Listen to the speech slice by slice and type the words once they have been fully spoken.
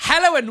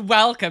Hello and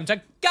welcome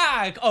to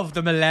Gag of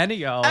the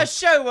Millennial. A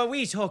show where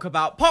we talk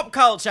about pop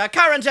culture,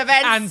 current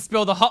events, and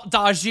spill the hot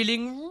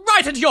Darjeeling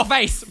right into your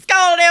face.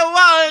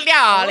 Right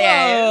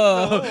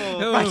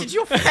Right into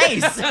your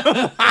face.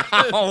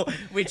 Wow.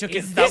 We took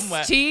it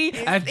somewhere. This tea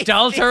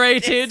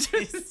adulterated?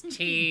 This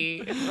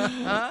tea.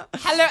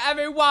 Hello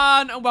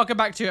everyone and welcome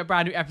back to a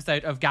brand new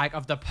episode of Gag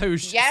of the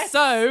Poosh. Yes,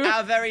 so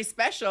our very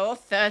special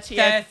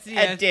 30th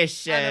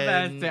edition.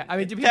 Anniversary. I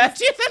mean,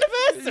 30th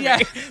anniversary. Yeah.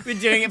 We've been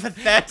doing it for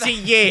 30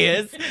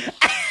 years.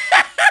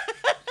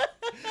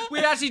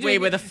 We're actually doing we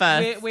were the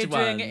first We're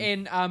doing it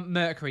in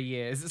Mercury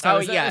years. So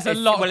it's a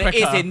lot quicker. Well, it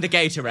is in the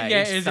Gatorade.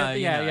 Yeah, it is so,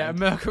 yeah.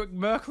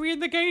 Mercury in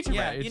the Gatorade.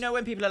 Yeah, you know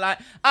when people are like,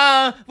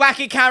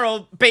 Wacky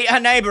Carol beat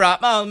her neighbour up.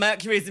 Oh,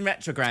 Mercury's in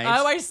retrograde.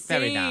 Oh, I see.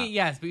 Very dark.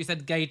 Yes, but you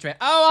said Gatorade.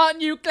 Oh,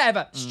 aren't you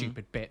clever?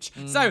 Stupid bitch.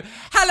 So,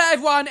 hello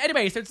everyone.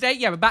 Anyway, so today,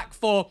 we're back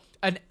for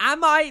an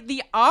Am I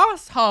the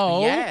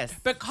Arsehole? Yes.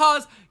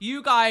 Because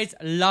you guys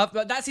love...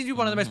 That seems to be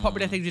one of the most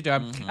popular things you do.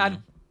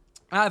 And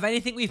out of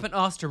anything we've been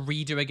asked to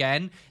redo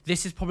again,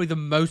 this is probably the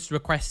most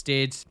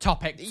requested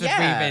topic to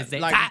revisit.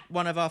 Like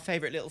one of our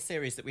favourite little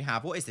series that we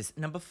have. What is this,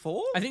 number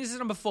 4? I think this is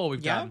number 4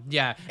 we've done.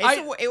 Yeah.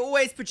 It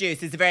always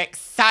produces a very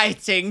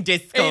exciting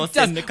discourse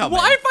in the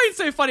comments. What I find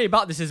so funny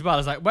about this as well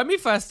is like when we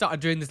first started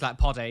doing this like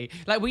poddy,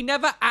 like we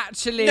never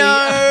actually...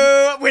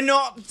 No, we're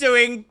not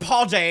doing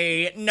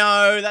poddy.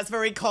 No, that's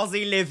very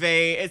cosy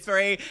livy. It's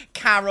very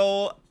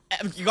Carol...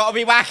 You gotta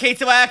be wacky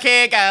to work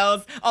here,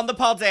 girls. On the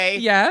poddy.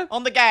 Yeah.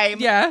 On the game.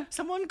 Yeah.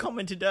 Someone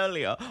commented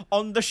earlier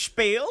on the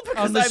spiel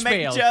because I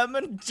make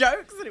German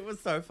jokes and it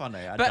was so funny.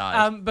 I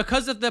died.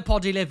 Because of the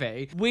poddy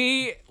livy,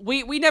 we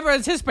never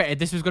anticipated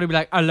this was going to be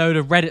like a load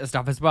of Reddit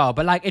stuff as well.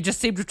 But like it just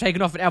seemed to have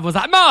taken off and everyone's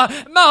like,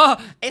 more.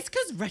 It's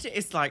because Reddit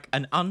is like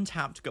an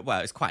untapped,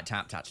 well, it's quite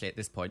tapped actually at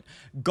this point,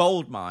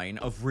 gold mine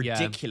of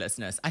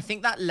ridiculousness. I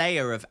think that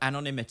layer of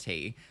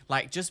anonymity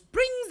like just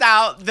brings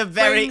out the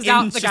very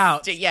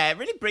interesting. Yeah, it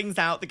really brings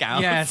out the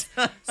gout. Yes.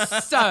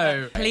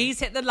 So,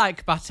 please hit the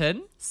like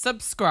button,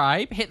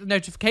 subscribe, hit the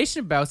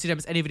notification bell so you don't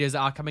miss any videos that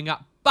are coming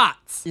up.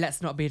 But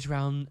let's not beat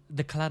around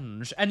the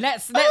clunge. And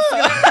let's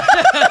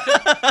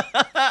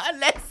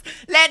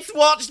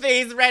watch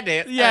these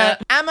Reddits. Yeah.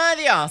 Am I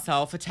the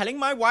arsehole for telling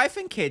my wife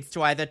and kids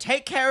to either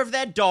take care of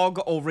their dog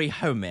or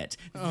rehome it?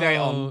 It's very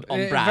on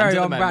brand. Very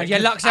on brand. Yeah,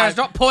 Luxeria,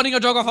 stop pawning your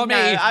dog off on me.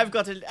 No, I've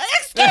got to...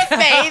 Excuse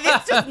me,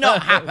 this does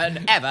not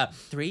happen, ever.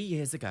 3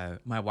 years ago,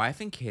 my wife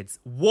and kids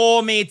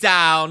wore me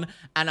down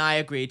and I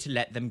agreed to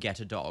let them get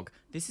a dog.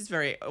 This is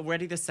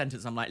already this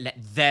sentence, I'm like, let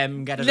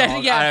them get a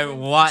dog. Yeah. I don't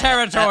want...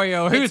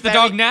 Territorial. Who's the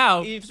dog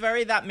now? It's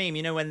very that meme,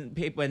 you know,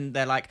 when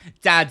they're like,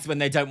 dads when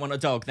they don't want a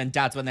dog, then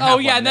dads when they have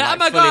one. And then, like, oh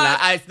my God.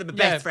 It's the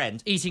best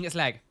friend. Eating its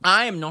leg.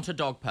 I am not a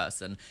dog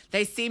person.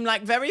 They seem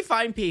like very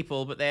fine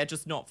people, but they're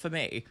just not for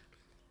me.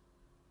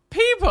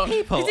 People.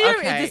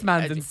 Okay. This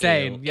man's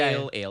insane.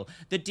 Ill.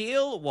 The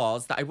deal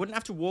was that I wouldn't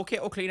have to walk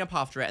it or clean up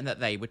after it and that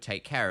they would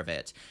take care of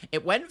it.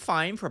 It went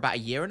fine for about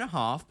 1.5 years,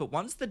 but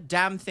once the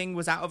damn thing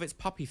was out of its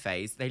puppy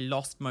phase, they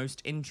lost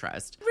most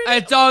interest. Really?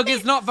 A dog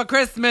is not for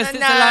Christmas. It's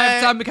a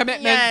lifetime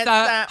commitment.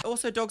 Yes,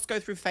 also, dogs go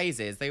through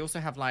phases. They also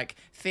have like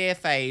fear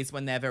phase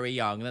when they're very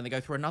young, and then they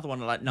go through another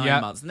one at like 9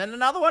 months, and then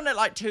another one at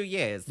like 2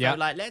 years. So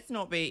like, let's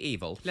not be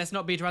evil. Let's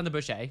not beat around the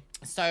bush, eh?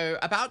 So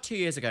about 2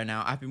 years ago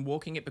now, I've been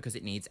walking it because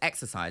it needs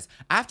exercise.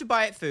 I have to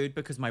buy it food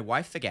because my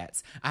wife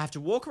forgets. I have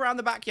to walk around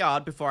the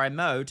backyard before I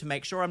mow to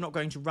make sure I'm not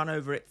going to run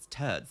over its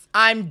turds.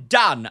 I'm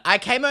done. I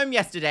came home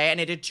yesterday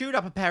and it had chewed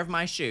up a pair of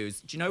my shoes.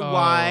 Do you know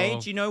why?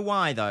 Do you know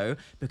why, though?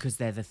 Because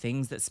they're the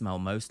things that smell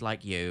most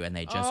like you and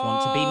they just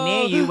want to be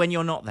near you when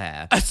you're not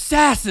there.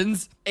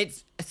 Assassins!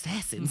 It's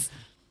assassins.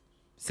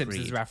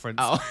 Simpsons Creed. reference.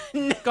 Oh,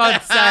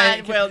 God's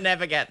sake. We'll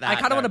never get that. I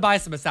kind of want to buy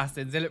some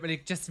Assassins. They look really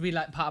just to be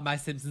like part of my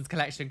Simpsons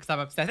collection because I'm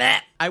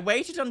obsessed. I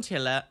waited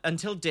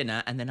until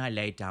dinner and then I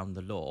laid down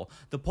the law.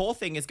 The poor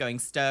thing is going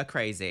stir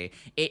crazy.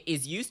 It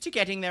is used to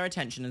getting their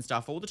attention and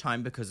stuff all the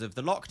time because of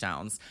the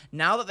lockdowns.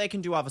 Now that they can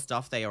do other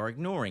stuff, they are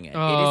ignoring it. It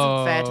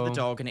isn't fair to the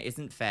dog and it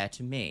isn't fair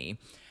to me.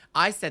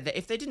 I said that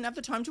if they didn't have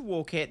the time to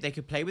walk it, they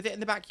could play with it in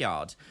the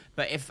backyard.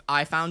 But if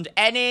I found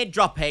any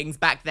droppings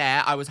back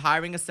there, I was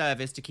hiring a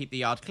service to keep the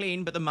yard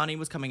clean, but the money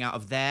was coming out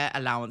of their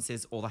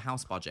allowances or the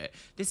house budget.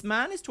 This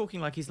man is talking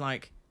like he's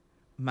like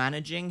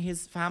managing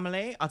his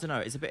family. I don't know.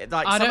 It's a bit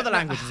like some of the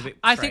language is a bit strange.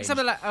 I think some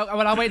of the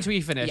well, I'll wait until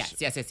you finish.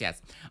 Yes.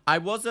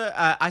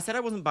 I said I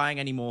wasn't buying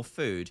any more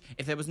food.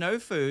 If there was no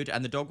food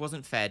and the dog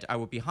wasn't fed, I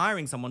would be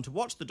hiring someone to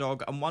watch the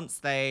dog, and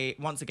once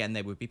again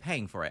they would be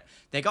paying for it.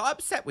 They got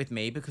upset with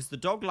me because the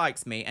dog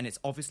likes me and it's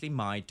obviously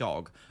my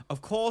dog.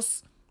 Of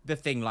course the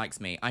thing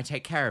likes me. I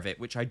take care of it,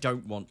 which I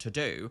don't want to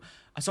do.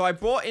 So I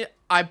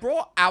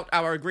brought out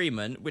our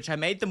agreement, which I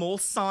made them all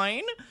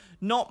sign.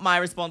 Not my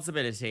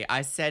responsibility.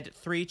 I said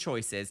 3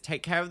 choices.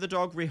 Take care of the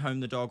dog,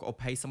 rehome the dog, or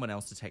pay someone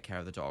else to take care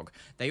of the dog.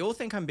 They all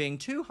think I'm being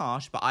too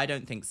harsh, but I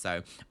don't think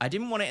so. I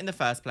didn't want it in the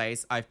first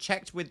place. I've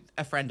checked with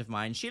a friend of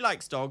mine. She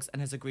likes dogs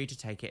and has agreed to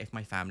take it if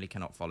my family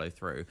cannot follow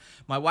through.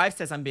 My wife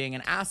says I'm being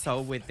an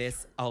asshole with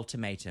this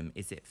ultimatum.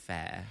 Is it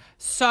fair?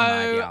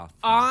 So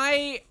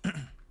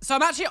So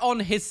I'm actually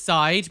on his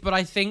side, but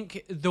I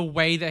think the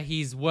way that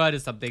he's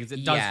worded some things,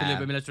 it does feel a little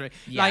bit military.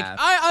 Yeah. Like,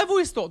 I've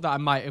always thought that I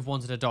might have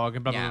wanted a dog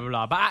and blah, blah, Yeah. blah,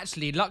 blah. But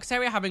actually,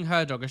 Luxeria having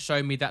her dog has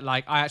shown me that,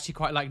 like, I actually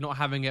quite like not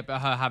having it, but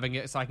her having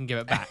it so I can give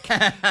it back.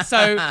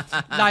 So,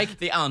 like...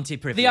 The auntie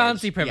privilege. The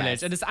auntie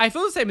privilege. Yes. And I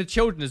feel the same with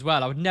children as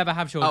well. I would never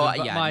have children. Oh,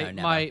 but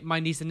yeah, my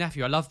niece and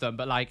nephew, I love them,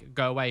 but, like,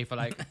 go away for,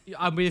 like...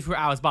 I'm with for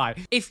hours by.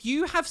 If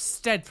you have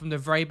said from the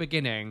very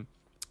beginning...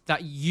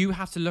 that you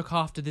have to look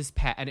after this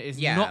pet and it is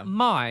not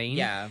mine.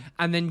 Yeah.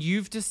 And then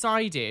you've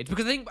decided,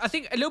 because I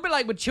think a little bit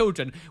like with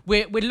children,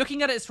 we're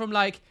looking at it from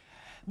like,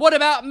 what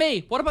about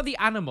me? What about the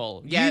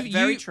animal? Yeah,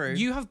 very true.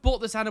 You have bought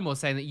this animal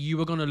saying that you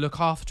were going to look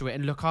after it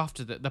and look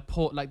after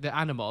the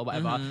animal or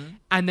whatever.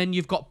 And then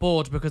you've got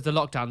bored because the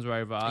lockdowns were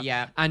over.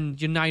 Yeah.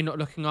 And you're not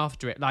looking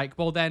after it. Like,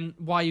 well then,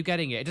 why are you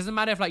getting it? It doesn't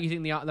matter if like you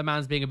think the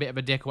man's being a bit of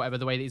a dick or whatever,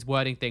 the way that he's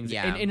wording things.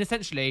 Yeah. In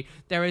essentially,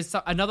 there is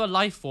another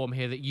life form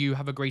here that you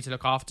have agreed to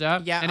look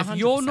after. Yeah, and if 100%.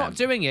 you're not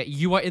doing it,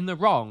 you are in the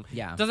wrong.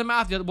 Yeah. Doesn't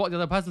matter what the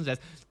other person says.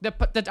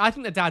 I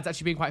think the dad's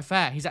actually being quite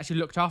fair. He's actually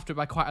looked after it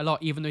by quite a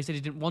lot, even though he said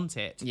he didn't want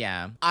it.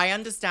 Yeah. I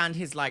understand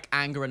his, like,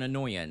 anger and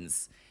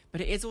annoyance, but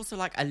it is also,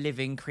 like, a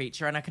living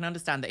creature, and I can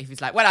understand that if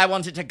he's like, well, I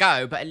want it to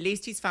go, but at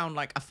least he's found,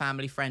 like, a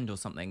family friend or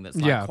something that's,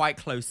 like, quite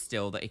close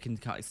still that he can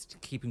kind of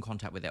keep in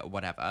contact with it or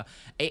whatever.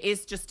 It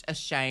is just a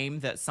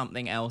shame that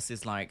something else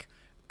is, like,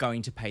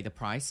 going to pay the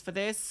price for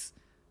this.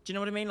 Do you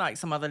know what I mean? Like,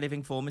 some other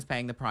living form is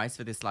paying the price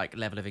for this, like,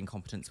 level of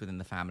incompetence within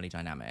the family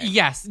dynamic.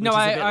 Yes. No,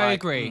 I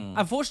agree. Mm.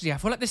 Unfortunately, I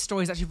feel like this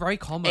story is actually very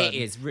common. It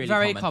is really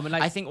very common.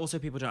 Like, I think also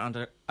people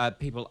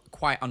people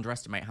quite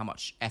underestimate how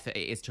much effort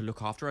it is to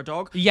look after a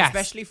dog. Yes.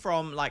 Especially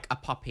from, like, a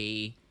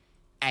puppy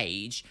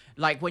age.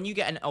 Like, when you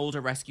get an older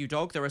rescue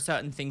dog, there are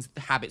certain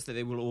habits that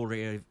they will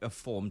already have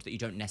formed that you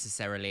don't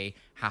necessarily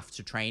have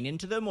to train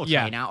into them or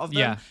train out of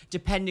them,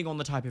 depending on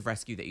the type of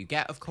rescue that you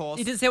get, of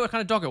course. It didn't say what kind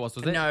of dog it was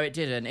it? No, it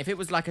didn't. If it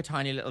was like a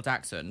tiny little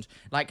Dachshund,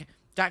 like,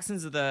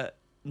 Dachshunds are the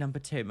number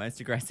 2 most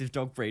aggressive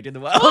dog breed in the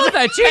world. Oh,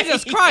 no,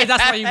 Jesus Christ,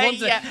 that's why you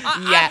wanted it.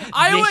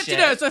 I always, vicious. you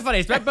know, it's so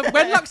funny. But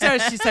when Luxeria,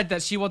 she said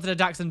that she wanted a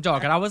Dachshund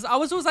dog, and I was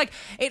always like,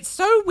 it's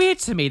so weird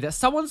to me that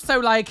someone's so,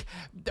 like,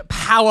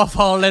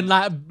 powerful and,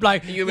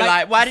 like... You were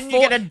like, why didn't you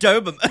get a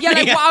Doberman? Yeah,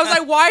 like, I was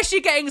like, why is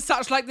she getting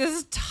such, like,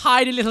 this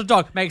tiny little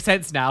dog? Makes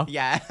sense now.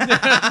 Yeah.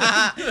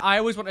 I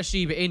always want a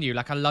Shiba Inu.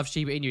 Like, I love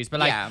Shiba Inus. But,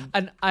 like,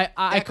 and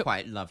they're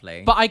quite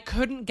lovely. But I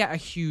couldn't get a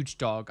huge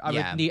dog.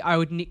 I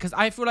would need, because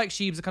I feel like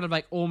Shibas are kind of,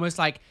 like, almost,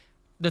 like,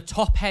 the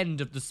top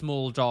end of the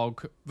small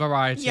dog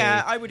variety.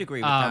 Yeah, I would agree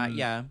with that,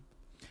 yeah.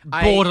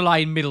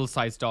 Borderline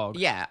middle-sized dog.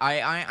 Yeah,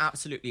 I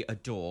absolutely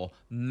adore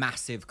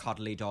massive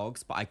cuddly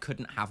dogs, but I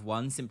couldn't have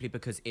one simply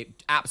because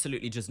it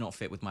absolutely does not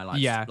fit with my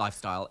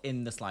lifestyle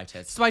in the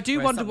slightest. So I do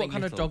wonder what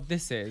kind of dog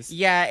this is.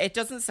 Yeah, it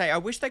doesn't say. I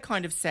wish they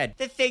kind of said.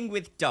 The thing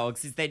with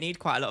dogs is they need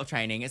quite a lot of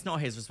training. It's not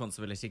his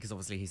responsibility because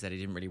obviously he said he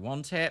didn't really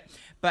want it,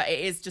 but it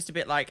is just a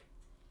bit like,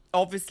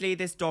 obviously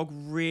this dog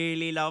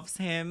really loves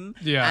him.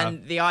 Yeah.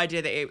 And the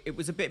idea that it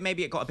was a bit,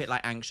 maybe it got a bit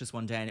like anxious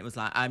one day and it was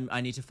like, I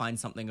need to find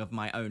something of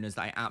my owners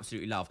that I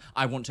absolutely love.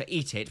 I want to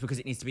eat it because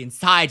it needs to be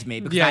inside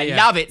me because I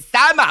love it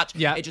so much.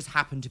 Yeah. It just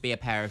happened to be a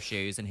pair of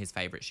shoes and his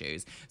favorite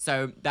shoes.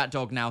 So that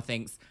dog now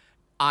thinks,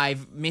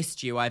 I've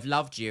missed you, I've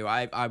loved you,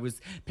 I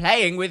was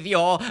playing with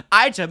your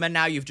item and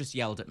now you've just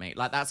yelled at me.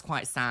 Like, that's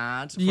quite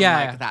sad from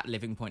like that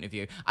living point of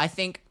view. I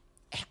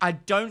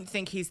don't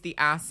think he's the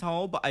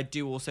asshole, but I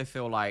do also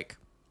feel like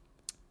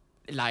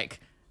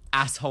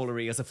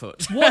assholery is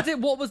afoot.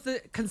 What was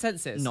the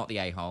consensus? Not the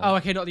a-hole. Oh,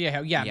 okay, not the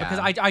a-hole. Yeah, because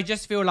I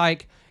just feel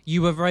like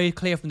you were very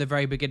clear from the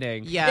very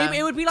beginning. Yeah.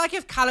 It would be like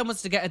if Callum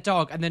wants to get a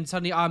dog and then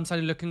suddenly I'm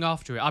suddenly looking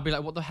after it. I'd be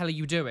like, what the hell are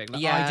you doing?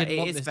 Like, Yeah, I didn't it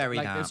want is this. very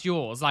like, that. it's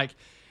yours. Like,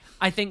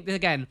 I think that,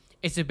 again,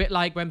 it's a bit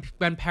like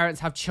when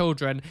parents have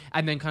children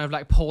and then kind of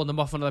like pawn them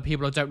off on other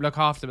people or don't look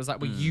after them. It's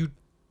like, well,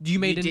 you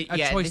made a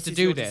choice to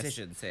do this.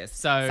 Decision, sis.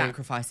 So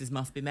sacrifices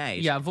must be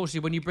made. Yeah,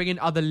 unfortunately, when you bring in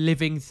other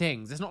living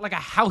things, it's not like a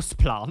house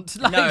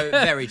plant. Like, no,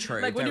 very true.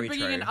 Like when very you're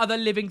bringing true. in other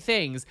living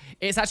things,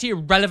 it's actually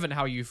irrelevant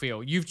how you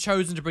feel. You've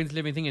chosen to bring this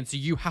living thing in, so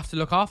you have to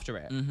look after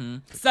it. Mm-hmm.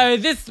 So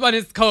this one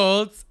is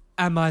called,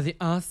 Am I the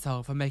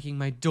arsehole for making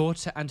my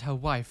daughter and her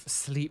wife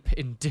sleep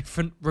in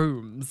different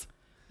rooms?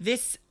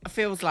 This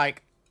feels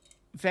like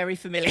very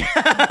familiar.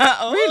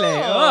 Really?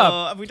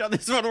 Oh. Have we done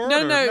this one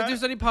already? No, this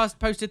was only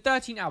posted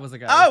 13 hours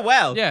ago. Oh,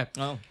 well. Yeah.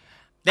 Oh.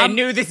 They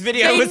knew this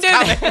video was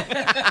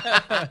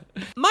coming.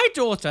 My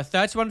daughter,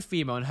 31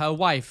 female, and her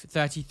wife,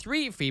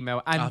 33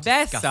 female, and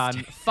their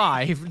son,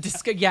 5.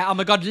 Yeah, oh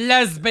my God,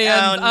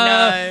 lesbians. Oh,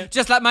 no.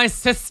 Just like my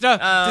sister.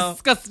 Oh.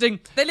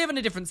 Disgusting. They live in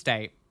a different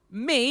state.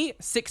 Me,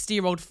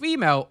 60-year-old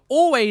female,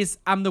 always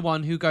am the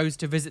one who goes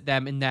to visit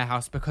them in their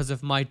house because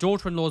of my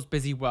daughter-in-law's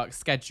busy work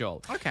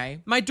schedule. Okay.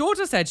 My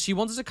daughter said she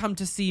wanted to come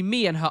to see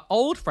me and her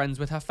old friends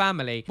with her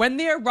family. When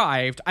they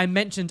arrived, I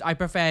mentioned I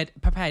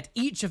prepared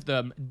each of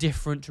them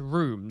different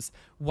rooms.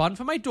 One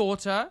for my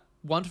daughter,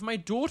 one for my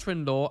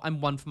daughter-in-law,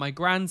 and one for my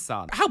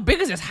grandson. How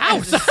big is this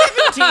house? 7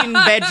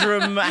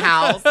 14-bedroom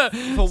house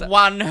for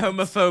one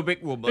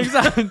homophobic woman.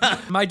 Exactly.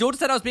 My daughter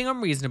said I was being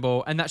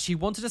unreasonable and that she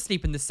wanted to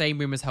sleep in the same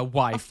room as her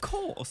wife. Of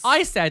course.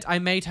 I said I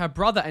made her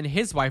brother and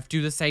his wife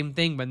do the same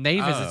thing when they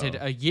visited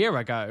a year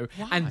ago,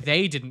 and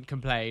they didn't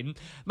complain.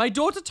 My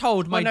daughter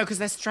told my... Well, no, because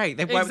they're straight.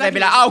 They won't. Exactly. They'd be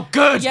like, oh,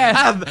 good.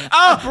 Yeah.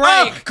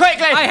 Break.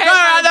 Quickly. I hate No,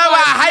 my no,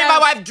 wife, I hate my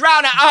wife.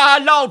 Drown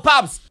it. Lol,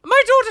 pubs.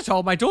 My daughter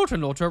told my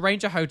daughter-in-law to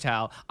arrange a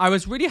hotel. I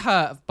was really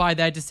hurt by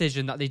their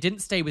decision that they didn't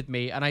stay with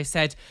me, and I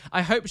said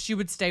I hope she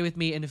would stay with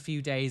me in a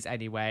few days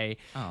anyway.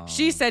 Oh.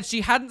 She said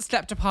she hadn't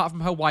slept apart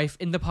from her wife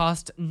in the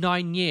past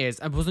 9 years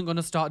and wasn't going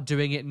to start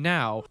doing it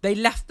now. They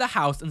left the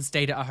house and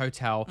stayed at a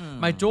hotel.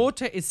 My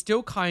daughter is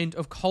still kind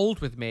of cold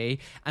with me,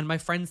 and my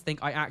friends think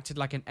I acted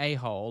like an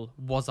a-hole.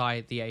 Was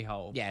I the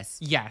a-hole? Yes.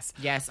 Yes.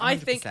 Yes, I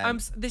think 100%. I'm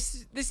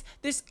this.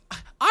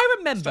 I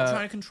remember Stop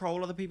trying to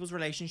control other people's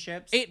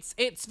relationships.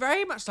 it's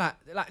very much like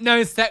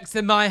no sex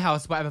in my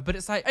house, whatever. But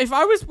it's like if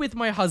I was with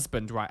my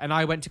husband, right, and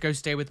I went to go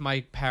stay with my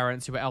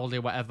parents who were elderly,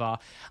 or whatever,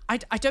 I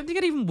don't think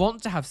I'd even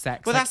want to have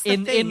sex. Well, like, that's the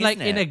thing, in like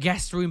isn't in it? a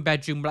guest room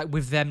bedroom, like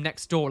with them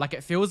next door. Like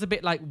it feels a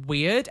bit like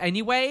weird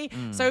anyway.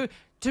 So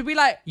to be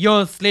like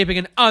you're sleeping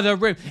in other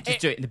room, Just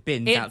do it in the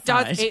bins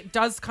outside. It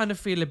does kind of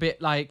feel a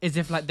bit like as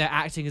if like they're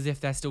acting as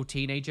if they're still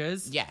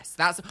teenagers. Yes,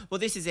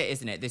 this is it,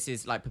 isn't it? This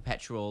is like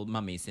perpetual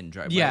mummy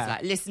syndrome. Where Yeah. it's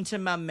like, listen to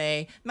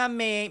mummy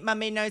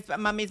knows, but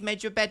mummy's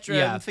made you a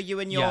bedroom for you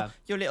and your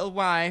little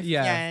wife.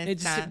 Yeah,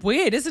 it's just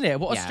weird, isn't it?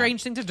 What a Yeah.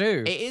 strange thing to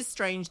do. It is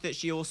strange that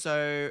she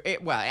also, it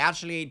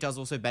actually does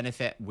also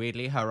benefit,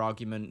 weirdly, her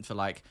argument for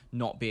like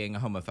not being a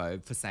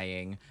homophobe, for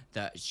saying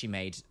that she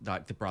made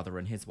like the brother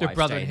and his wife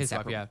brother stay and in his wife,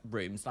 separate yeah.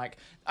 rooms. Like,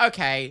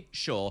 okay,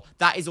 sure.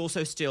 That is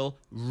also still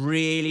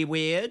really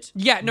weird.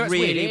 Yeah, no, it's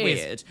weird, really it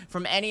is. weird.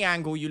 From any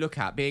angle you look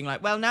at, being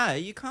like, well, no,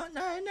 you can't,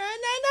 no.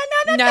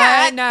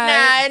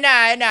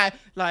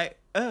 Like,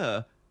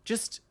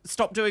 just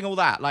stop doing all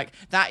that. Like,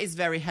 that is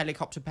very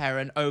helicopter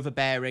parent,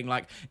 overbearing.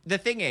 Like, the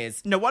thing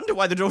is, no wonder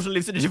why the daughter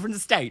lives in a different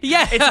state.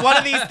 Yeah. It's one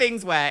of these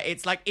things where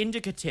it's, like,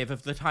 indicative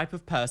of the type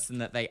of person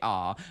that they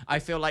are. I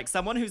feel like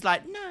someone who's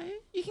like, no,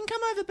 you can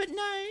come over, but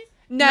no.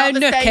 No, not the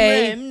nookie.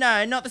 same room.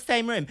 No, not the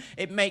same room.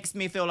 It makes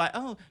me feel like,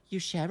 oh, you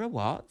share a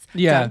what?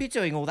 Yeah. Don't be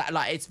doing all that.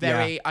 Like, it's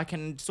very, I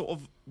can sort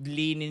of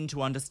lean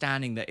into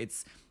understanding that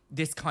it's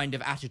this kind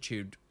of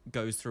attitude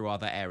goes through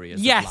other areas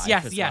of life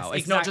as well.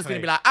 It's not just going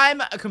to be like,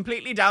 I'm a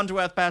completely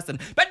down-to-earth person,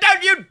 but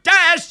don't you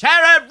dare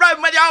share a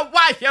room with your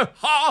wife, you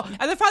whore!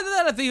 And the fact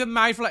that they've been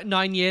married for like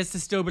 9 years to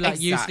still be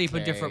like, you sleep in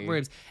Exactly. different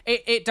rooms.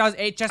 It does,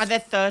 it just... And they're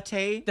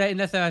 30. They're in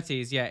their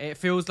 30s, yeah. It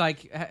feels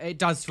like, it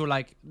does feel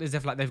like as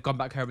if like they've gone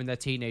back home and they're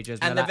teenagers.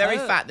 And the they're very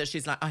like, fact that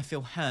she's like, I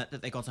feel hurt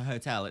that they got a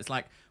hotel. It's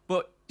like,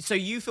 but so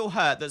you feel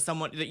hurt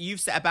that you've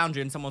set a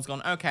boundary and someone's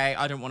gone, okay,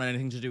 I don't want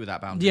anything to do with that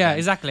boundary. Yeah, then.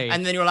 exactly.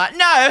 And then you're like,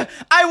 no,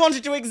 I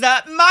wanted to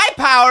exert my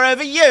power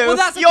over you. Well,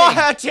 that's the You're thing.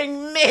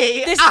 hurting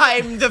me. This-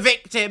 I'm the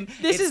victim.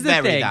 This It's is the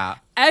very thing.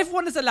 that.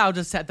 Everyone is allowed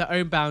to set their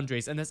own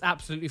boundaries, and that's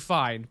absolutely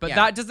fine. But Yeah.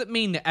 that doesn't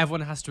mean that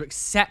everyone has to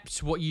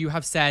accept what you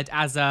have said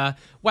as a,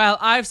 well,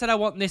 I've said I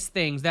want this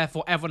thing,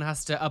 therefore everyone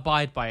has to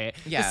abide by it.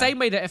 Yeah. The same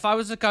way that if I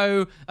was to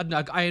go, I don't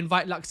know, I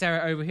invite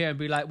Luxeria over here and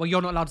be like, well,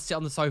 you're not allowed to sit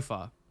on the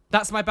sofa.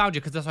 That's my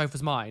boundary because the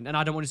sofa's mine, and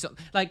I don't want to sit.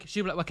 Like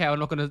she'd be like, "Okay, I'm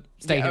not going to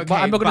stay Yeah, here. okay,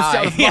 I'm not going to sit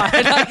on the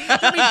bye."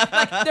 floor."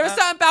 Like, there are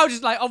certain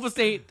boundaries. Like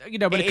obviously, you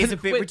know, when It is a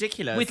bit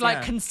ridiculous, with like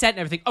yeah. consent and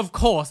everything. Of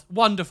course,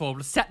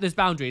 wonderful. Set those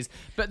boundaries,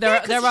 but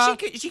there are.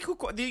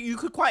 You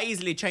could quite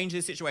easily change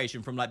the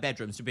situation from like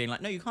bedrooms to being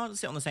like, no, you can't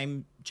sit on the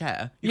same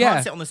chair. You Yeah.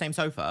 can't sit on the same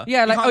sofa.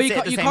 Yeah, like you can't sit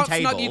at the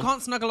same table. you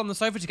can't snuggle on the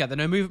sofa together.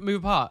 No, move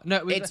apart.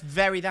 No, It's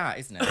very that,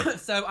 isn't it?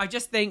 so I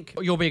just think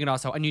you're being an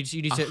asshole, and you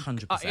need to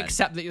 100%.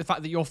 accept that the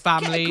fact that your Get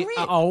family a grip.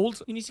 are old.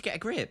 You need to get a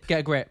grip. Get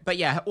a grip. But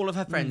yeah, all of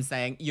her friends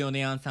saying you're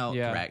the asshole.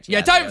 Yeah. Correct.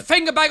 Yeah, don't they're-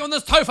 finger bang on the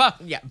sofa.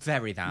 Yeah,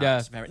 very that.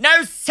 Yeah. Very.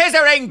 No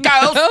scissoring,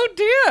 girls. Oh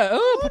dear!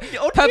 Oh, dear.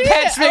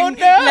 perpetuating Oh,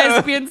 no.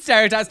 lesbian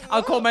stereotypes.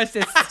 I'll call my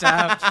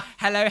sister.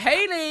 Hello,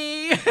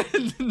 Hayley.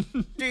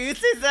 Do you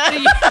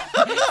scissor?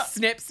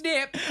 Snip,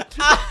 snip.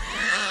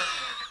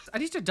 I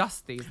need to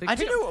dust these. I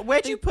don't know.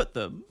 Where do you put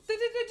them? They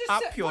just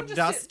Up sit- your one just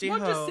dusty One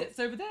just hole. sits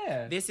over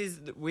there. This is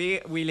we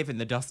live in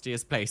the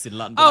dustiest place in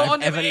London Oh,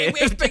 I've ever lived.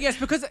 yes,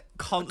 because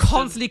Constant-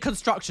 constantly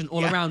construction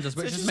all Yeah. around us, So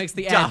which it's just just makes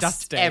the air dust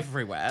dusty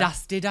everywhere.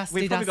 Dusty.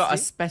 We've probably got dusty.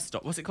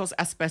 asbestos. What's it called?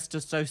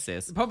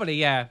 Asbestosis. Probably,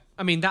 yeah.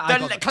 I mean that I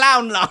The got.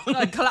 clown lung.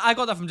 I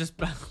got that from just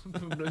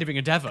living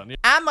in Devon.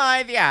 Am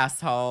I the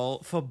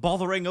asshole for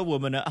bothering a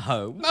woman at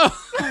home?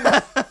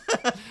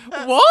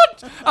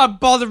 What? I'm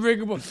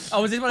bothering a woman.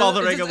 Oh, is this one?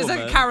 Bothering It's a like a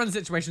woman. Karen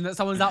situation that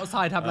someone's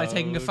outside having like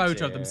taking a Oh,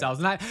 photo of dear. themselves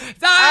and like,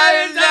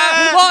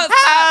 How what's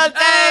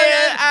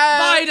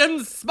that? dare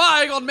Biden's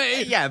spying on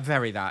me. Yeah,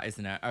 very that,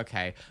 isn't it?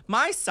 Okay.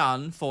 My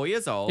son, 4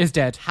 years old, Is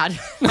dead. Had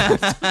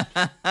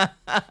and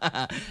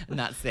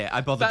that's it.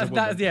 I bothered a woman.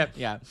 That's yeah.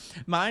 Yeah.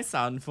 My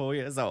son, 4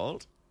 years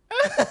old,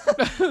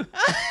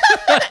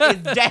 is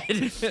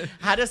dead.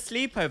 Had a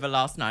sleepover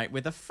last night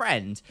with a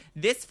friend.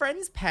 This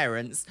friend's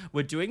parents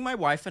were doing my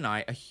wife and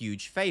I a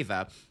huge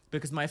favor.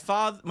 because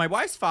my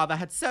wife's father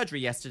had surgery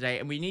yesterday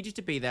and we needed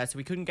to be there, so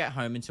we couldn't get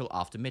home until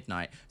after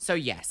midnight. So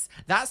yes,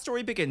 that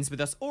story begins with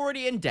us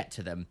already in debt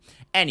to them.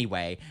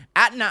 Anyway,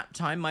 at nap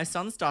time, my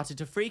son started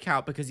to freak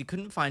out because he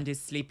couldn't find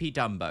his Sleepy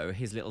Dumbo,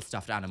 his little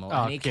stuffed animal,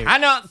 and he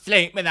cannot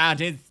sleep without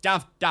his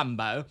stuffed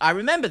Dumbo. I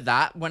remembered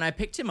that when I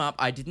picked him up,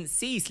 I didn't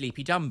see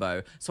Sleepy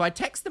Dumbo, so I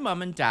texted the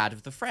mum and dad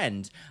of the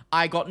friend.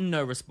 I got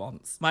no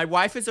response. My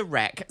wife is a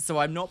wreck, so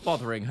I'm not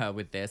bothering her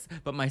with this,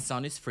 but my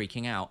son is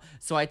freaking out.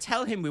 So I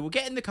tell him we will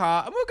get in the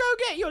car and we'll go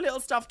get your little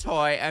stuffed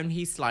toy, and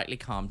he's slightly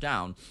calmed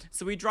down.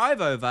 So we drive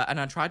over and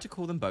I try to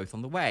call them both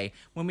on the way.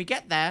 When we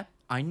get there,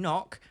 I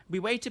knock, we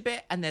wait a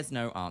bit, and there's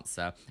no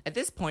answer. At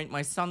this point,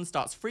 my son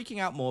starts freaking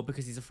out more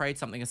because he's afraid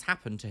something has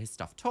happened to his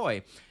stuffed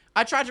toy.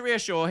 I try to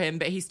reassure him,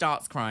 but he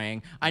starts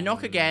crying. I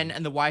knock again,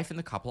 and the wife and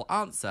the couple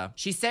answer.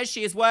 She says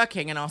she is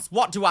working and asks,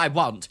 what do I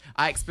want?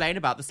 I explain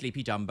about the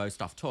Sleepy Dumbo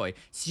stuffed toy.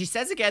 She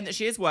says again that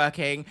she is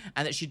working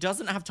and that she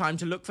doesn't have time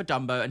to look for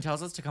Dumbo and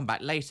tells us to come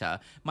back later.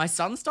 My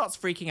son starts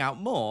freaking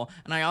out more,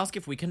 and I ask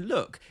if we can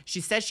look.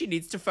 She says she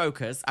needs to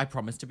focus. I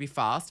promise to be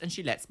fast, and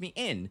she lets me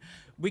in.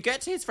 We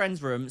get to his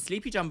friend's room.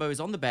 Sleepy Dumbo is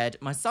on the bed.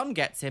 My son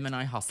gets him and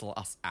I hustle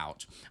us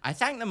out. I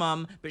thank the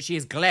mum, but she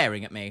is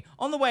glaring at me.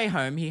 On the way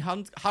home, he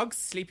hugs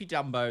Sleepy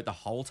Dumbo the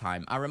whole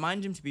time. I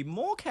remind him to be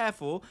more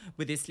careful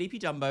with his Sleepy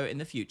Dumbo in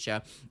the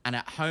future, and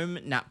at home,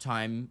 nap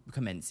time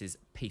commences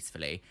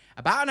peacefully.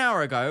 About an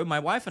hour ago, my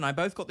wife and I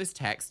both got this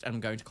text, and I'm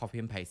going to copy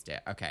and paste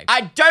it. Okay.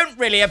 I don't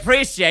really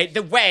appreciate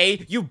the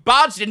way you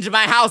barged into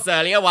my house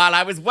earlier while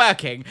I was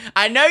working.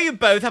 I know you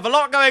both have a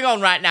lot going on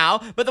right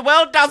now, but the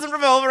world doesn't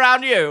revolve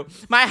around you.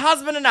 My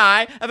husband and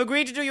I have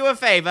agreed to do you a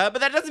favor, but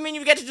that doesn't mean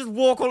you get to just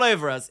walk all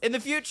over us. In the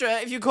future,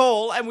 if you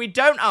call and we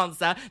don't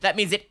answer, that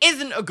means it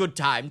isn't a good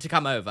time to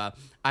come over.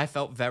 I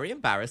felt very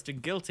embarrassed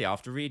and guilty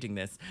after reading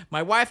this.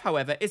 My wife,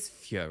 however, is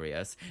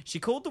furious.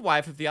 She called the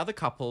wife of the other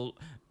couple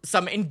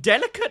some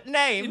indelicate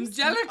names.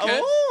 Indelicate?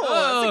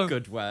 Oh, that's a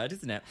good word,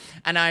 isn't it?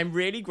 And I'm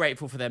really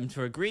grateful for them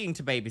for agreeing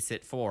to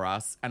babysit for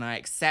us, and I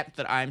accept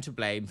that I am to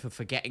blame for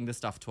forgetting the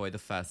stuffed toy the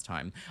first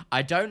time.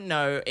 I don't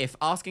know if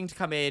asking to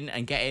come in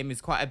and get him is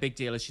quite a big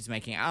deal as she's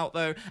making it out,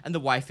 though, and the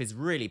wife is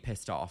really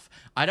pissed off.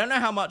 I don't know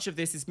how much of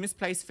this is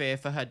misplaced fear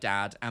for her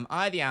dad. Am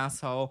I the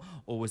asshole,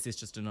 or was this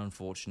just an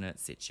unfortunate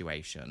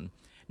situation?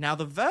 Now,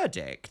 the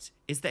verdict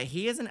is that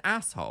he is an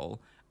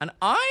asshole, and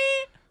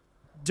I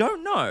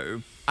don't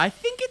know. I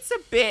think it's a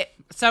bit...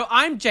 So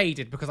I'm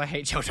jaded because I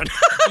hate children.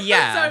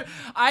 Yeah. So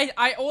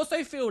I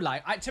also feel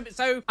like... I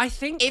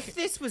think... If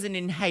this was an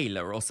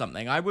inhaler or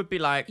something, I would be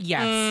like...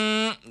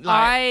 Yes.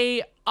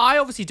 I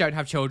obviously don't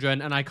have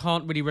children, and I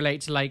can't really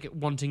relate to, like,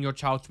 wanting your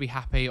child to be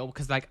happy, or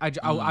because, like,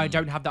 I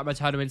don't have that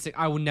maternal instinct.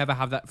 I will never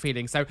have that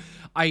feeling. So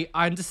I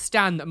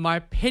understand that my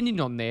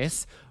opinion on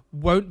this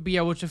won't be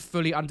able to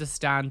fully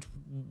understand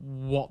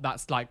what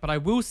that's like. But I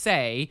will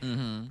say...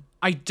 Mm-hmm.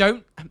 I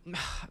don't,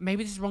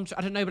 maybe this is wrong,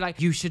 I don't know, but like,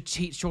 you should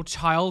teach your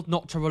child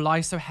not to rely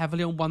so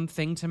heavily on one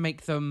thing to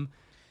make them...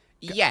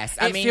 Yes,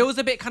 I mean... It feels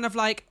a bit kind of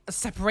like a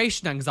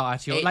separation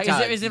anxiety. Or like,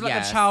 as if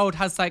like the child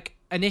has like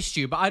an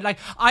issue, but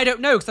I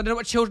don't know, because I don't know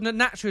what children are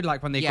naturally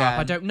like when they grow up.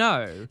 I don't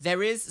know.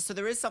 There is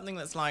something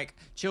that's like,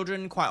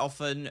 children quite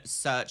often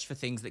search for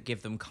things that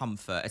give them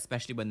comfort,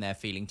 especially when they're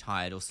feeling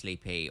tired or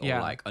sleepy or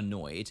like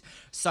annoyed.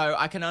 So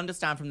I can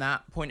understand from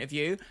that point of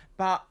view,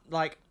 but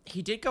like,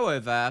 he did go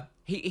over,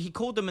 he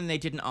called them and they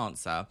didn't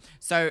answer.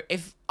 So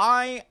if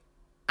I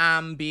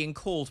am being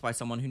called by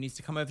someone who needs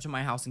to come over to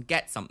my house and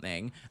get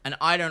something and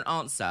I don't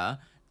answer,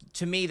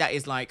 to me that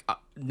is like,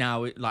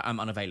 now like I'm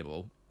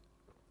unavailable.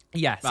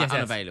 Yes,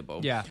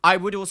 unavailable. Yeah. I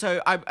would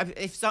also,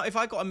 if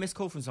I got a missed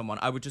call from someone,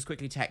 I would just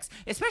quickly text,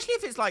 especially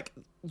if it's like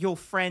your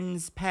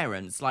friend's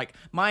parents. Like,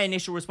 my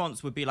initial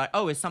response would be like,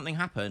 oh, has something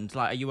happened?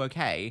 Like, are you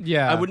okay?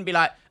 Yeah. I wouldn't be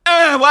like,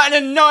 oh, what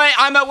an annoying,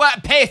 I'm at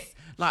work, piss.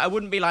 Like, I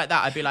wouldn't be like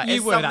that. I'd be like,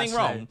 is something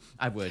wrong?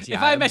 I would, yeah.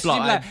 If I messaged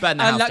him like, burn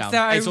the house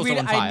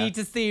down. I need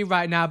to see you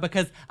right now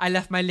because I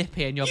left my lip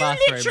here in your bathroom.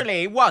 You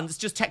literally once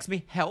just text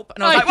me help,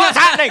 and I was like, what's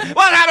happening?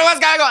 What's happening? What's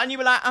going on? And you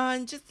were like, oh,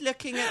 I'm just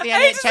looking at the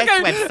NHS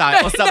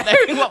website or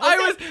something. What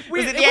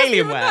was it? The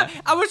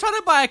Alienware? I was trying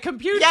to buy a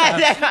computer.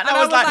 Yeah, and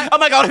I was like, oh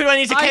my god, who do I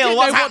need to kill?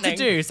 What's happening? What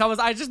to do. So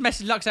I just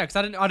messaged Luxeria because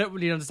I don't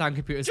really understand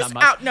computers that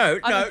much. No,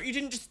 you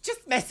didn't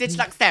just message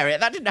Luxeria.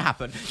 That didn't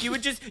happen. You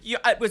would just,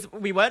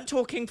 we weren't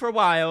talking for a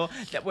while.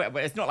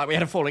 It's not like we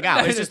had a falling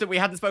out. It's just that we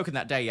hadn't spoken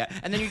that day yet.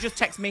 And then you just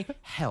text me,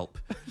 help.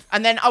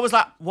 And then I was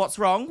like, what's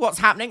wrong? What's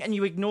happening? And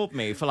you ignored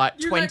me for like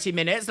 20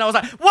 minutes. And I was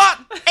like, what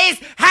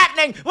is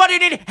happening? What do you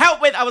need help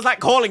with? I was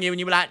like calling you and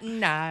you were like,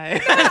 no.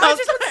 And I was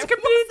like,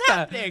 what's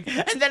happening?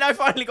 And then I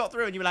finally got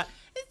through and you were like,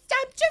 it's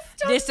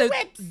just on the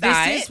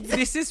website.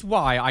 This is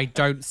why I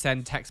don't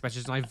send text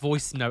messages and I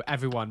voice note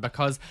everyone,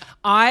 because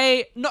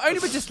I, not only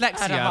with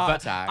dyslexia,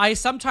 but attack. I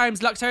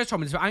sometimes, Luxeria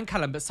told me this and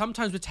Callum, but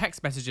sometimes with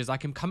text messages I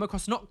can come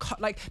across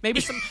like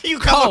maybe some You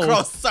cold. come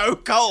across so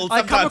cold.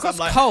 I come Sometimes across I'm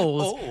like,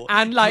 cold "Oh,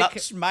 and like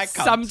clutch my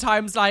cunt."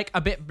 sometimes like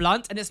a bit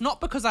blunt, and it's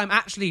not because I'm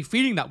actually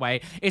feeling that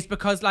way. It's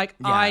because like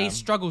I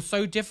struggle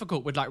so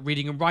difficult with like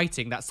reading and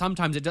writing that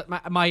sometimes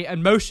my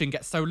emotion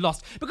gets so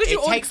lost because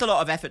It takes a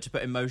lot of effort to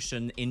put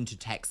emotion into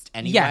text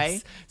anyway.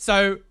 Yes.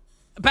 So,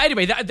 but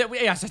anyway,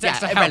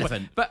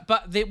 irrelevant.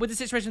 But with the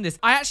situation of this,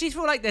 I actually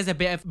feel like there's a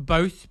bit of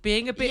both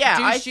being a bit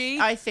douchey.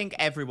 I think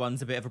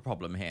everyone's a bit of a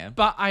problem here.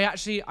 But I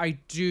feel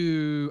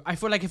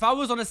like if I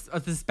was on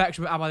the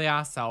spectrum of am I the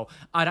arsehole,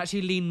 I'd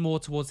actually lean more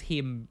towards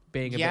him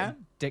being a bit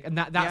dick. And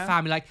that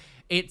family, like,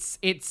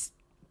 it's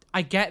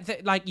I get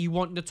that, like, you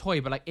want the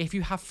toy, but like if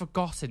you have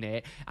forgotten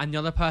it and the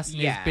other person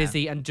is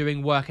busy and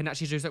doing work and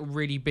actually just like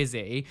really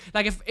busy,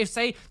 like if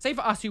say for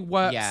us who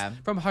works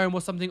from home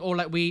or something, or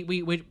like we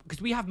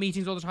because we have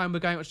meetings all the time, we're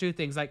going out to do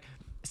things, like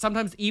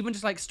sometimes even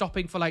just like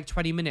stopping for like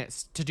 20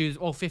 minutes to do,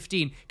 or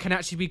 15 can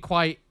actually be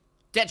quite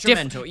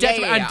detrimental,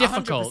 and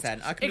difficult,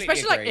 100%. I completely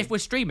especially agree. like if we're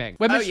streaming.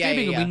 When we're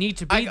streaming and we need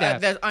to be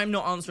there. I'm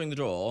not answering the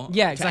door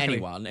exactly. to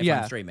anyone if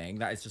I'm streaming.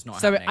 That is just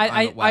not So happening.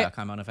 I'm at work,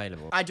 I'm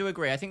unavailable. I do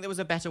agree. I think there was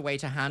a better way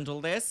to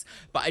handle this,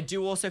 but I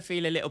do also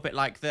feel a little bit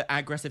like the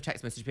aggressive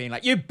text message being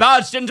like, "You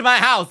barged into my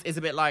house," is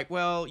a bit like,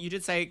 well, you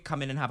did say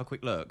come in and have a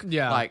quick look.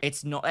 Yeah. Like,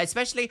 it's not,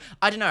 especially,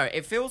 I don't know,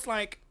 it feels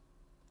like,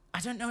 I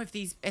don't know if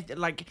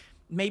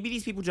maybe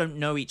these people don't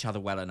know each other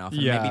well enough,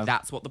 and maybe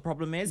that's what the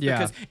problem is. Yeah.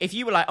 Because if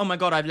you were like, "Oh my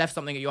god, I've left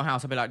something at your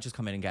house," I'd be like, "Just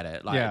come in and get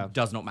it." Like, it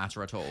does not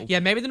matter at all.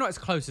 Yeah, maybe they're not as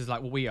close as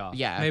like what we are.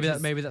 Yeah, maybe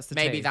that's the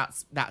tea. maybe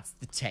that's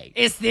the take.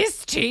 Is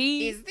this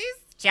tea? Is this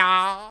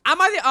jar?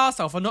 Am I the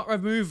arsehole for not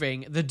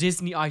removing the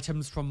Disney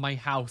items from my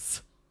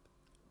house?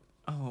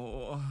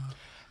 Oh,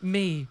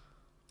 Me,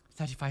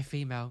 35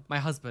 female. My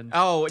husband.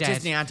 oh, dead.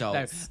 Disney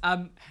adults.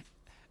 No.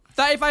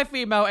 35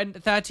 female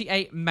and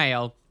 38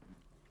 male.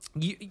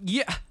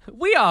 We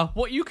are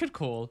what you could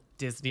call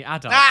Disney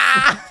adults.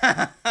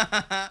 I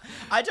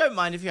don't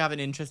mind if you have an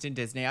interest in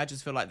Disney. I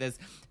just feel like there's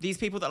these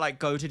people that like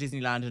go to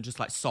Disneyland and just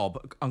like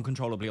sob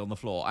uncontrollably on the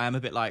floor. I am a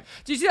bit like.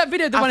 Did you see that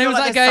video? The one feel who was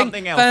like like there's going,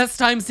 something else. first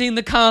time seeing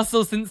the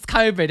castle since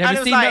COVID. Have And you it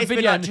was seen like, that it's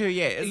video? been like 2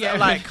 years. Yeah.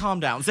 Like, calm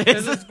down, sis.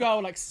 There's this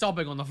girl like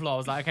sobbing on the floor. I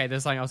was like, okay,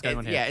 there's something else going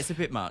on here. Yeah, it's a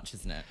bit much,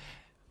 isn't it?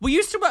 We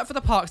used to work for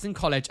the parks in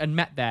college and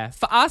met there.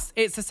 For us,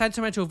 it's a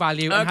sentimental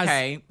value. And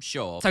Okay,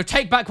 sure. So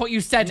take back what you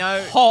said.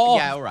 No, whore.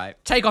 yeah, all right.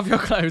 Take off your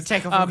clothes.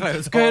 Take off your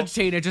clothes, Good whore.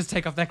 teenagers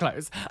take off their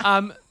clothes.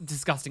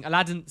 Disgusting.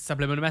 Aladdin,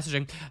 subliminal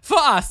messaging. For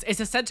us, it's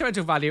a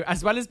sentimental value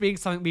as well as being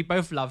something we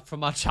both loved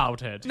from our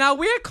childhood. Now,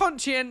 we're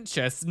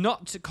conscientious,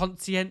 not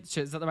conscientious.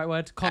 Is that the right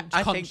word?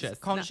 I think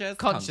Conscious.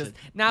 conscious.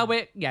 Now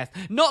we're,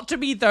 not to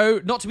be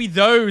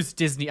those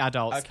Disney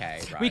adults.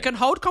 Okay, right. We can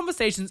hold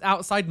conversations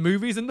outside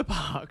movies and the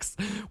parks.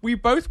 We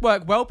both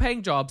work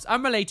well-paying jobs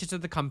unrelated to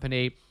the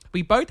company.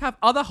 We both have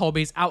other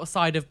hobbies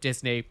outside of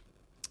Disney.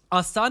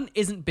 Our son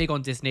isn't big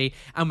on Disney,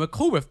 and we're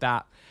cool with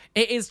that.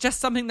 It is just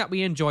something that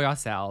we enjoy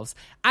ourselves,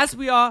 as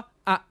we are,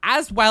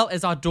 as well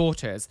as our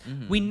daughters.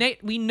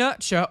 Mm-hmm. We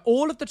nurture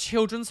all of the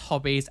children's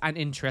hobbies and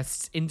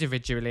interests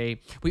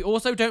individually. We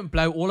also don't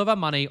blow all of our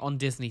money on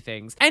Disney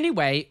things.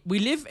 Anyway, we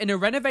live in a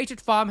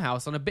renovated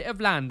farmhouse on a bit of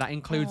land that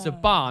includes a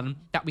barn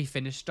that we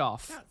finished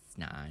off. That's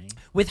nice.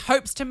 With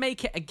hopes to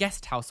make it a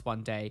guest house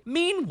one day.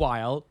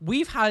 Meanwhile,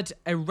 we've had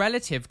a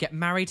relative get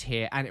married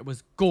here and it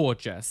was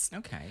gorgeous.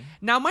 Okay.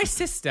 Now, my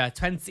sister,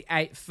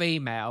 28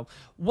 female,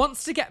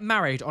 wants to get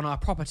married on our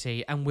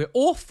property and we're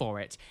all for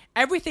it.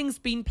 Everything's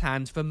been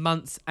planned for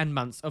months and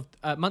months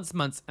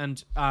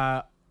and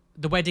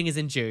the wedding is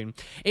in June.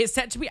 It's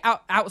set to be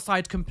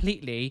outside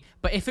completely,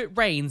 but if it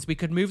rains, we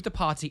could move the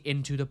party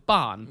into the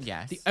barn.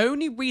 Yes. The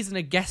only reason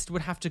a guest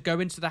would have to go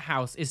into the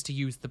house is to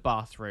use the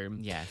bathroom.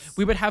 Yes.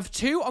 We would have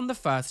 2 on the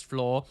first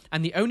floor,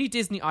 and the only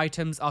Disney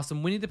items are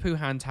some Winnie the Pooh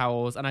hand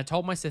towels, and I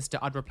told my sister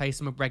I'd replace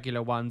them with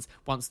regular ones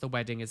once the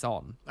wedding is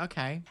on.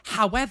 Okay.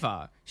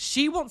 However,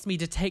 she wants me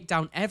to take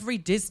down every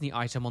Disney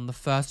item on the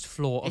first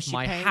floor of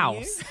my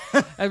house.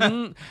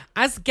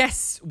 As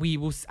guests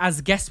will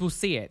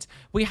see it.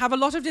 We have a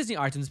lot of Disney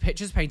items: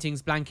 pictures,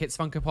 paintings, blankets,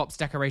 Funko Pops,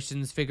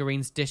 decorations,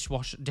 figurines, dishwashers.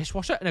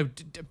 Dishware.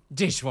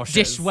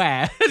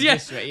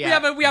 Yes.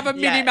 Dishware, We have a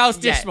Minnie Mouse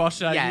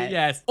dishwasher. yeah.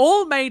 Yes.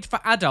 All made for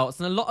adults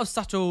and a lot of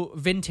subtle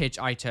vintage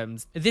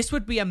items. This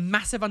would be a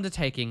massive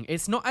undertaking.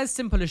 It's not as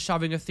simple as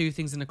shoving a few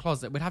things in a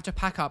closet. We'd have to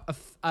pack up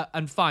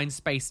and find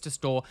space to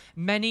store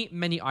many,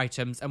 many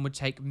items and would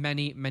take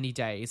many, many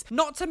days.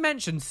 Not to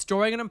mention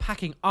storing and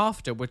unpacking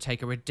after would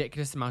take a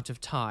ridiculous amount of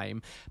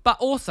time. But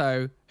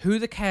also, who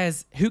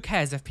cares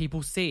if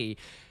people see?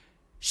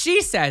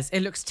 She says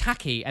it looks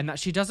tacky and that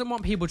she doesn't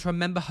want people to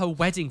remember her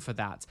wedding for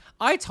that.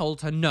 I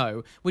told her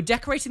no. We're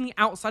decorating the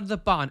outside of the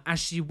barn as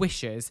she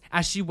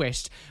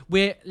wished.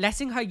 We're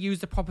letting her use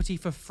the property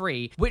for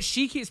free, which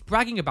she keeps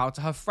bragging about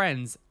to her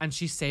friends, and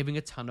she's saving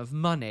a ton of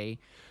money.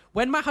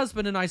 when my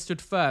husband and I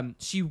stood firm,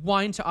 she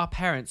whined to our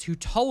parents who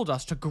told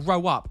us to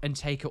grow up and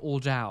take it all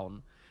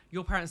down.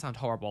 Your parents sound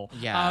horrible.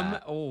 Yeah.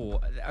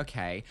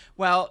 Okay.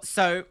 Well,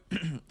 so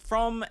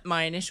from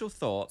my initial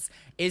thoughts,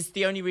 is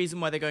the only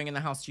reason why they're going in the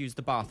house to use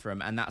the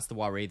bathroom, and that's the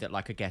worry that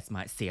like a guest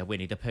might see a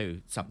Winnie the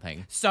Pooh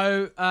something.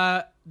 So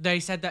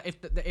they said that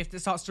if it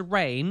starts to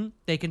rain,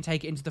 they can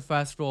take it into the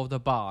first floor of the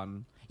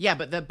barn. Yeah,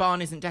 but the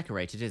barn isn't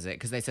decorated, is it?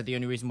 Because they said the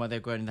only reason why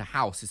they're going in the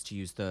house is to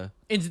use the...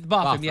 Into the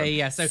bathroom.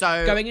 Yeah.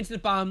 So going into the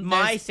barn...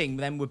 My thing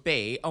then would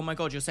be, oh my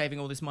God, you're saving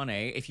all this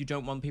money. If you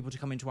don't want people to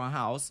come into our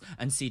house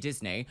and see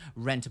Disney,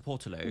 rent a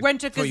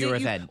Portaloo for your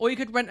event. Or you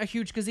could rent a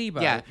huge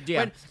gazebo. Yeah.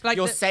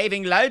 You're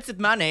saving loads of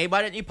money.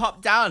 Why don't you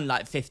pop down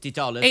like $50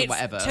 or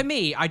whatever? To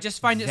me, I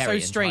just find it so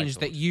strange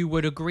entitled. that you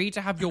would agree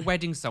to have your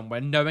wedding somewhere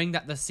knowing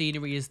that the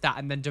scenery is that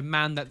and then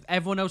demand that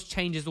everyone else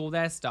changes all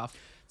their stuff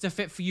to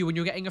fit for you when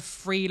you're getting a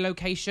free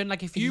location.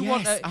 Like if you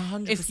want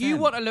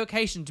 100%. A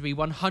location to be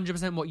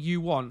 100% what you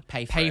want,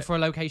 pay for a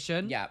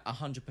location. Yeah,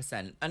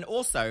 100%. And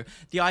also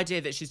the idea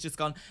that she's just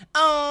gone,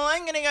 oh,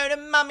 I'm gonna go to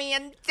mummy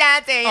and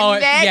daddy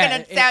and they're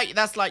gonna tell you.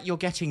 That's like you're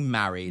getting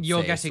married.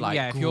 You're getting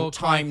if you're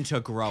time to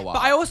grow up.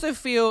 But I also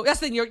feel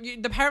that's the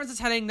thing. The parents are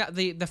telling that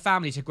the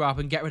family to grow up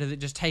and get rid of it,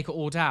 just take it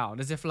all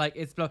down, as if like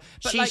it's. But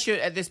she should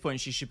at this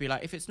point. She should be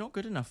like, if it's not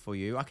good enough for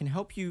you, I can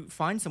help you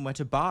find somewhere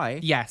to buy.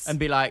 Yes, and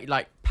be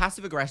like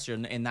passive aggression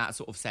in that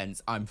sort of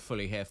sense, I'm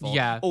fully here for.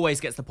 Yeah. Always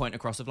gets the point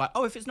across of like,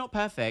 oh, if it's not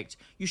perfect,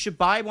 you should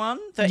buy one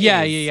that is.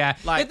 Yeah.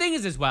 Like, the thing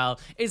is as well,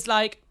 it's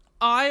like,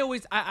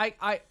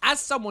 I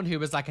as someone who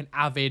was like an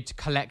avid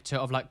collector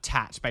of like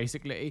tat,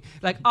 basically,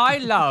 like I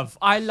love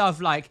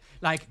like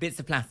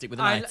bits of plastic with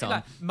the lights on.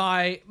 Like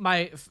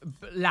my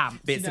lamps,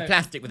 bits of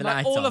plastic with the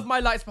lights on. All of my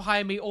lights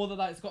behind me, all the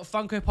lights got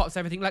Funko Pops,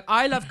 everything. Like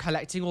I love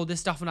collecting all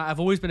this stuff, and I've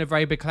always been a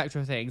very big collector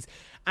of things.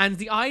 And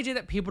the idea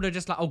that people are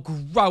just like, oh,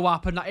 grow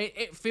up, and like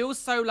it feels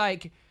so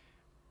like.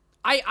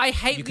 I hate the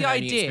idea. You can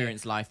only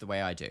experience life the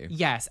way I do.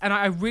 Yes, and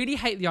I really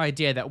hate the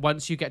idea that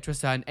once you get to a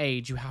certain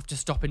age, you have to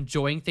stop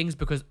enjoying things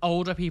because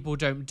older people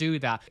don't do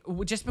that.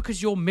 Just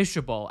because you're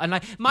miserable. And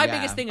like my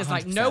biggest thing is 100%.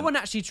 Like no one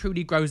actually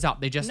truly grows up.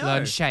 They just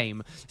learn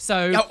shame.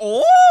 So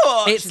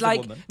it's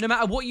like no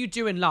matter what you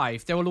do in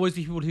life, there will always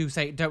be people who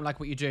say don't like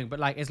what you're doing.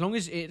 But like as long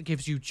as it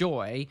gives you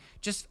joy,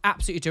 just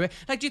absolutely do it.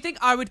 Like do you think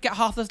I would get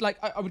half this? Like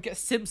I would get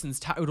Simpsons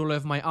tattooed all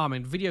over my arm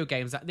in video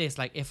games like this?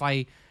 Like if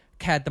I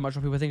cared that much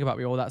what people think about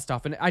me, all that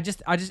stuff. And I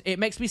just it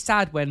makes me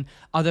sad when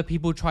other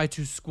people try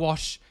to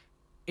squash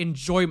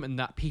enjoyment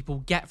that people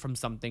get from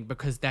something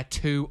because they're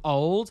too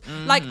old.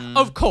 Like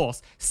of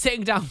course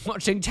sitting down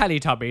watching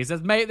Teletubbies there's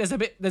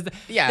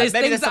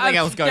something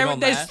else going on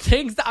there. There's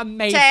things that are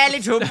made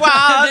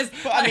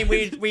Teletubbies. But I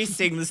mean we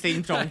sing the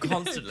theme song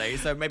constantly,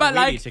 so maybe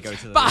we need to go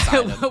to the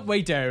asylum.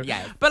 We do,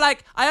 yeah. But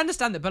like I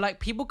understand that, but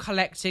like people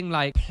collecting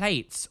like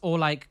plates or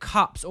like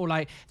cups or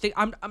like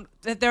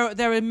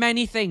there are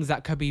many things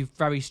that could be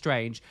very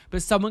strange,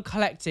 but someone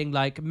collecting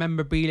like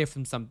memorabilia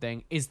from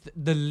something is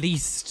the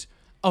least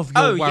of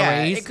your worries.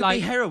 Yeah, it could be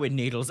heroin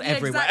needles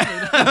everywhere.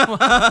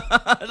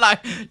 Exactly.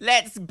 Like,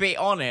 let's be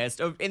honest.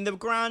 In the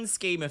grand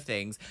scheme of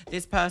things,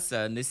 this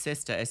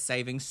sister, is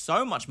saving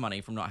so much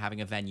money from not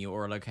having a venue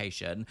or a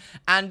location,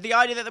 and the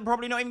idea that they're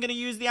probably not even going to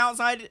use the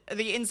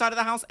inside of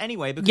the house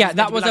anyway. Because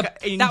that was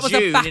in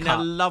June in a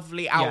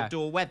lovely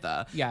outdoor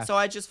weather. Yeah. So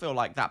I just feel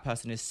like that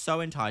person is so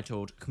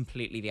entitled,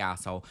 completely the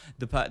asshole.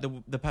 The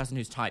person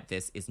who's typed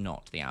this is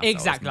not the asshole.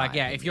 Exactly. Like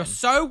if you're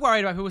so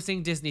worried about people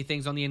seeing Disney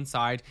things on the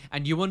inside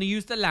and you want to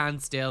use the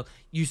land still,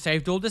 you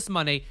saved all this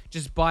money,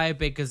 just buy a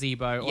big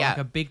gazebo or like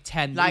a big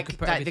tent like you could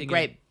put the everything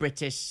Great in.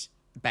 British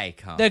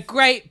Bake Off. The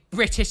Great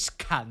British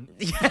Cunt.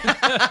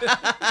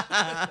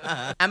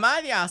 Am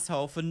I the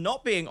asshole for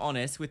not being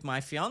honest with my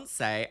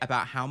fiance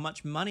about how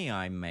much money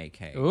I'm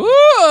making? Ooh,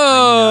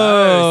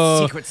 I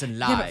know. Secrets and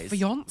lies. Yeah, but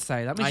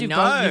fiance, that means you've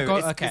got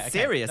got okay, it's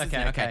serious.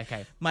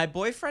 Okay. My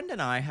boyfriend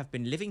and I have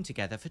been living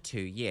together for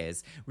 2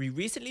 years. We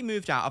recently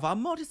moved out of our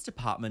modest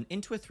apartment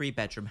into a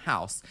 3-bedroom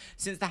house.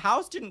 Since the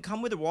house didn't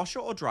come with a washer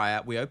or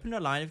dryer, we opened a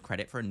line of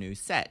credit for a new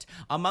set.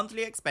 Our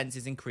monthly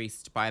expenses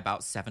increased by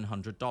about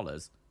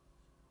 $700.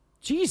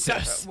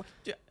 Jesus.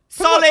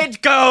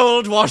 Solid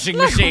gold washing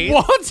machine.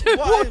 What?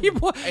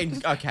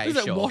 Okay,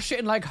 Does sure. it wash it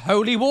in like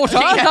holy water?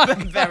 Yeah,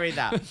 very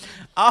that.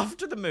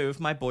 After the move,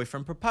 my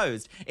boyfriend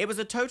proposed. It was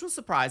a total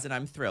surprise and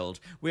I'm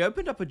thrilled. We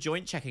opened up a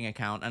joint checking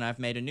account and I've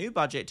made a new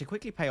budget to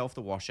quickly pay off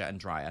the washer and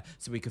dryer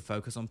so we could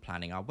focus on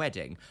planning our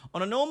wedding.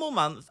 On a normal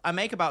month, I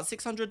make about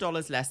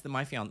 $600 less than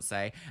my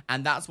fiance,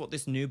 and that's what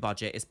this new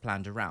budget is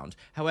planned around.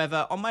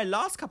 However, on my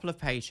last couple of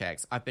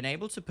paychecks, I've been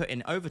able to put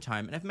in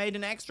overtime and I've made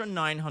an extra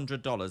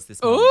 $900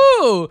 this month.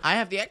 Ooh! I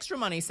have the extra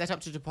money set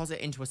up to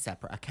deposit into a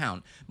separate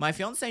account. My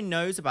fiance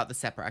knows about the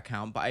separate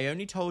account, but I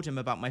only told him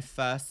about my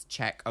first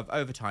check of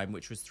overtime,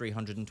 which was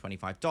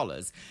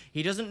 $325.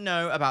 He doesn't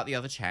know about the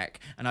other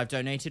check, and I've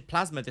donated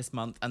plasma this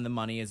month, and the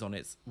money is on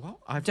its... What?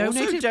 I've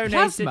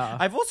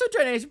also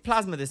donated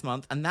plasma this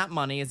month, and that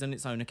money is on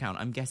its own account.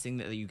 I'm guessing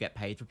that you get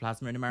paid for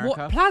plasma in America.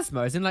 What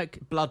plasma? As in like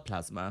blood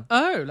plasma.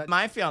 Oh, like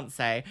my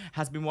fiance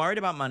has been worried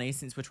about money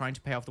since we're trying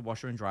to pay off the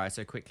washer and dryer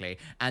so quickly,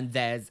 and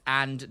there's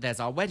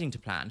our wedding to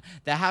plan.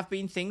 There have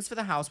been things for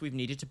the house we've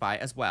needed to buy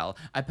as well.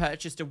 I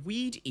purchased a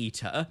weed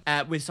eater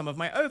with some of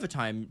my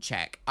overtime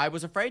check. I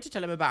was afraid to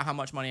tell him about how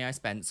much money I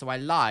spent, so I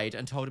lied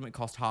and told him it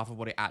cost half of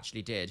what it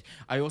actually did.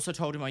 I also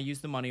told him I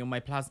used the money on my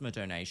plasma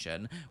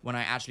donation when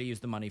I actually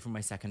used the money from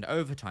my second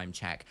overtime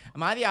check.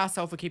 Am I the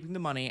asshole for keeping the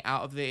money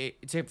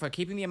for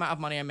keeping the amount of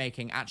money I'm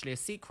making actually a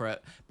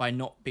secret by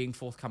not being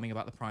forthcoming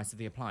about the price of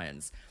the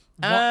appliance?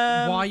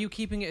 why are you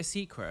keeping it a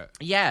secret?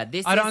 Yeah,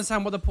 I don't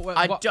understand what the point.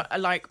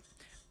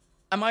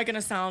 Am I going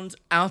to sound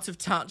out of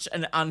touch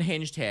and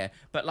unhinged here?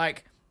 But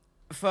like,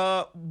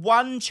 for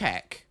one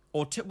check,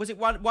 or was it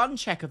one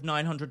check of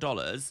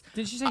 $900?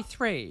 Did she say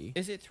 3?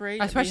 Is it 3?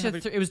 Especially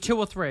it was 2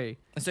 or 3.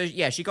 So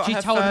yeah, she told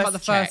him about the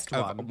first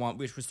one,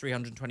 which was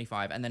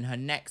 $325, and then her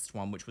next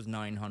one, which was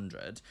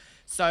 $900.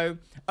 So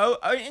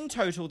in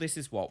total, this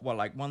is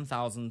like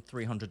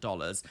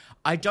 $1,300.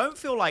 I don't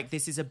feel like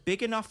this is a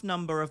big enough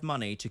number of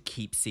money to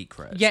keep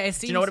secret. Yeah, it seems.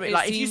 Do you know what I mean?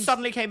 Like, if you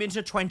suddenly came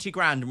into 20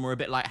 grand and were a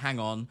bit like, hang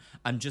on,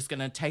 I'm just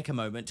gonna take a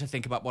moment to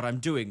think about what I'm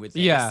doing with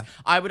this. Yeah,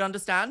 I would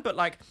understand, but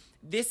like,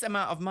 this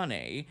amount of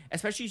money,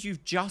 especially as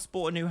you've just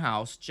bought a new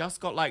house,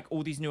 just got like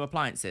all these new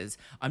appliances,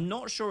 I'm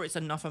not sure it's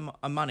enough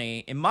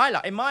money. In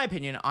my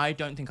opinion, I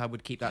don't think I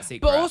would keep that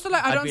secret. But also,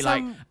 like, I'd be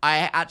like,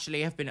 I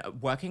actually have been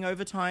working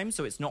overtime,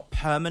 so it's not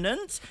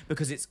permanent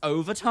because it's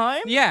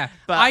overtime. Yeah,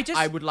 but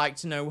I would like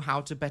to know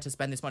how to better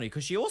spend this money,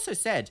 because she also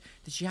said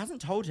that she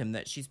hasn't told him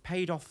that she's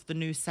paid off the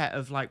new set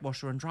of like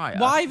washer and dryer.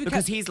 Why?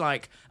 Because he's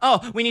like,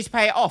 oh, we need to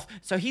pay it off.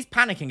 So he's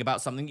panicking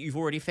about something that you've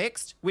already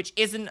fixed, which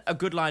isn't a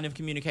good line of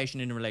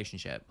communication in a relationship.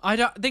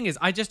 Thing is,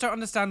 I just don't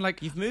understand.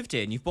 Like, you've moved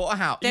in, you've bought a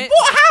house. You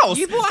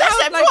bought a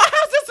house.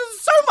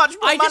 That's so much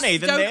more money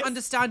than this. I just don't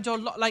understand your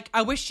like.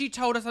 I wish she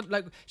told us.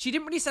 Like, she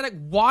didn't really say like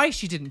why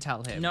she didn't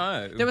tell him.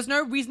 No, there was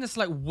no reason as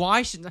to like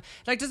why she didn't.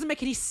 Like, doesn't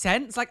make any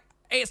sense. Like,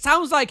 it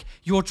sounds like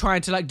you're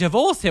trying to like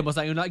divorce him or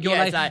something. Like, you're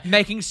like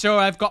making sure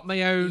I've got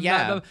my own.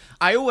 Yeah,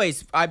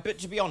 but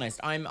to be honest,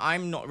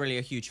 I'm not really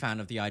a huge fan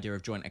of the idea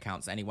of joint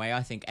accounts anyway.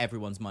 I think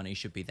everyone's money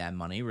should be their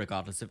money,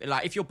 regardless of,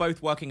 like, if you're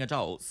both working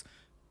adults.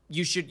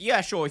 You should,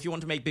 yeah, sure, if you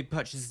want to make big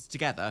purchases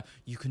together,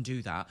 you can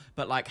do that.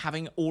 But, like,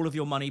 having all of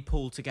your money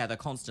pooled together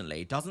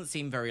constantly doesn't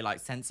seem very,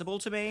 like, sensible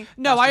to me.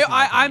 No,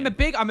 I'm a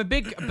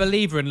big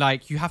believer in,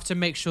 like, you have to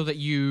make sure that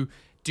you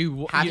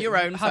have your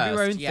own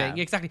thing,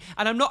 exactly.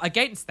 And I'm not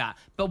against that,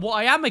 but what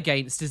I am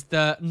against is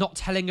the not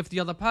telling of the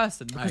other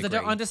person, because I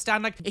don't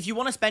understand. Like, if you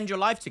want to spend your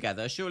life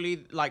together,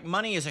 surely like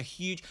money is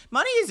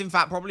in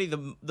fact probably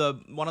the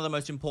one of the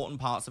most important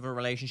parts of a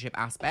relationship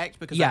aspect,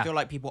 because I feel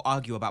like people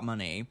argue about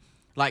money.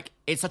 Like,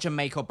 it's such a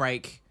make or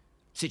break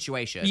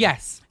situation.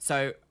 Yes.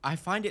 So I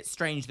find it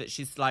strange that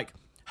she's like,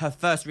 her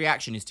first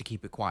reaction is to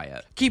keep it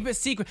quiet. Keep it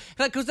secret.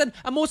 Because then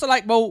I'm also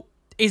like, well,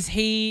 is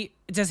he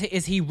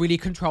really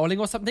controlling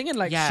or something? And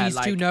like, she's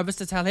too nervous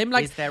to tell him.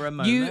 Like, is there a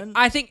moment?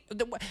 I think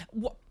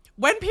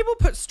when people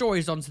put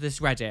stories onto this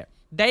Reddit,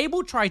 they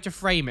will try to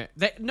frame it.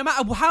 No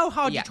matter how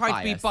hard you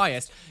try to be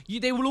biased,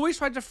 they will always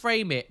try to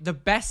frame it the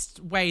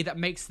best way that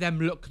makes them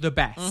look the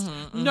best.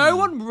 No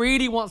one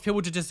really wants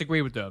people to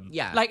disagree with them.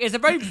 Yeah. Like, it's a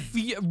very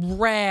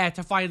rare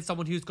to find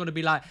someone who's going to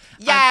be like,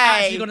 I'm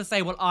actually going to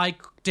say, well, I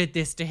did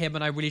this to him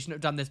and I really shouldn't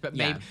have done this, but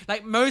maybe.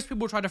 Like, most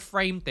people try to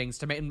frame things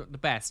to make them look the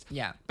best.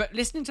 Yeah. But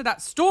listening to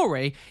that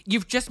story,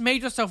 you've just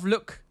made yourself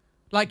look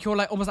like you're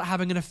like almost like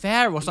having an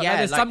affair or something. Yeah, like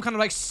there's some kind of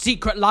like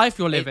secret life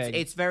you're living.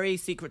 It's very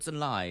secrets and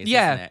lies,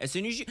 isn't it? As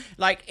soon as you,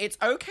 like, it's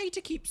okay to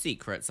keep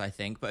secrets, I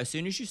think, but as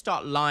soon as you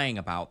start lying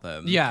about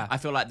them, I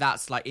feel like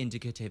that's like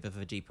indicative of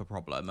a deeper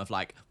problem of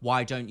like,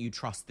 why don't you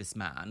trust this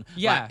man?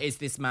 Yeah. Like, is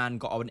this man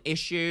got an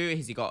issue?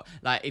 Has he got,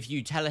 like, if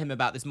you tell him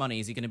about this money,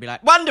 is he going to be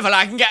like, wonderful,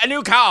 I can get a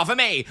new car for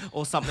me?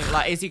 Or something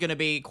like, is he going to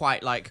be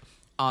quite like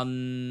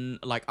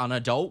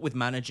unadult with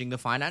managing the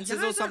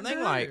finances or something?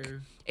 Like,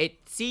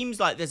 it seems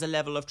like there's a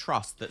level of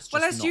trust that's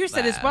just as you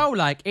said as well,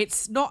 like,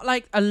 it's not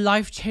like a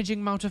life-changing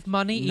amount of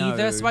money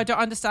either, so I don't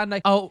understand,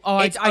 like,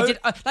 I did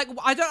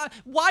I don't,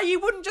 why you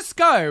wouldn't just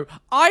go,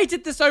 I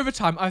did this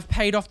overtime, I've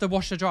paid off the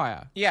washer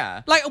dryer.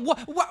 Yeah. Like,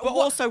 but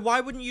also, why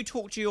wouldn't you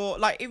talk to your,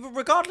 like,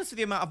 regardless of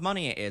the amount of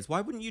money it is,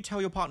 why wouldn't you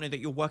tell your partner that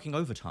you're working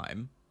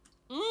overtime?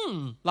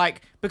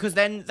 Like, because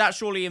then that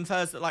surely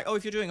infers that, like, oh,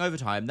 if you're doing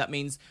overtime, that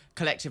means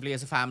collectively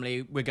as a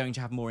family we're going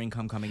to have more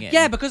income coming in.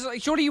 Yeah, because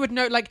like, surely you would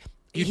know, like,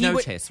 You'd he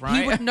notice, would,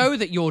 right? He would know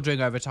that you're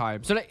doing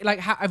overtime. So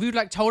have you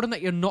like told him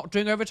that you're not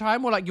doing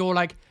overtime, or like you're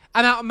like,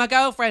 I'm out with my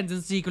girlfriends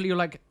and secretly you're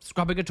like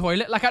scrubbing a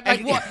toilet? Like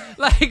what?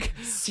 Like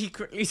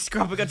secretly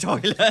scrubbing a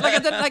toilet. Like I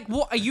don't like.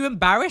 What are you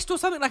embarrassed or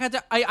something? Like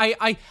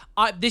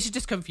I this is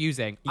just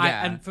confusing.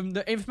 Yeah. And from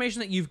the information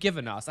that you've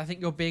given us, I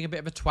think you're being a bit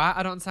of a twat.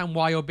 I don't understand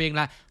why you're being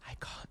like, I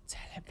can't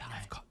tell him that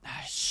I've got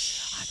that.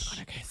 I'm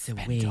gonna go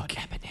spend on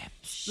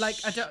M&M's. Like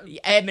I don't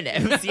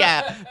M&M's,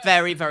 yeah,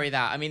 very, very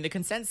that. I mean, the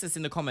consensus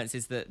in the comments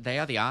is that they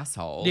are the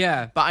asshole.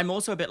 Yeah, but I'm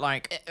also a bit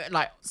like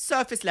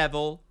surface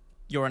level.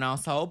 You're an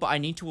asshole, but I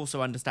need to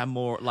also understand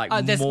more. Like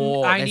there's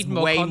way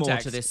more more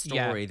to this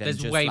story than there's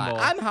just way like more.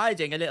 I'm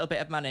hiding a little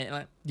bit of money.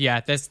 Like, yeah,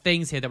 there's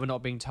things here that we're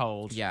not being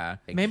told. Yeah,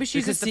 maybe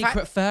she's because a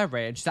secret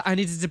furridge that I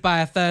needed to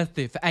buy a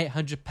fursuit for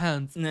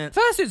 £800. Nah.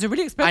 Fursuits are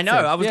really expensive. I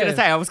know. I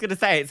was gonna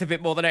say it's a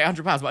bit more than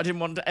 £800, but I didn't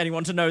want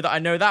anyone to know that I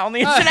know that on the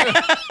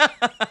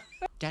internet.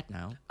 Dead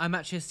now. I'm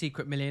actually a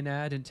secret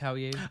millionaire. I didn't tell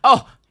you.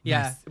 Oh.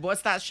 Yeah. Yes.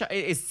 What's that show?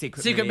 It is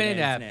Secret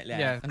Millionaire. Isn't it?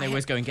 Yeah. And they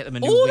always go and get them a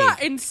new All wig.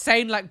 that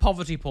insane like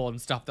poverty porn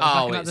stuff that was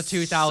back in like the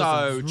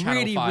 2000s. So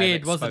really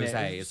weird, wasn't it?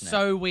 Isn't it?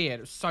 So weird.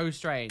 It was so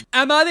strange.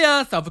 Am I the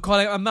arsehole for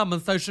calling out my mum on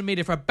social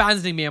media for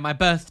abandoning me on my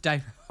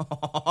birthday?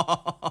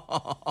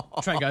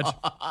 Try good.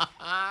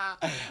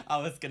 I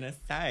was gonna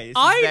say,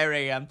 this is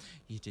very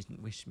you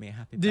didn't wish me a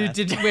happy birthday. You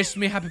didn't wish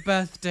me a happy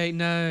birthday,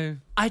 no.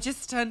 I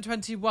just turned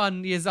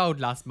 21 years old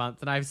last month,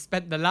 and I've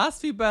spent the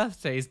last few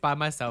birthdays by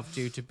myself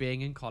due to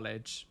being in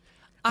college.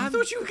 I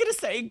thought you were gonna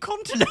say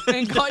incontinent.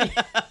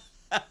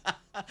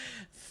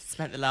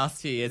 Spent the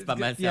last few years by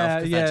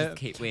myself because I just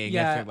keep weeing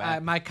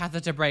everywhere. My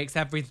catheter breaks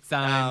every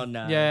time. Oh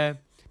no. Yeah,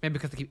 maybe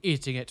because I keep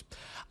eating it.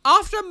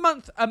 After a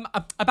month,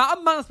 about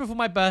a month before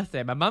my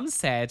birthday, my mum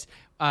said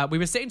we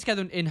were sitting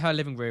together in her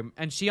living room,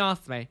 and she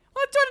asked me,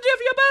 "What do you want to do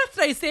for your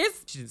birthday,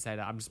 sis?" She didn't say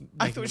that. I'm just.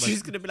 I thought she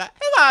was gonna be like,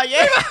 "Who are you?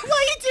 What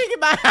are you doing in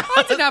my house?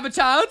 I didn't have a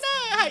child."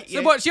 No, I hate you.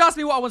 So what? She asked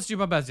me what I want to do for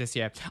my birthday this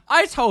year.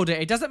 I told her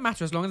it doesn't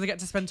matter as long as I get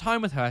to spend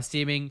time with her,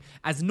 seeming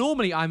as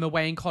normally I'm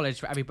away in college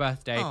for every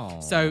birthday.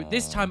 Aww. So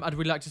this time I'd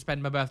really like to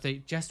spend my birthday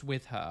just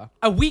with her.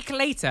 A week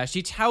later,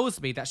 she tells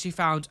me that she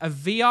found a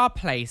VR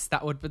place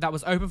that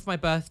was open for my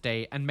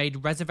birthday and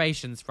made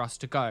reservations for us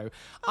to go.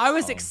 I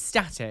was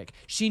ecstatic.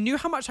 She knew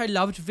how much I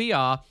loved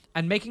VR,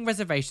 and making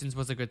reservations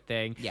was a good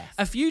thing. Yes.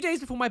 A few days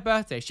before my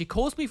birthday, she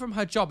calls me from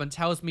her job and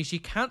tells me she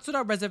cancelled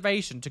our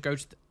reservation to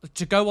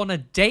go on a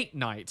date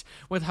night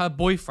with her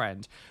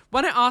boyfriend.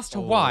 When I asked her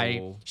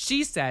why,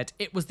 she said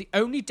it was the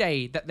only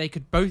day that they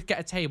could both get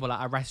a table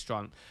at a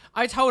restaurant.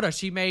 I told her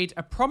she made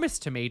a promise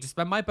to me to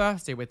spend my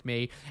birthday with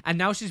me, and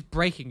now she's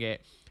breaking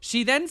it.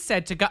 She then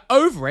said to get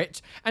over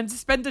it and to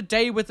spend a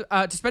day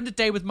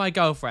with my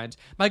girlfriend.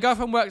 My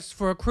girlfriend works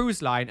for a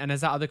cruise line and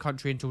is out of the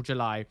country until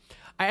July.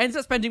 I ended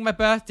up spending my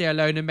birthday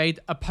alone and made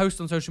a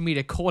post on social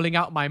media calling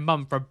out my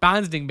mum for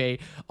abandoning me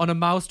on a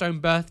milestone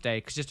birthday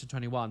because she's just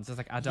 21, so it's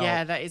like adult.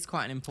 Yeah, that is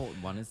quite an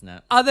important one, isn't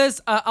it?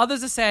 Others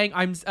are saying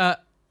I'm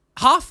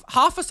half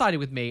are siding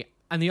with me,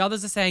 and the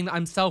others are saying that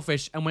I'm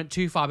selfish and went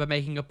too far by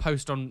making a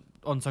post on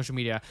social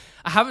media.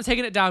 I haven't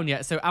taken it down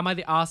yet, so am I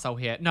the arsehole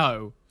here?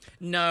 No.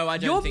 No, I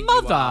don't Your think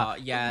mother you are.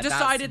 Yeah,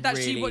 decided that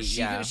really,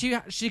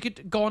 she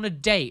could go on a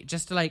date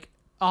just to like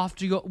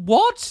after your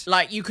what?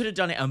 Like you could have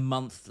done it a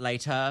month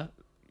later.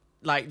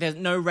 Like there's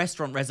no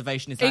restaurant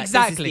reservation. It's like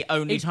exactly. This is the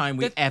only time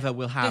we ever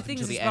will have the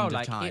until the well, end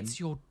like, of time. It's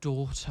your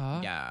daughter.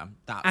 Yeah,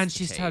 that's and the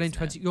she's key, turning isn't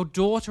 20. it? Your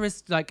daughter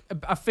is like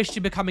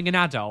officially becoming an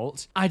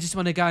adult. I just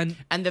want to go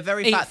and the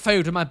very eat fact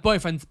food with my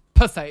boyfriend's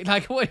pussy.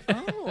 Like what?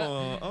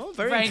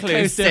 Very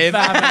inclusive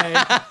family.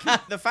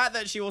 The fact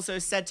that she also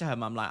said to her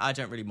mum, like, I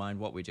don't really mind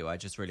what we do. I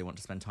just really want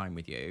to spend time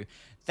with you.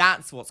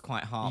 That's what's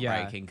quite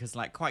heartbreaking because,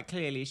 like, quite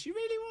clearly, she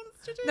really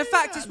wants to do The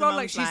fact that. is, And well, the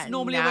like mum's she's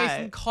normally away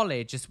from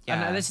college,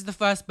 and this is the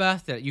first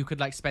birthday that you could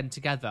like spend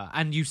together,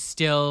 and you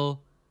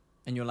still,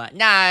 and you're like,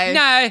 no,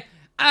 I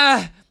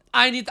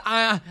need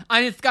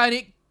to go and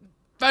eat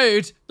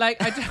food.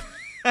 Like, I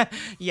don't.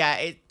 Yeah,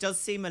 it does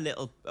seem a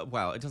little.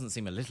 Well, it doesn't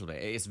seem a little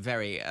bit. It's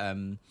very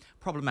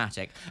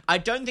problematic. I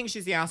don't think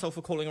she's the asshole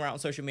for calling her out on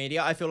social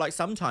media. I feel like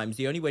sometimes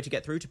the only way to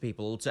get through to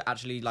people to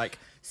actually like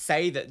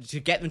say that, to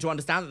get them to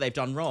understand that they've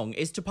done wrong,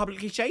 is to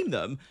publicly shame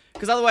them.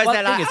 Because otherwise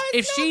they're like,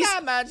 if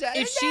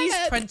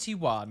she's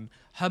 21,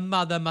 her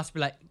mother must be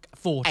like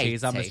 40s,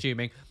 80. I'm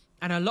assuming.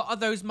 And a lot of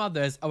those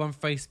mothers are on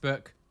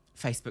Facebook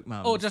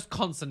mums. or just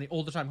constantly,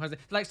 all the time.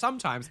 Like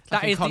sometimes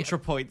like that is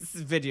ContraPoint's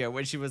video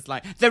when she was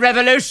like, the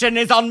revolution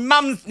is on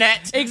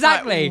Mumsnet.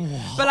 Exactly.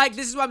 Like, but like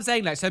this is what I'm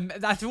saying. Like, so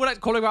I feel like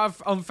calling her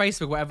out on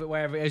Facebook,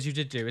 wherever it is you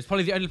did do, is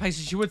probably the only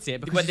places she would see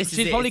it because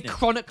she's probably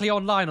chronically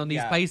online on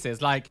these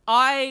places. Like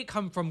I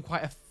come from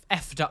quite a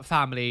effed up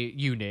family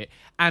unit,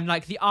 and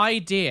like the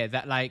idea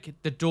that like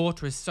the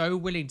daughter is so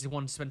willing to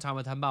want to spend time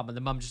with her mum and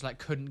the mum just like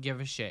couldn't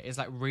give a shit is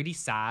like really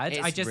sad.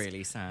 It's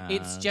really sad.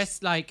 It's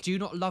just like, do you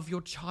not love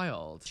your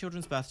child?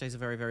 Children's birthdays are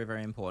very, very,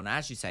 very important.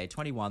 As you say,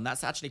 21,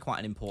 that's actually quite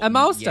an important... A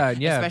milestone,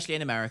 yeah. Especially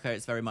in America,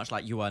 it's very much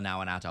like you are now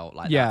an adult.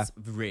 Like, Yeah. that's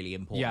really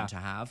important to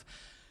have.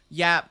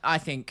 Yeah, I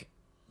think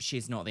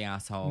she's not the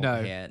asshole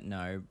here.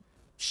 No.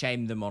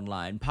 shame them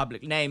online.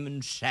 Public name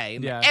and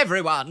shame. Yeah.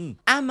 Everyone.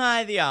 Am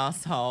I the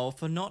asshole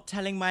for not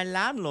telling my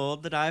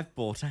landlord that I've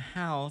bought a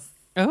house?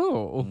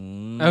 Oh,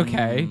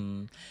 okay.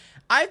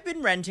 I've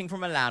been renting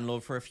from a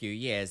landlord for a few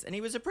years, and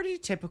he was a pretty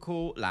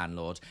typical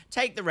landlord.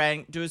 Take the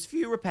rent, do as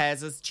few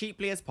repairs as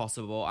cheaply as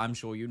possible. I'm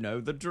sure you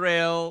know the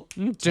drill.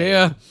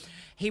 Dear.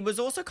 He was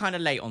also kind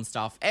of late on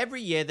stuff. Every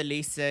year, the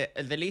lease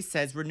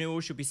says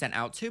renewal should be sent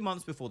out 2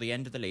 months before the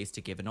end of the lease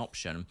to give an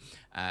option,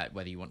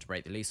 whether you want to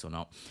break the lease or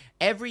not.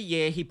 Every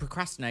year, he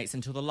procrastinates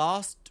until the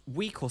last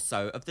week or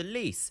so of the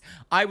lease.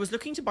 I was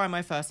looking to buy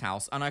my first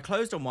house, and I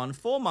closed on one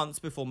 4 months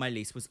before my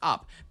lease was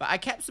up. But I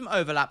kept some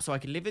overlap so I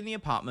could live in the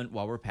apartment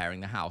while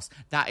repairing the house.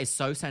 That is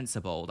so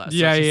sensible. That's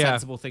such a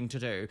sensible thing to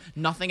do.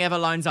 Nothing ever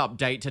lines up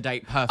date to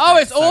date perfect. Oh,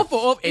 it's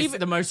awful. It's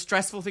the most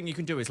stressful thing you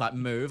can do is like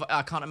move.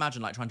 I can't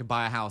imagine like trying to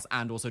buy a house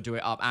and also do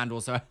it up and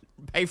also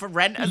pay for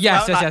rent as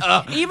well.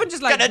 Yes. Even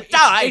just like gonna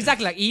die.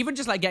 Exactly. Like even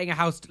just like getting a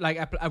house, like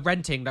a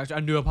renting like a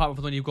new apartment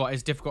for the one you've got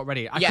is difficult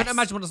already. I couldn't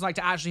imagine what it's like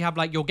to actually have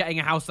like you're getting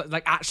a house that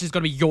like actually is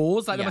going to be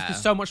yours. Like there must be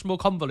so much more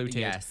convoluted.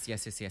 Yes.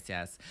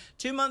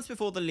 2 months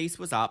before the lease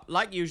was up,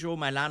 like usual,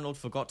 my landlord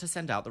forgot to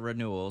send out the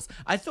renewals.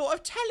 I thought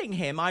of telling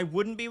him I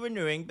wouldn't be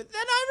renewing, but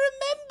then I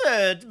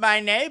remembered my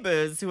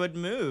neighbours who had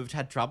moved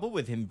had trouble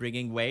with him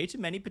bringing way too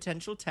many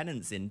potential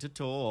tenants in to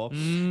tour.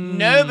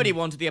 Nobody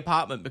wanted the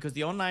apartment because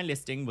the online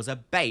listing was a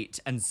bait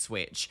and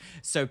switch.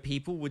 So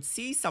people would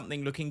see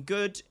something looking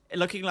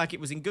like it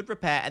was in good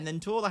repair and then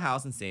tour the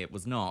house and see it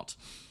was not.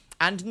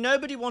 And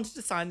nobody wanted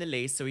to sign the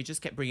lease, so he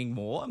just kept bringing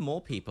more and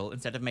more people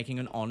instead of making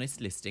an honest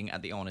listing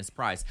at the honest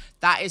price.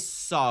 That is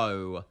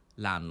so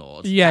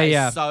landlord. That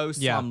is so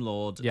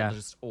slumlord.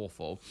 Just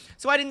awful.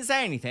 So I didn't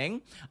say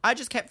anything. I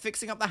just kept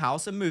fixing up the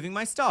house and moving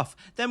my stuff.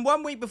 Then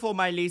 1 week before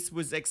my lease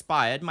was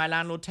expired, my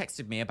landlord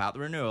texted me about the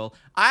renewal.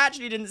 I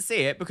actually didn't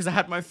see it because I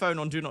had my phone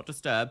on Do Not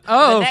Disturb.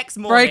 Oh, the next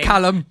morning, very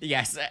Callum.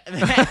 Yes,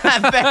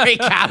 very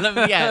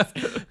Callum, yes.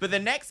 But the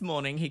next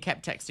morning, he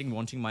kept texting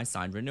wanting my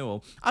signed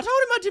renewal. I told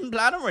him I didn't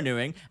plan on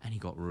renewing, and he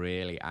got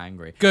really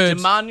angry. Good.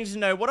 Demanding to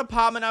know what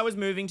apartment I was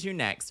moving to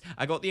next.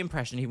 I got the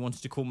impression he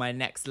wanted to call my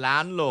next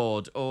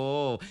landlord.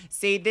 Oh,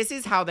 see, this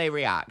is how they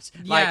react.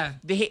 Yeah.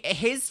 Like,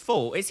 his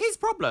fault. It's his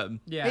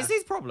problem. Yeah. It's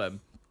his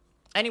problem.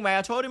 Anyway,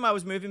 I told him I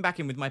was moving back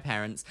in with my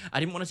parents. I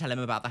didn't want to tell him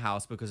about the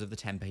house because of the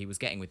temper he was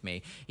getting with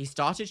me. He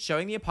started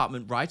showing the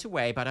apartment right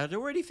away, but I'd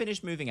already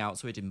finished moving out,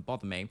 so it didn't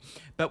bother me.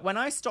 But when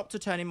I stopped to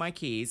turn in my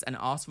keys and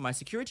asked for my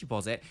security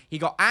deposit, he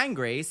got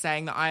angry,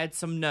 saying that I had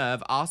some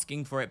nerve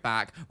asking for it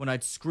back when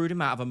I'd screwed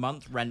him out of a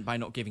month rent by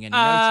not giving any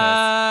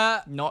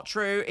notice. Not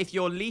true. If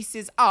your lease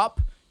is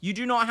up, you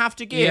do not have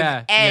to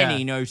give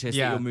any notice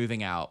that you're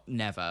moving out.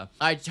 Never.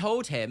 I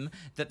told him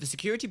that the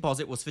security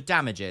deposit was for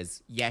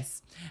damages.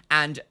 Yes.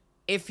 And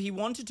if he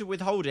wanted to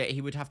withhold it,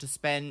 he would have to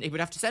send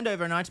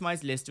over an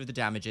itemized list of the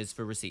damages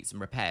for receipts and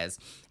repairs.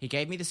 He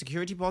gave me the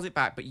security deposit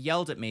back, but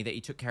yelled at me that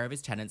he took care of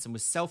his tenants and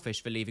was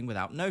selfish for leaving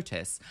without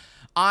notice.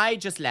 I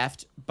just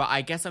left, but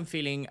I guess I'm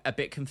feeling a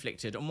bit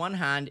conflicted. On one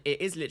hand, it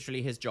is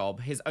literally his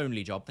job, his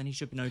only job. Then he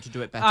should know to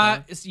do it better.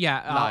 I'm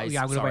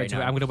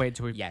gonna wait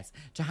until we. Yes,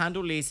 to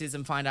handle leases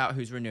and find out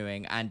who's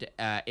renewing. And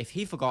if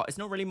he forgot, it's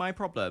not really my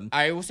problem.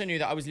 I also knew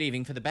that I was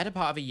leaving for the better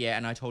part of a year,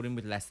 and I told him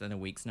with less than a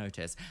week's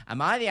notice.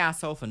 Am I the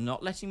asshole for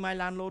not letting my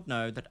landlord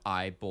know that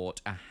I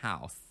bought a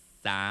house?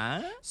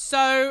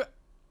 So,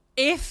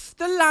 if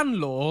the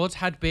landlord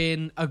had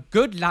been a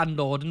good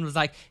landlord and was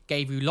like,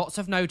 gave you lots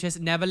of notice,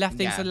 never left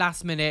things to the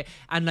last minute,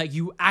 and like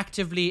you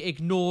actively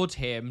ignored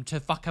him to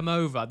fuck him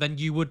over, then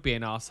you would be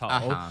an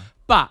asshole.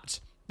 But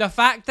the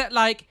fact that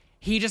like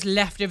he just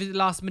left everything at the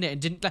last minute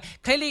and didn't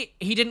clearly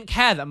he didn't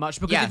care that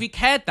much, because if he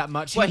cared that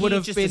much, he would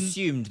have just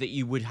assumed that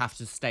you would have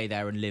to stay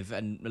there and live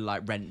and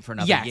like rent for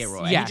another year,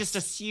 or he just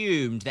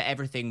assumed that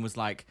everything was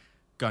like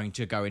going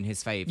to go in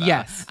his favor.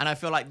 Yes. And I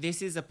feel like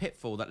this is a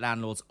pitfall that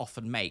landlords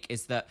often make,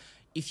 is that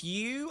if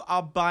you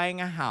are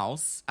buying a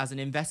house as an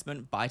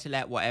investment, buy to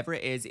let, whatever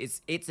it is,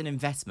 it's an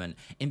investment.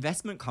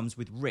 Investment comes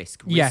with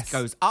risk. Risk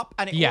goes up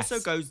and it also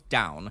goes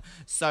down.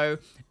 So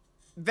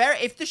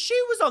if the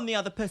shoe was on the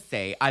other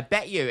pussy, I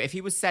bet you if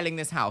he was selling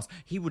this house,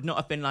 he would not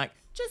have been like,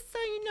 just so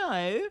you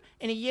know,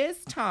 in a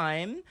year's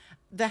time,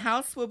 the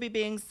house will be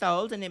being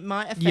sold and it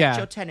might affect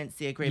your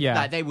tenancy agreement.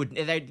 Like, they wouldn't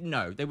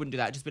do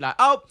that. Just be like,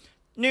 oh,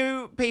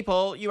 new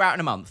people, you're out in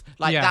a month.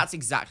 Like, that's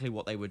exactly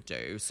what they would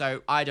do.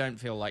 So I don't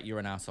feel like you're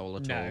an asshole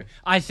at all.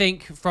 I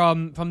think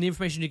from the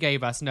information you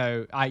gave us,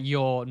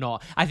 you're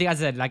not. I think,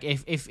 as I said, like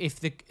if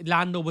the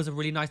landlord was a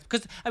really nice,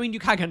 because I mean you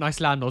can get nice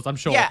landlords, I'm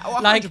sure. Yeah,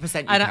 100% you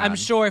can. I'm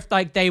sure if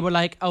like they were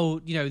like, oh,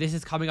 you know, this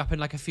is coming up in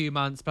like a few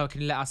months, but can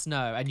you let us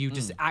know? And you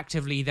just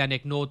actively then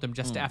ignored them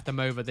just to F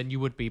them over, then you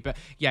would be. But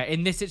yeah,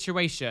 in this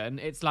situation,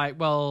 it's like,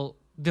 well,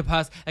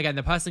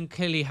 the person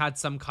clearly had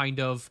some kind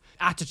of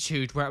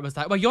attitude where it was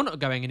like, well, you're not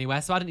going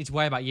anywhere, so I don't need to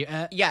worry about you.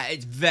 Yeah,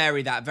 it's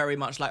very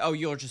much like, oh,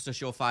 you're just a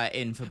surefire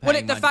in for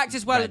paying the fact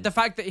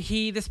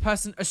that this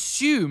person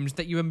assumed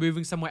that you were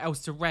moving somewhere else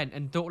to rent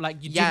and thought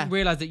like you didn't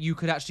realize that you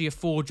could actually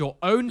afford your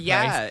own place.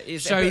 Yeah,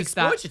 it's shows a bit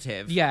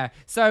exploitative. Yeah,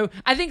 so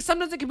I think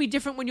sometimes it can be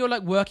different when you're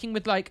like working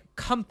with like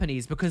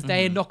companies because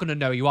they're not going to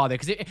know you, are they?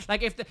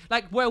 Because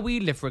like where we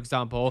live, for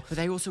example, but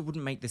they also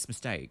wouldn't make this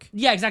mistake.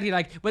 Yeah, exactly.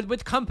 Like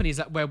with companies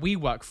like where we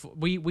work,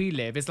 we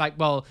live, it's like,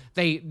 well,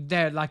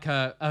 they're like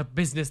a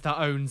business that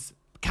owns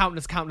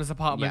countless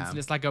apartments, and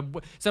it's like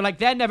so like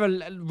they're never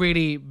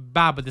really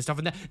bad with this stuff,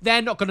 and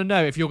they're not going to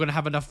know if you're going to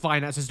have enough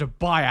finances to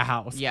buy a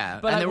house. Yeah,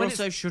 but and they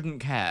also shouldn't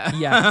care.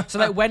 Yeah, so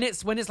like when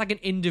it's like an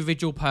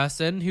individual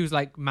person who's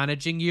like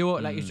managing you, or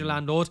like is your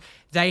landlord,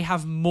 they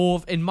have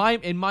more, in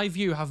my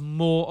view, have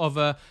more of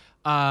a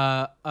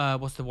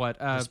what's the word?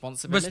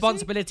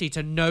 Responsibility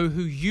to know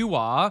who you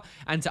are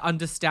and to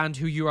understand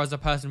who you are as a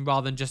person,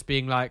 rather than just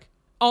being like,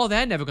 oh,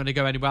 they're never going to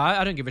go anywhere.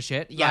 I don't give a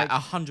shit. Yeah,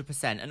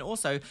 100%. And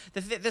also,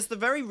 that's the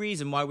very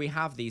reason why we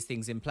have these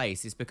things in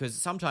place, is because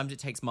sometimes it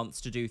takes months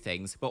to do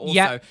things, but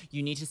also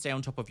you need to stay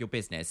on top of your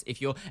business.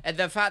 If you're,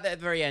 the fact that at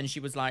the very end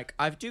she was like,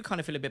 I do kind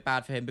of feel a bit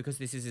bad for him because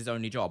this is his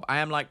only job. I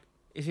am like,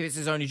 if it's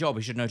his only job,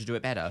 he should know to do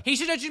it better. He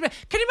should know to do it better.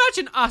 Can you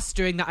imagine us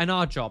doing that in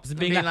our jobs and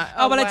being like,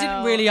 oh, well, I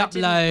didn't really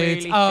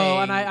upload.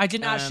 And I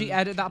didn't actually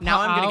edit that part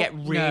now I'm going to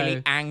get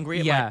really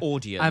angry at my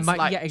audience.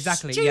 Yeah,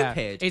 exactly.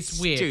 Stupid. Yeah. It's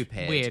weird.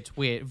 Stupid.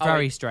 Weird.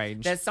 Very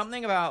strange. There's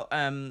something about,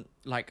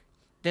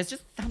 there's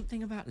just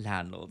something about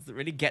landlords that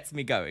really gets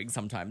me going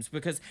sometimes,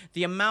 because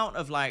the amount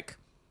of like,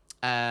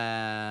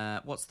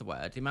 what's the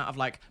word? The amount of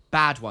like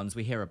bad ones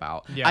we hear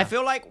about. Yeah. I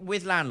feel like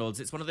with landlords,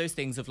 it's one of those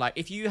things of like,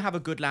 if you have a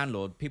good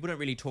landlord, people don't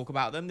really talk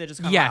about them. They're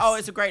just kind of like, oh,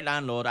 it's a great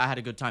landlord, I had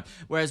a good time.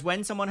 Whereas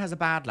when someone has a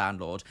bad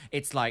landlord,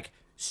 it's like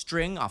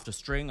string after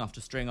string after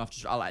string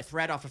after like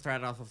thread after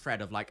thread after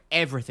thread of like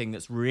everything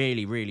that's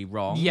really, really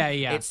wrong. Yeah.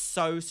 It's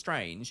so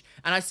strange.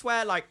 And I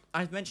swear, like,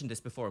 I've mentioned this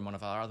before in one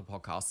of our other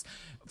podcasts.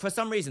 For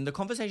some reason, the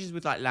conversations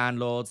with like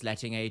landlords,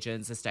 letting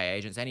agents, estate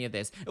agents, any of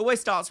this, it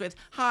always starts with,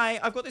 hi,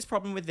 I've got this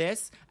problem with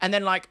this. And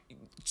then like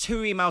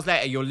 2 emails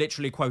later, you're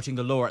literally quoting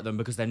the law at them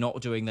because they're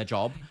not doing their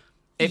job.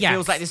 It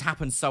feels like this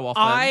happens so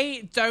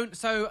often.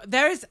 So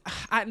there is,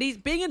 at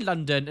least being in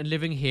London and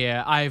living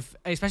here,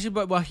 especially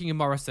working in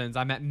Morrison's,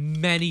 I met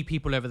many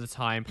people over the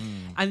time.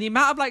 And the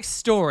amount of like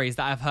stories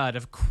that I've heard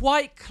of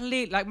quite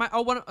clear, like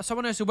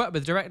someone else who worked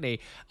with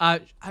directly,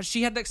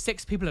 she had like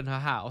 6 people in her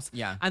house.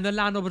 Yeah. And the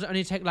landlord would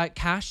only take like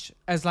cash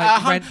as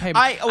like rent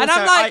payment. And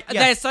I'm like,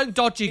 there's something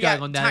dodgy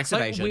going on there. Tax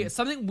evasion.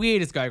 Something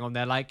weird is going on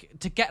there. Like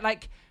to get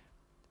like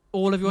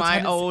all of your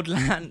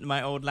tenants.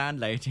 My old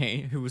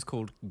landlady, who was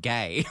called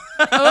Gay.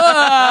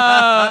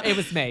 It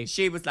was me.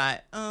 She was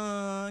like,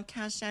 oh,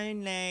 cash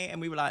only. And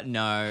we were like,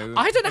 no.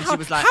 I don't know how.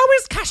 Like, how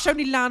is cash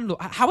only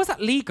landlord? How is that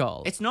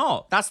legal? It's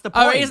not. That's the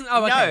point. Oh, it isn't?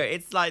 Oh, okay. No,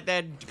 it's like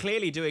they're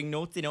clearly doing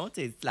naughty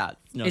sluts.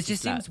 It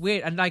just seems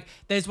weird. And like,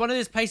 there's one of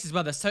those places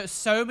where there's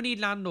so many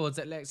landlords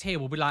that lives here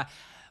will be like,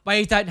 well,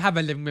 you don't have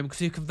a living room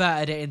because you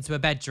converted it into a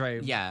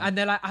bedroom. Yeah. And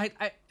they're like,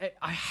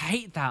 I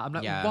hate that. I'm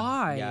like,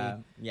 why?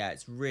 Yeah.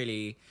 It's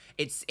really,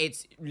 it's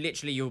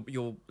literally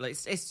you're like,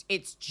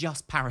 it's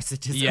just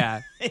parasitism.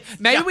 Yeah.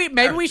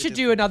 maybe we should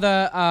do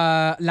another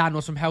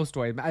landlords from hell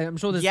story. I'm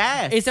sure there's.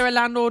 Yes. Is there a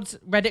landlords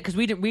Reddit? Because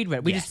we didn't read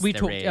Reddit. We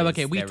talked. Is, oh,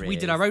 okay. We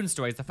did our own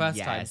stories the first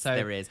time. So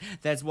there is.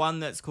 There's one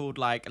that's called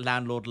like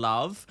Landlord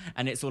Love,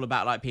 and it's all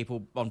about like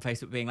people on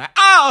Facebook being like,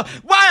 oh,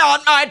 why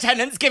aren't my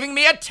tenants giving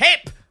me a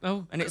tip?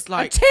 Oh, and it's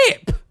like a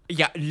tip.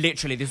 Yeah,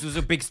 literally. This was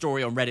a big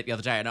story on Reddit the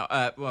other day, and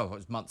it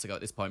was months ago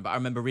at this point. But I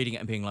remember reading it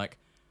and being like,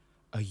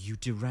 "Are you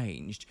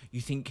deranged?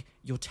 You think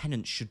your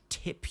tenants should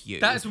tip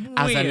you? That's weird.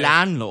 As a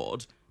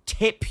landlord,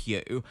 tip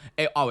you?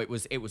 It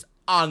was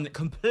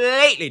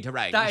completely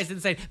deranged. That is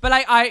insane. But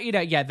like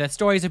the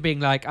stories of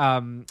being like,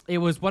 it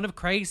was one of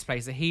Craig's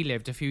place that he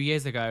lived a few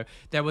years ago.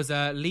 There was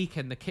a leak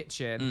in the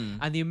kitchen,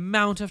 and the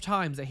amount of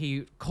times that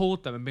he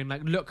called them and been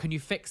like, "Look, can you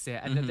fix it?"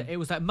 And it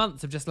was like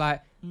months of just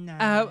like,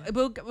 "No,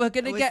 we're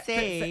gonna get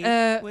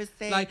we'll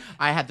see." Like,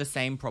 I had the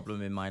same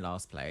problem in my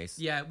last place.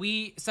 Yeah,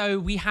 we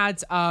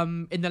had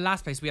in the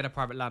last place we had a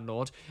private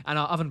landlord, and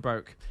our oven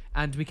broke,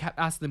 and we kept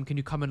asking them, "Can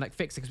you come and like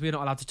fix it?" Because we're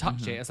not allowed to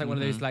touch it. It's like one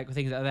of those like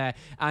things that are there,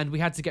 and we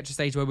had to get to a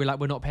stage where we're like,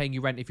 we're not paying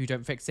you rent if you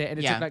don't fix it, and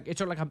it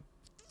took like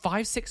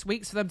 5-6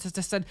 weeks for them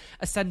to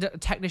send a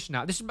technician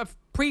out. This is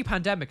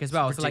pre-pandemic as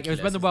well, so like it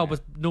was when the world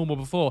was normal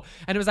before,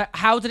 and it was like,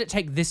 how did it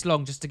take this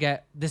long just to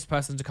get this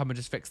person to come and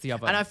just fix the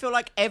oven? And I feel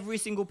like every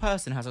single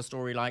person has a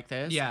story like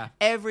this. Yeah,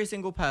 every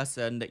single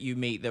person that you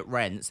meet that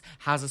rents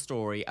has a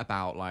story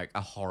about like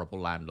a horrible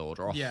landlord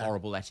or a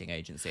horrible letting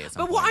agency. At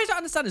some point. What I don't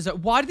understand is that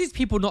why do these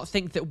people not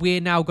think that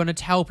we're now going to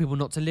tell people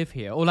not to live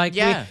here, or like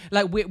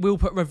we'll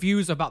put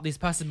reviews about this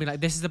person being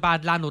like, this is a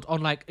bad landlord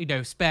on like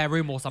Spare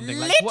Room or something.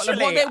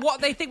 Literally, like what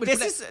they think.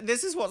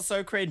 This is what's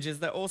so cringe is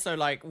that also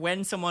like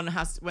when someone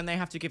they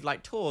have to give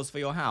like tours for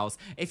your house,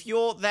 if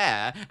you're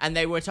there and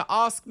they were to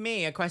ask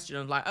me a question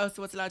of like, oh,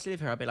 so what's it like to live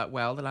here? I'd be like,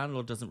 well, the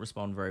landlord doesn't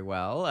respond very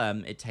well.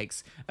 It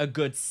takes a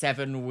good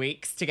 7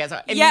 weeks to get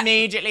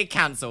immediately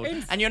cancelled.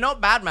 And you're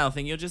not bad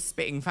mouthing, you're just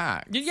spitting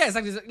facts. Yeah,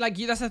 exactly. Like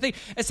that's the thing.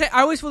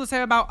 I always feel the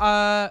same about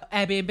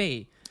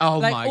Airbnb. Oh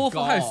like, my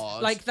awful God.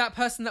 hosts. Like that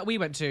person that we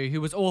went to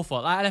who was awful.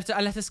 I left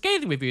a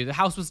scathing review. The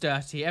house was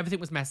dirty. Everything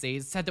was messy.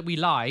 It said that we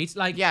lied.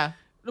 Like, yeah.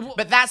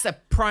 But that's a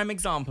prime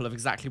example of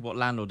exactly what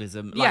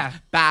landlordism,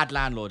 bad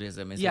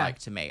landlordism is like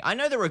to me. I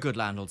know there are good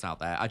landlords out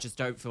there. I just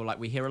don't feel like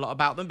we hear a lot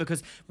about them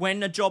because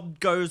when a job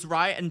goes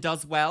right and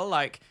does well,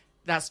 like,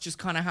 that's just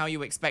kind of how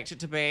you expect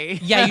it to be.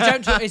 Yeah, you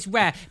don't. It's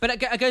rare, but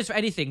it goes for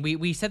anything.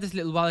 We said this a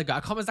little while ago.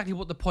 I can't remember exactly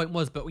what the point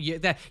was, but you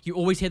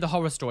always hear the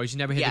horror stories. You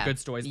never hear the good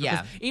stories.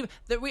 Because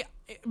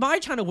my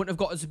channel wouldn't have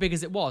got as big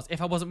as it was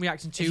if I wasn't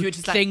reacting to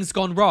things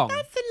gone wrong.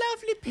 That's a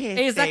lovely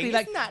piercing. Exactly.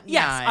 Isn't that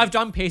yes, nice? I've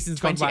done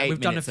piercings gone right.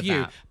 We've done a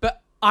few,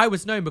 but I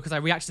was known because I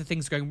reacted to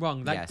things going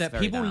wrong. Like that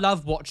people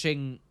love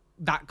watching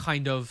that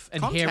kind of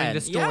and hearing the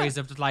stories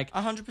of like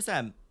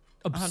 100%.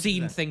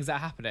 obscene things that are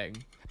happening.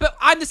 But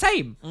I'm the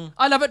same.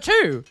 I love it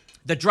too.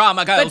 The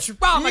drama girls.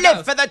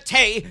 Live for the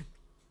tea.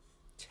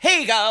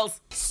 Tea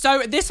girls.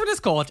 So this one is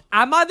called,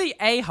 Am I the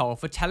A-hole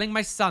for telling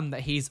my son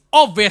that he's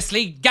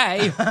obviously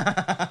gay?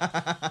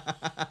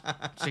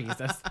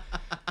 Jesus.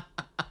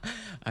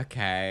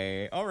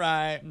 Okay. All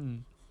right.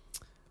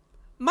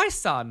 My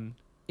son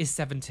is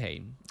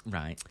 17.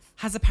 Right.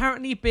 Has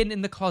apparently been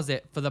in the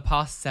closet for the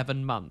past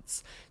 7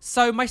 months.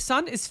 So my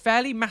son is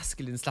fairly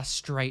masculine /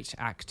 straight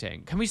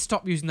acting. Can we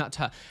stop using that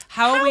term?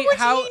 How would he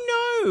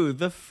know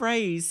the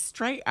phrase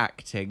straight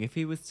acting if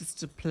he was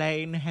just a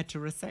plain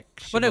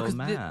heterosexual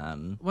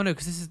man? No,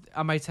 because this is.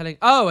 Am I telling?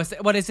 Oh,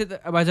 what is it?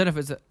 I don't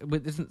know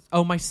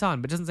if my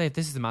son, but it doesn't say if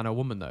this is a man or a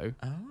woman though.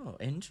 Oh,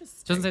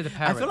 interesting. Doesn't say the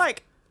parent. I feel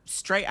like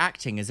straight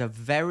acting is a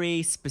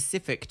very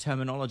specific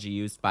terminology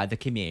used by the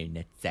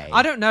community.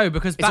 I don't know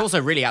because it's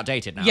also really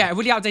outdated now. Yeah,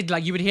 really outdated.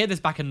 Like you would hear this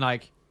back in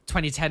like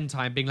 2010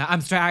 time, being like,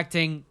 "I'm straight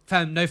acting,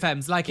 no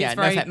femmes." Like it's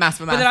very. Mass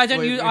for mass. But then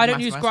I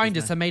don't use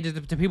grinders. So maybe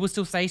do people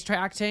still say straight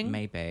acting?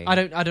 Maybe. I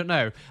don't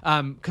know.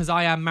 Because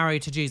I am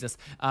married to Jesus.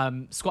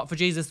 Squat for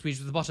Jesus, squeeze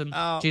to the bottom.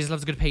 Oh, Jesus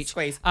loves a good peach.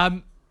 Squeeze.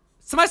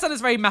 So my son is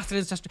very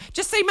masculine.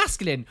 Just say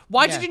masculine.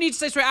 Why did you need to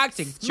say straight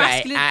acting?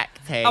 Straight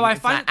acting. Oh, I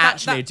find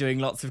actually doing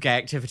lots of gay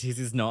activities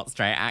is not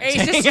straight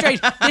acting. It's just straight.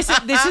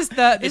 This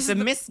is a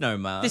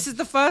misnomer. This is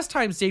the first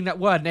time seeing that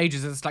word in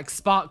ages. It's like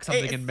sparked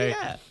something in me.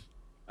 Yeah.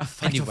 A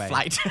fight or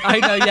flight. I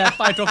know, yeah,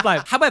 fight or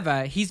flight.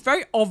 However, he's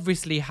very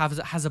obviously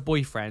has a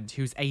boyfriend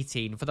who's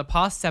 18 for the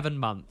past 7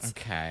 months.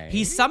 Okay.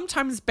 He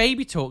sometimes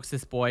baby talks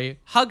this boy,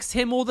 hugs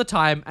him all the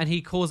time, and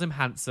he calls him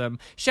handsome,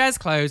 shares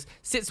clothes,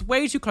 sits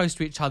way too close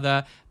to each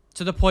other,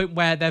 to the point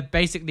where they're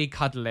basically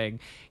cuddling.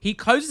 He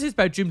closes his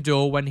bedroom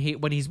door when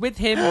he's with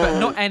him, but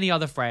not any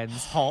other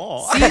friends.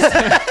 So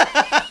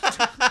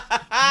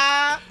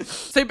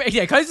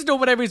yeah, closes the door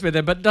whenever he's with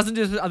him, but doesn't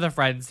do this with other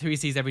friends who he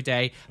sees every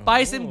day.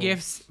 Buys him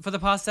gifts for the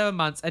past 7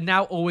 months, and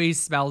now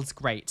always smells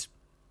great.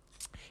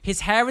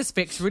 His hair is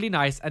fixed really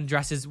nice and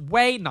dresses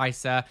way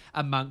nicer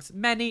amongst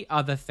many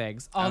other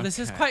things. Oh, this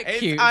is quite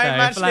cute. I'm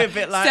actually a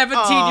bit like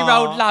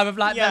 17-year-old love of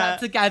like they're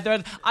together.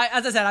 And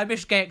as I said, I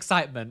miss gay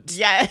excitement.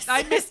 Yes.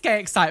 I miss gay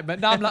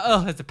excitement. Now I'm like,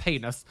 oh, there's a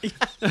penis.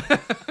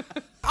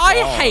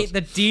 I hate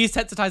the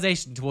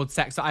desensitization towards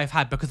sex that I've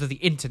had because of the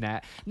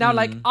internet. Now,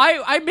 like,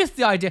 I miss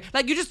the idea.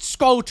 Like, you just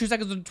scroll 2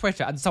 seconds on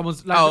Twitter and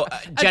someone's like...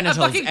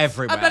 genitals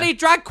everywhere. A bloody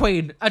drag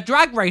queen, a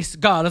drag race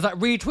girl has like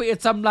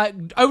retweeted some like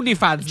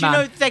OnlyFans man. Do you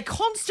know, they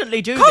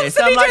constantly do this.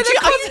 I'm like, are you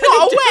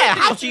not aware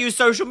how to use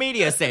social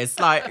media, sis?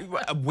 Like,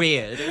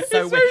 weird. It's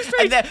so weird.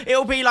 And then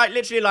it'll be like,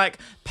 literally like,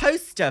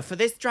 poster for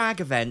this drag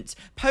event,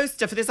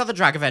 poster for this other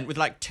drag event with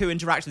like 2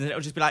 interactions, and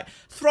it'll just be like,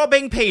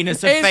 throbbing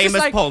penis of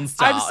famous porn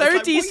star. I'm so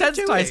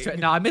desensitized to it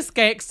now. I miss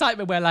gay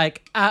excitement where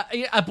like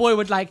a boy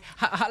would like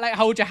like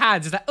hold your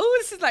hands. It's like, oh,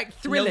 this is like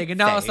thrilling. And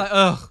now it's like,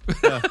 ugh.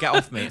 Get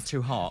off me, it's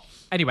too hot.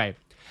 Anyway,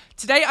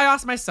 today I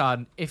asked my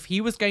son if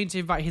he was going to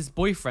invite his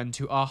boyfriend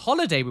to our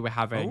holiday we were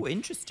having. Oh,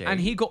 interesting.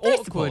 And he got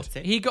awkward.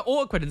 He got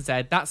awkward and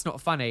said, that's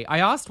not funny. I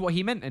asked what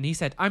he meant and he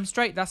said, I'm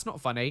straight, that's not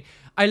funny.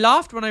 I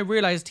laughed when I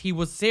realized he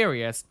was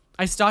serious.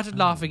 I started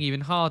laughing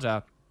even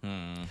harder.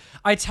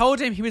 I told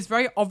him he was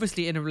very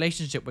obviously in a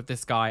relationship with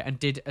this guy and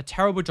did a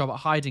terrible job at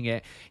hiding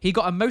it. He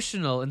got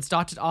emotional and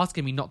started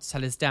asking me not to tell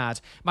his dad.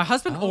 My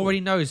husband already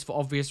knows for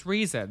obvious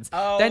reasons.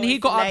 Then he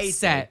got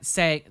upset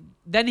saying...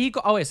 Then he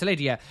got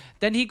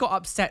Then he got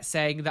upset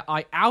saying that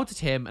I outed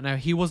him and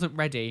he wasn't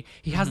ready.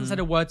 He hasn't said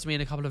a word to me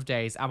in a couple of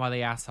days. Am I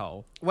the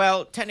asshole?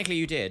 Well, technically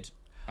you did.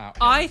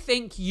 I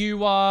think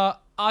you are...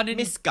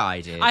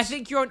 misguided. I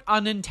think you're an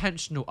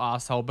unintentional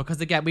asshole because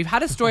again, we've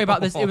had a story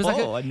about this. It was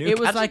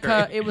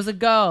a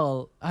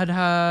girl and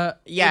her.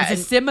 Yeah, it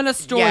was a similar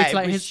story. Yeah, to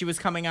like she was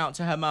coming out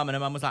to her mum, and her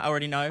mum was like, "I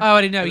already know. I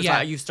already know. It was yeah,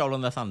 like, you've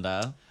stolen the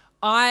thunder."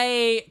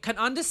 I can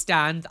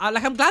understand.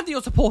 I'm glad that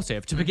you're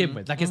supportive to begin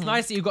with. Like, it's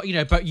nice that you've got,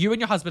 but you and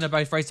your husband are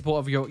both very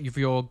supportive of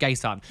your gay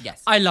son.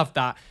 Yes. I love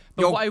that.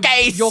 But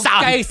Your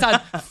gay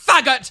son,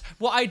 faggot.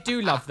 What I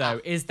do love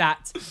though is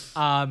that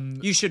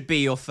you should be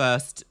your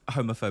first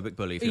homophobic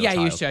bully for your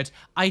child. you should.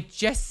 I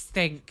just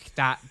think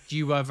that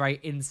you are very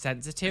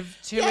insensitive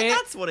to it. Yeah,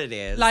 that's what it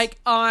is. Like,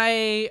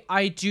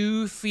 I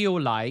do feel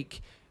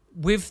like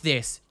with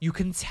this, you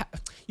could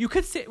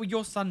sit with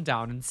your son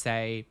down and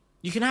say.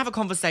 You can have a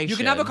conversation. You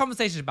can have a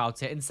conversation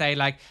about it and say,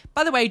 like,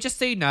 by the way, just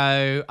so you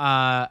know,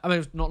 I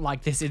mean, not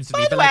like this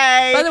instantly,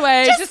 by the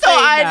way, just thought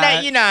I'd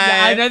let you know. Yeah,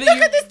 I know that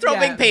Look at this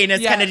throbbing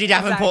penis Kennedy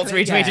Davenport's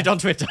retweeted on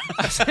Twitter.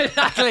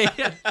 Exactly.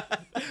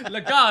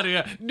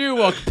 LaGuardia,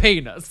 Newark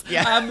penis.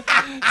 Yeah.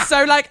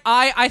 So, like,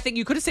 I think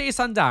you could have sit your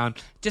son down,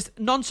 just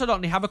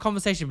nonchalantly have a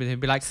conversation with him,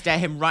 be like, stare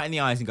him right in the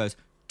eyes and goes,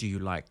 do you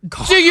like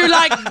cock? Do you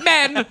like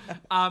men?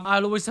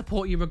 I'll always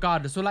support you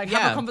regardless. So, like,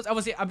 have a conversation.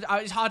 Obviously,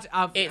 it's hard.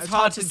 It's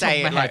hard to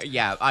say.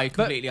 I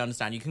completely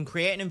understand. You can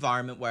create an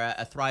environment where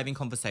a thriving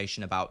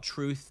conversation about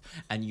truth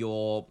and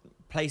your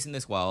place in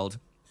this world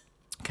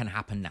can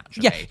happen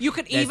naturally. Yeah, you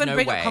can even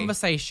bring up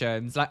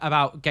conversations like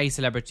about gay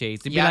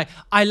celebrities and be like,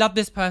 I love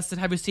this person.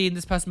 Have you seen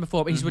this person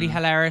before? But he's really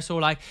hilarious. Or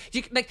like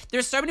there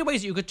are so many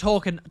ways that you could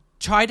talk and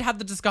try to have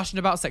the discussion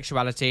about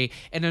sexuality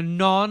in a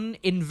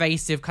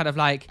non-invasive kind of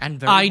like, and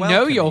very I know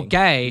welcoming. you're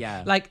gay.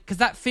 Yeah. Like, because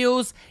that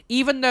feels,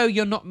 even though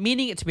you're not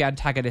meaning it to be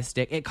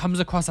antagonistic, it comes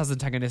across as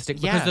antagonistic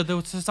because of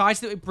the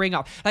society that we bring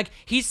up. Like,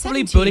 he's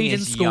probably bullied in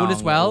school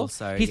as well.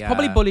 Also, he's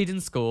probably bullied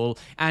in school.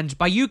 And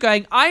by you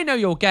going, I know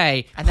you're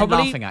gay. And probably,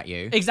 then laughing at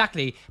you.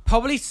 Exactly.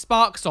 Probably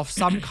sparks off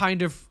some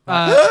kind of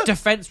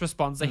defense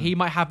response that he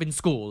might have in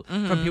school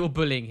from people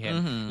bullying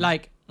him.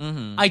 Like,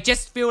 I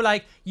just feel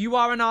like you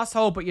are an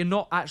asshole, but you're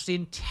not actually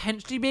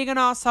intentionally being an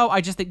asshole.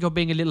 I just think you're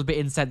being a little bit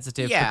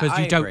insensitive because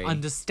you don't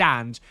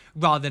understand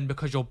rather than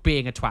because you're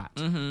being a twat.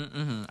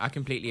 I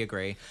completely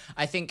agree.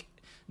 I think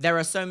there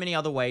are so many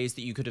other ways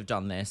that you could have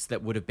done this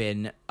that would have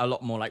been a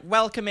lot more like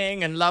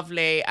welcoming and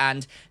lovely.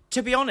 And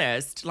to be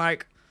honest,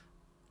 like,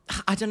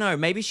 I don't know,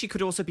 maybe she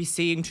could also be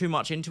seeing too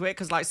much into it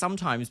because, like,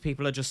 sometimes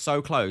people are just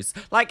so close.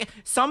 Like,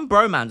 some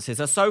bromances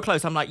are so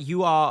close. I'm like,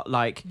 you are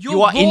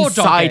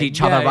inside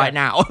each other right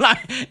now. Like,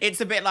 it's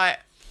a bit like,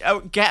 oh,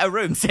 get a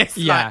room, sis.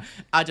 Yeah. Like,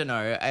 I don't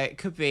know. It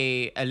could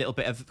be a little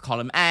bit of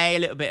column A, a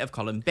little bit of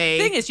column B.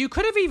 Thing is, you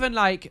could have even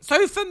like,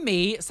 so for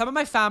me, some of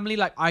my family,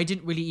 like, I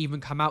didn't really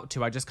even come out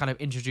to. I just kind of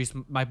introduced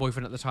my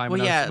boyfriend at the time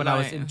when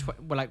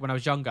I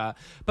was younger.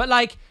 But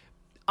like,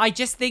 I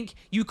just think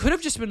you could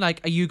have just been like,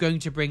 are you going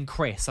to bring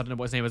Chris? I don't know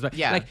what his name was, but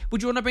like,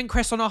 would you want to bring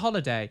Chris on our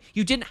holiday?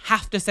 You didn't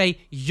have to say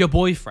your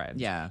boyfriend.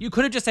 Yeah. You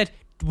could have just said,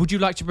 would you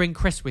like to bring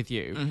Chris with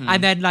you?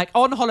 And then like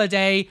on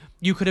holiday,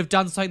 you could have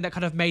done something that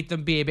kind of made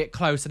them be a bit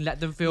close and let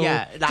them feel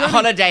that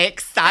holiday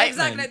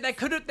excitement. Exactly. There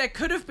could have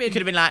been. It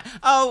could have been like,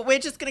 oh, we're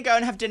just gonna go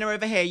and have dinner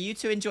over here. You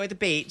two enjoy the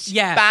beach.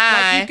 Yeah.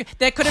 Bye. Like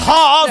there could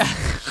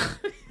have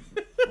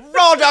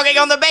raw dogging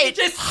on the beach.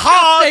 Just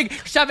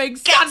shoving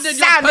sand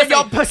in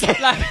your pussy.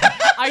 Like,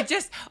 I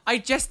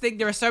just think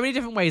there are so many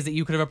different ways that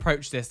you could have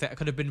approached this that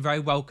could have been very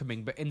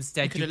welcoming, but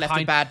instead you could have left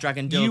a bad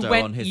dragon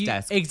dildo on his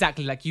desk.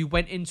 Exactly, like you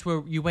went into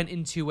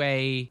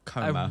a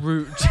coma. A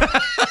route.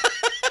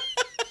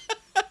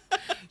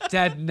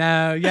 Dead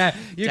now, yeah.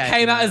 You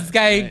came out as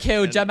gay and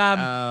killed your mum.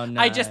 Oh,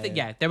 no. I just think,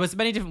 there was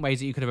many different ways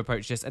that you could have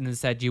approached this, and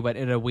instead you went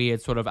in a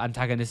weird sort of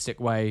antagonistic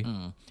way.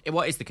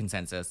 What is the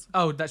consensus?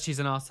 Oh, that she's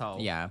an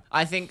arsehole. Yeah.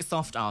 I think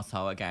soft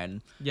arsehole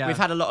again. Yeah. We've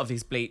had a lot of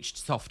these bleached,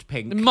 soft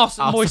pink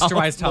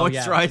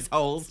moisturised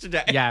holes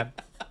today. Yeah.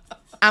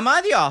 Am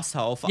I the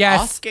arsehole for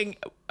asking...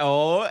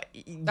 Oh,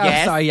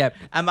 yes. Oh, sorry, yeah.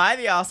 Am I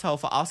the arsehole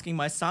for asking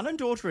my son and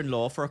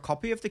daughter-in-law for a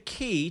copy of the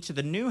key to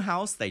the new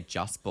house they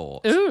just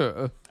bought?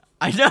 Ooh.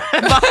 I know,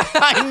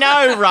 I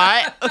know,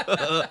 right?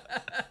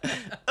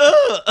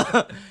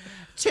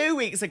 2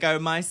 weeks ago,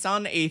 my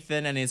son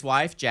Ethan and his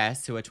wife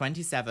Jess, who are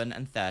 27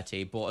 and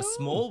 30, bought a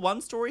small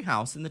one-story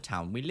house in the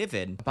town we live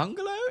in. A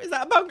bungalow? Is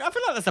that a bungalow? I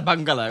feel like that's a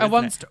bungalow.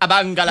 A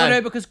bungalow.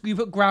 No, because you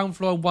put ground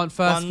floor and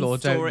first floor,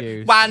 don't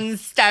you? One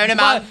stone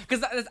amount.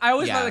 Because I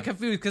always get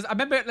confused. Because I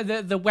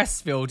remember the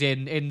Westfield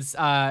in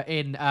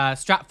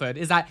Stratford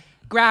is like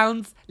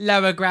grounds,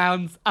 lower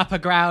grounds, upper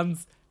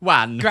grounds.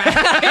 One. Man,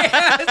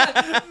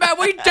 what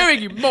are you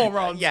doing, you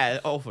moron? Yeah,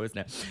 awful, isn't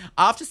it?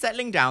 After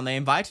settling down, they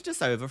invited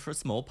us over for a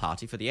small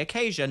party for the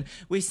occasion.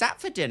 We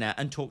sat for dinner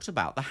and talked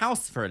about the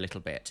house for a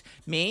little bit.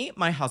 Me,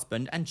 my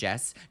husband, and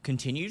Jess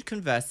continued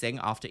conversing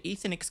after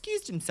Ethan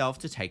excused himself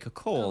to take a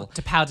call.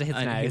 To powder his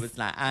nose. He was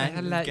like,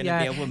 I'm going to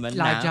be a woman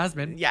like now.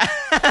 Jasmine. Yeah.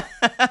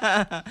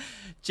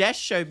 Jess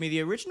showed me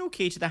the original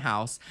key to the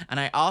house, and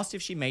I asked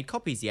if she made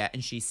copies yet,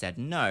 and she said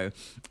no.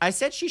 I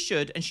said she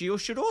should, and she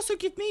should also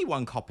give me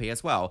one copy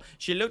as well.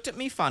 She looked at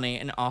me funny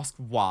and asked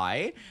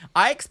why.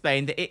 I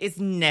explained that it is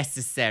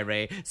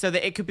necessary so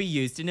that it could be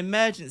used in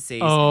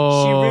emergencies.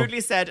 Oh. She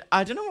rudely said,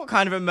 I don't know what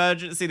kind of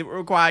emergency that would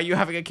require you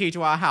having a key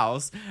to our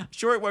house.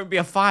 Sure, it won't be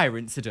a fire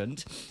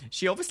incident.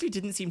 She obviously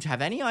didn't seem to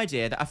have any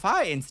idea that a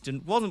fire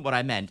incident wasn't what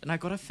I meant, and I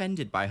got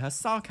offended by her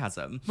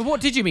sarcasm. But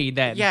what did you mean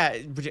then? Yeah,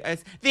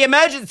 it's the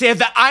emergency is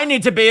that I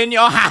need to be in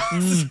your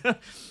house.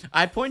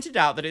 I pointed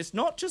out that it's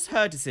not just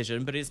her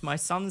decision, but it's my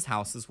son's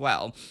house as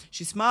well.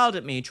 She smiled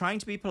at me, trying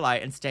to be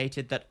polite, and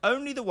stated that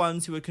only the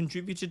ones who had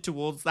contributed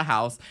towards the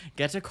house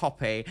get a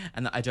copy,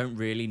 and that I don't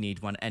really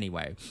need one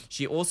anyway.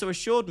 She also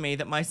assured me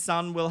that my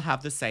son will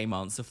have the same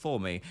answer for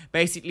me,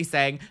 basically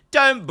saying,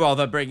 don't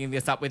bother bringing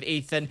this up with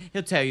Ethan,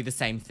 he'll tell you the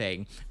same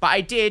thing. But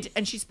I did,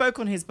 and she spoke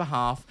on his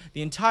behalf,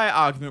 the entire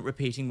argument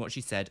repeating what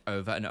she said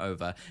over and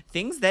over.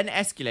 Things then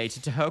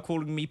escalated to her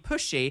calling me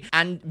pushy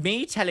and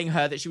me telling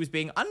her that she was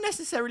being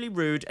unnecessarily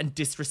rude and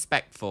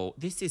disrespectful.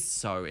 This is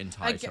so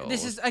entitled.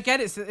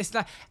 It's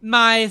like,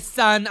 my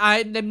son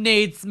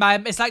needs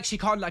my... It's like she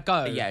can't let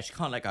go. Yeah, she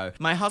can't let go.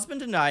 My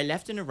husband and I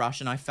left in a rush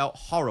and I felt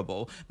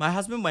horrible. My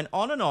husband went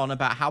on and on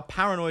about how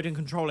paranoid and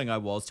controlling I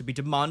was to be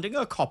demanding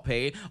a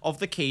copy of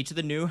the key to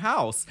the new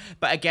house.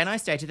 But again, I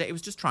stated that it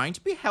was just trying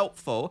to be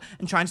helpful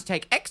and trying to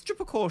take extra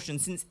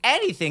precautions since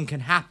anything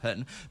can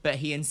happen. But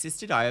he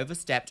insisted I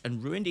overstepped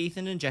and ruined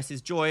Ethan and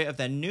Jess's joy of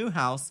their new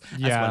house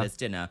as well as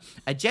dinner.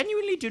 I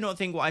genuinely do not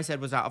think what I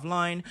said was out of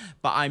line,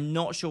 but I'm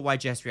not sure why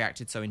Jess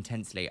reacted so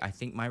intensely. I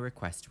think my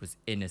request was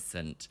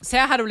innocent. Say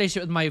I had a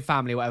relationship with my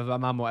family, whatever, my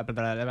mum, whatever,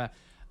 blah, blah, blah.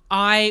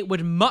 I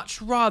would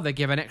much rather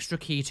give an extra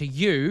key to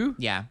you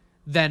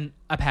than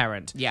a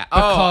parent. Yeah.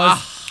 Because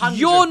 100%.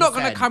 you're not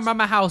going to come around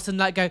my house and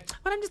like go,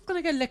 well, I'm just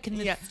going to go look in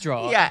the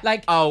drawer. Yeah.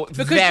 Like,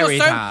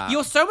 because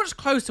you're so much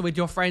closer with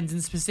your friends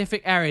in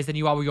specific areas than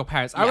you are with your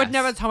parents. I would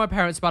never tell my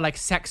parents about like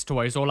sex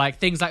toys or like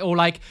things like, or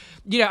like,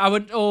 you know, I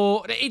would,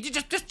 or it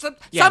just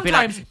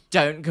sometimes. Like,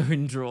 don't go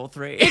in drawer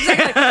 3.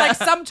 Exactly. Like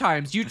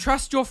sometimes you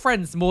trust your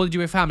friends more than you do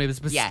with family with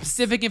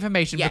specific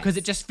information because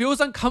it just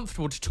feels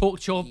uncomfortable to talk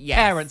to your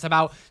parents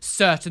about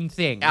certain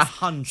things.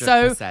 100%.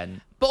 So,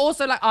 but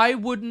also, like, I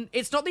wouldn't...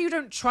 It's not that you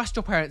don't trust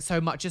your parents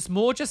so much. It's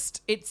more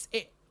just... It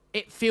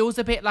feels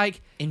a bit,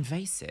 like...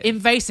 Invasive.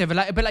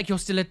 But, like, you're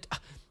still a...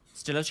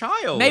 Still a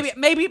child.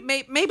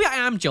 Maybe I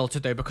am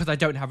jilted, though, because I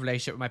don't have a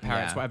relationship with my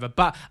parents, whatever.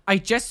 But I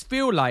just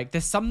feel like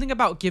there's something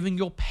about giving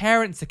your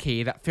parents a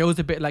key that feels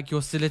a bit like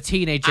you're still a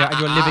teenager and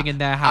you're living in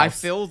their house. I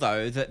feel,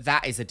 though,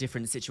 that is a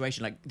different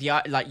situation.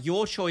 Like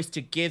your choice to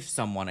give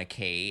someone a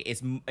key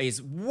is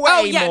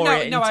way more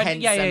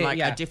intense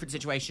and a different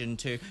situation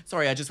to...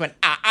 Sorry, I just went,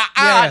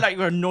 like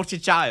you're a naughty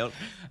child.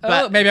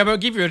 But maybe I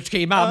won't give you a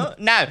key, Mum.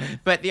 No,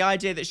 but the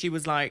idea that she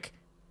was like,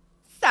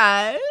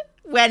 so...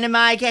 when am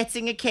I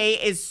getting a key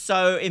is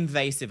so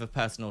invasive of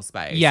personal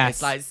space.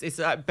 Yes. It's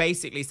like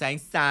basically saying,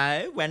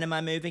 so when am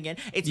I moving in?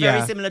 It's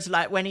very similar to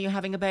like, when are you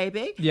having a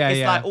baby?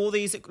 It's like all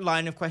these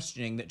line of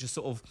questioning that just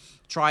sort of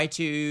try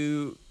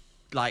to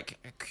like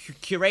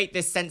curate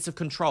this sense of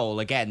control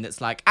again. That's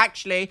like,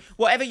 actually,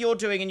 whatever you're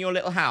doing in your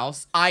little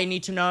house, I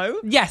need to know.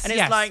 Yes. And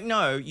it's like,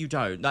 no, you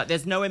don't. Like,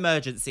 there's no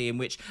emergency in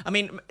which, I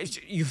mean,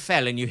 you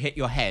fell and you hit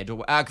your head,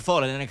 or I've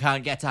fallen and I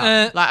can't get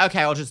up. Like,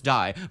 okay, I'll just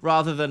die,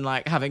 rather than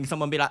like having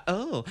someone be like,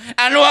 oh,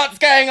 and what's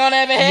going on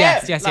over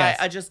here? Yes.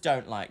 I just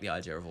don't like the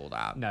idea of all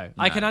that. No,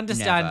 I can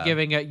understand never.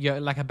 giving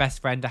a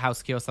best friend a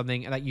house key or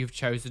something that you've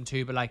chosen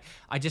to, but like,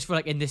 I just feel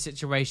like in this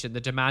situation, the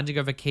demanding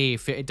of a key,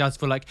 it does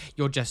feel like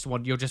you're just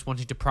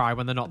wanting to pry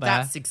when they're not there.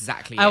 That's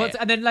exactly it.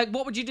 And then, like,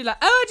 what would you do? Like,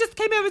 oh, I just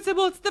came over to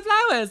water the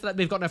flowers. Like,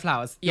 we've got no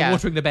flowers. You're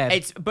watering the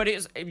bed.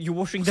 You're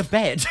watering the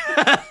bed.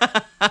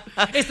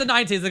 It's the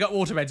 90s. They got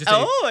water bed.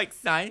 Oh,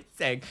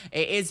 exciting.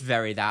 It is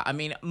very that. I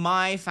mean,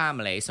 my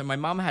family, so my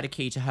mum had a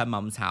key to her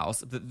mum's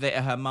house.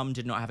 Her mum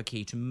did not have a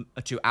key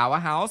to our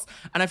house.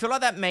 And I feel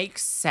like that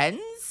makes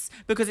sense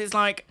because it's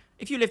like,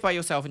 if you live by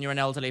yourself and you're an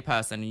elderly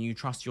person and you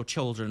trust your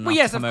children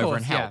enough to come over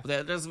and help,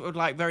 there's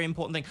like very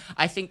important thing.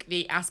 I think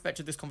the aspect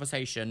of this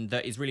conversation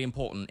that is really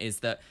important is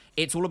that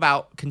it's all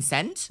about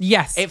consent.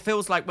 Yes. It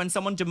feels like when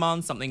someone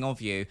demands something of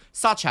you,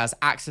 such as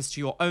access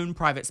to your own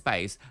private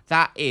space,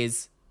 that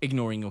is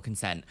ignoring your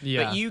consent.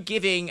 Yeah. But you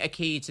giving a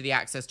key to the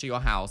access to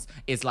your house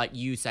is like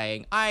you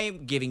saying,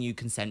 I'm giving you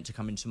consent to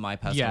come into my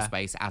personal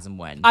space as and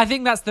when. I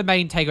think that's the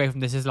main takeaway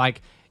from this is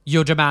like,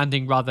 you're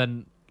demanding rather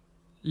than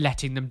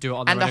letting them do it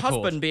on their own accord. And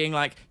the husband being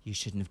like, you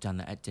shouldn't have done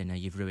that at dinner.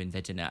 You've ruined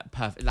their dinner.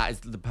 Perfect. That is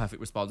the perfect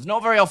response.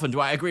 Not very often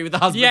do I agree with the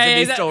husbands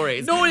in these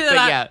stories. Normally they're but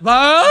like,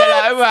 what?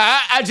 They're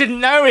like, I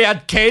didn't know we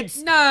had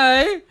kids.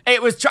 No.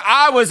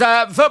 I was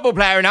a football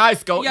player in high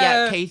school.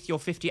 Yeah. Keith, you're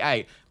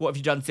 58. What have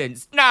you done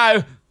since?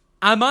 No.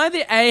 Am I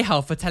the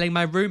a-hole for telling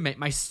my roommate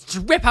my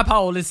stripper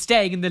pole is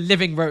staying in the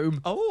living room?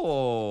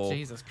 Oh.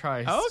 Jesus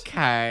Christ.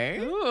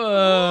 Okay.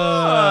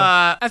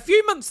 A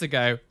few months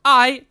ago,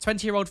 I,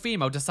 20-year-old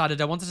female,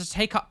 decided I wanted to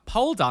take up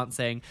pole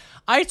dancing.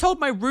 I told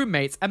my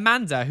roommates,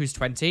 Amanda, who's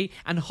 20,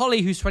 and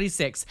Holly, who's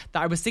 26,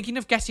 that I was thinking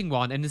of getting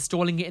one and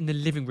installing it in the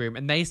living room,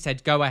 and they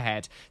said go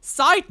ahead.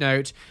 Side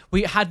note,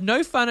 we had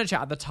no furniture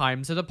at the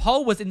time, so the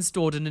pole was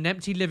installed in an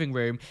empty living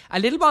room. A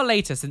little while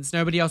later, since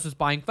nobody else was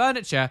buying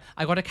furniture,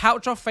 I got a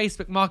couch off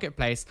Facebook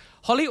Marketplace.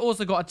 Holly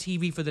also got a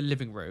TV for the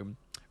living room.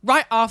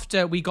 Right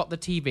after we got the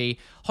TV,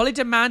 Holly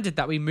demanded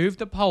that we move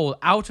the pole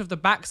out of the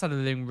backside of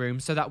the living room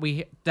so that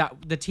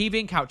the TV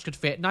and couch could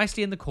fit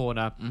nicely in the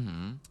corner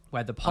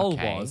where the pole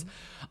was.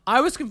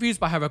 I was confused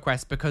by her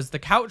request because the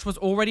couch was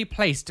already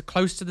placed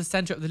close to the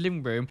center of the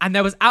living room and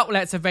there was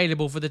outlets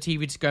available for the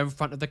TV to go in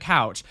front of the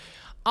couch.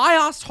 I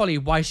asked Holly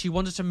why she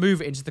wanted to move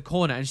it into the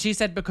corner, and she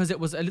said because it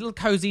was a little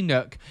cozy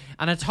nook,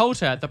 and I told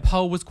her the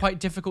pole was quite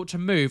difficult to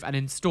move and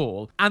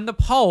install, and the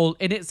pole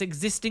in its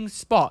existing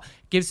spot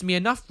gives me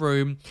enough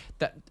room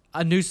that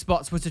a new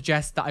spots would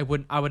suggest that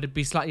I would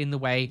be slightly in the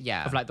way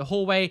of like the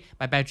hallway,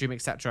 my bedroom,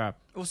 etc.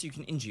 Also, you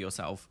can injure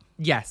yourself.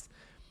 Yes.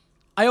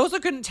 I also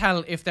couldn't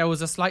tell if there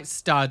was a slight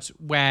stud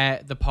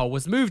where the pole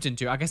was moved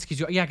into. I guess because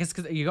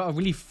you got to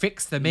really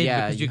fix them in.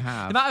 Yeah, because you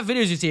have. The amount of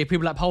videos you see of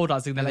people like pole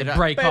dancing, they like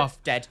break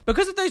off. Dead.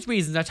 Because of those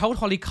reasons, I told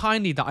Holly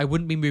kindly that I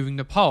wouldn't be moving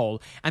the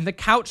pole and the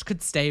couch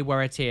could stay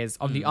where it is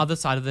on the other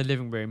side of the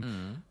living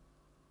room.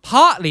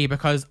 Partly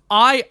because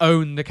I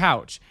own the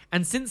couch,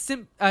 and since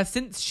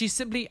she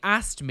simply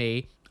asked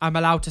me, I'm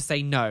allowed to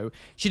say no.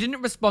 She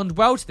didn't respond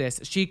well to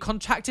this. She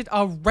contacted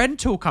our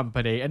rental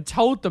company and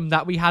told them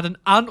that we had an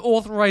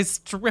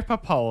unauthorized stripper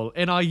pole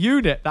in our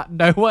unit that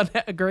no one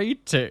had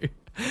agreed to.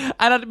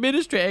 An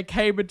administrator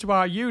came into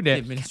our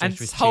unit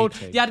and told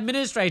the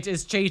administrator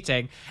is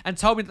cheating and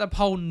told me that the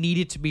pole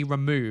needed to be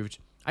removed.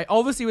 I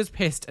obviously was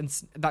pissed and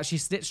that she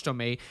snitched on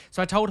me,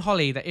 so I told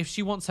Holly that if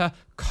she wants her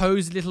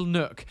cozy little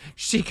nook,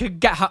 she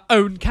could get her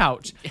own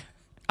couch.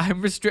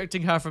 I'm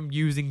restricting her from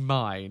using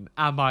mine.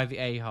 Am I the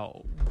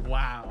a-hole?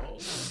 Wow.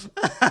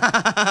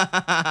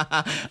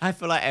 I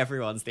feel like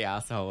everyone's the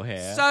asshole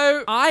here.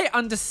 So I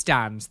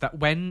understand that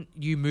when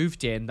you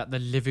moved in that the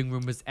living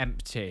room was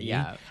empty.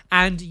 Yeah.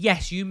 And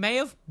yes, you may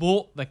have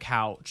bought the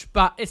couch,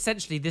 but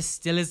essentially this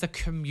still is a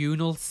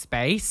communal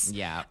space.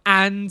 Yeah.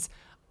 And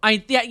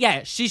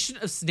she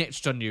shouldn't have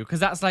snitched on you because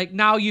that's like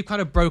now you've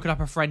kind of broken up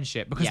a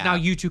friendship because now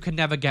you two can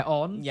never get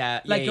on.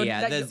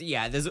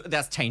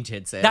 That's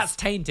tainted, sis. That's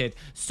tainted.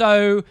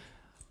 So,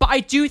 but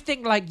I do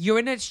think like you're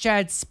in a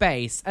shared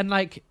space and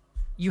like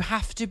you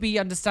have to be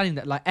understanding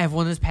that like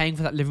everyone is paying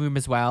for that living room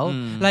as well.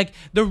 Like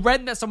the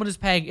rent that someone is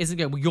paying isn't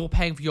good. Well, you're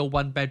paying for your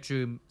one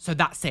bedroom, so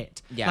that's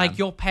it. Yeah. Like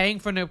you're paying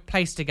for a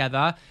place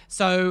together.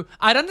 So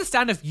I'd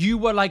understand if you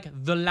were like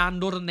the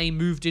landlord and they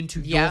moved into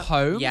your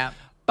home. Yeah.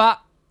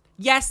 But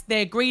yes,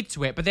 they agreed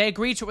to it, but they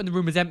agreed to it when the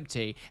room was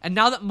empty. And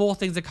now that more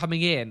things are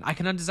coming in, I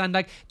can understand,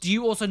 like, do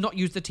you also not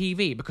use the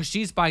TV? Because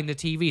she's buying the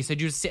TV, so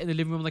do you just sit in the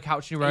living room on the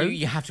couch on your own?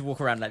 You have to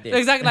walk around like this.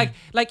 Exactly.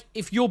 like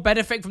if you're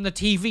benefiting from the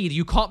TV,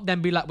 you can't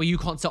then be like, well, you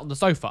can't sit on the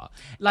sofa.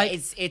 Like,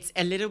 it's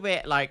a little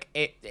bit like,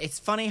 it's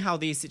funny how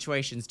these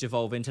situations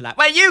devolve into like,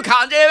 well, you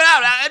can't do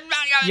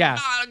it. Yeah.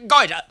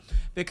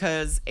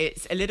 Because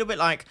it's a little bit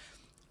like,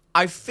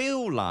 I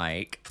feel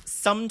like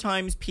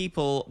sometimes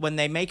people, when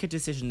they make a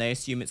decision, they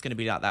assume it's going to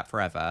be like that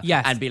forever.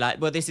 Yes. And be like,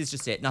 well, this is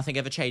just it. Nothing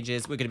ever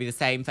changes. We're going to be the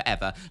same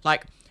forever.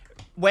 Like,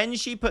 when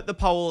she put the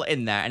pole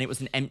in there and it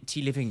was an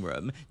empty living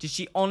room, did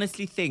she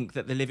honestly think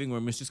that the living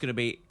room was just going to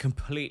be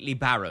completely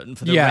barren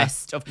for the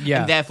rest of...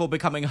 And therefore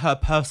becoming her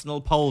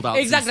personal pole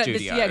dancing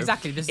studio?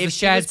 Exactly. This is if a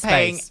shared she was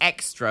paying space.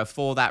 extra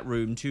for that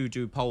room to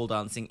do pole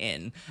dancing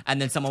in,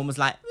 and then someone was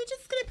like, we're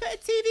just going to put a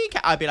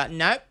TV... I'd be like,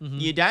 no,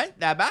 you don't.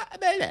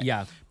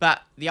 Yeah.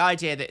 But the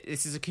idea that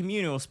this is a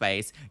communal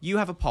space, you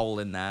have a pole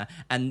in there,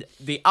 and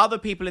the other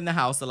people in the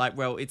house are like,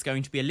 well, it's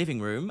going to be a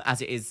living room,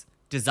 as it is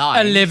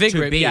designed a living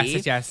to room. be.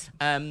 Yes.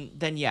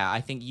 Then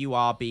I think you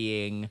are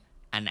being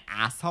an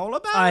asshole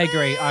about it. I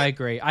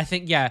agree. I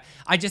think,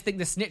 I just think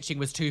the snitching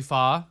was too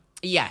far.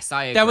 Yes,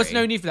 I agree. There was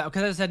no need for that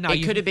because as I said, now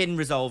it could have been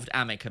resolved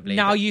amicably.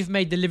 Now you've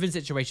made the living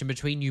situation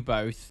between you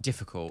both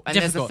difficult. And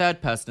there's a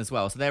third person as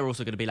well, so they're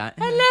also going to be like,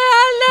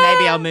 hello.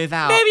 Maybe I'll move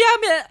out.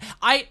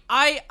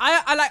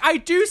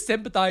 I do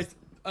sympathise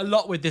a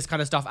lot with this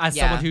kind of stuff as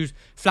someone who's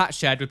flat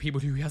shared with people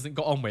who he hasn't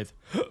got on with.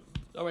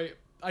 Oh wait,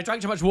 I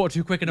drank too much water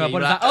too quick and my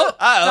body's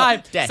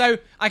like, dead. So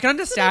I can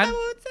understand.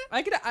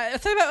 I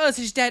say about us,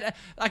 she's dead.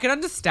 I can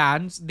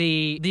understand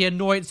the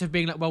annoyance of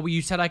being like, well,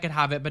 you said I could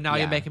have it, but now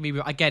you're making me.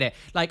 I get it.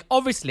 Like,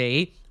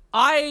 obviously,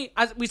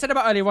 as we said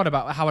about earlier on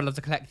about how I love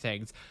to collect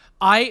things.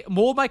 My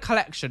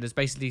collection is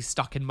basically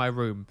stuck in my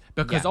room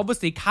because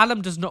obviously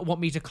Callum does not want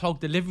me to clog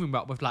the living room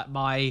up with like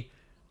my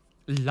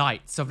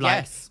lights of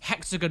like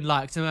hexagon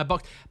lights in my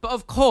box. But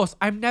of course,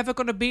 I'm never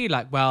going to be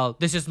like, well,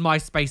 this is my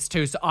space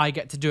too, so I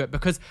get to do it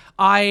because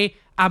I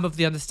am of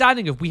the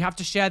understanding of we have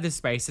to share this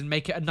space and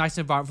make it a nice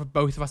environment for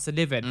both of us to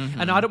live in.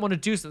 And I don't want to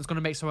do something that's going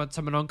to make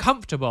someone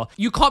uncomfortable.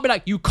 You can't be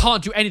like, you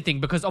can't do anything,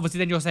 because obviously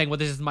then you're saying, well,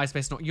 this is my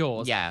space, not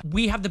yours. Yeah.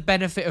 We have the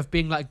benefit of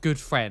being like good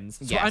friends.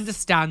 So Yes. I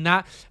understand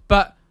that,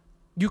 but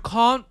you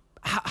can't.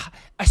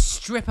 A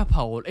stripper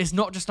pole is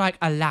not just like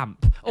a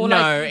lamp. Or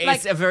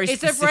it's a very it's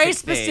specific a very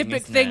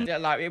specific thing.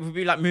 Like, it would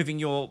be like moving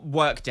your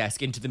work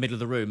desk into the middle of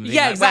the room. And being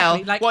Yeah, like, exactly.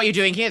 Well, Like- what are you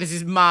doing here? This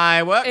is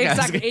my work desk.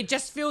 Exactly. It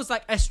just feels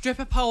like a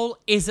stripper pole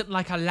isn't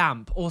like a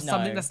lamp or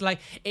something No. that's like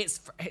it's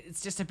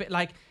just a bit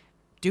like,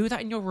 do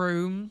that in your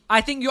room.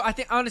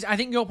 Honestly, I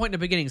think your point in the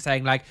beginning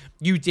saying like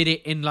you did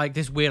it in like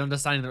this weird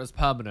understanding that it was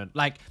permanent.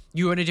 Like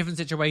you were in a different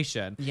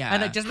situation. Yeah.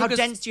 And like, just how because,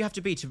 dense do you have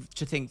to be to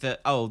think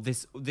that, oh,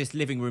 this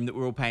living room that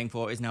we're all paying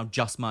for is now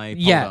just my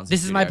pole Yeah, dancing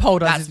this is my studio? pole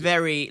dancing That's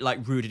very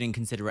like rude and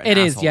inconsiderate. it and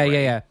is. Yeah,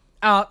 assholery. yeah.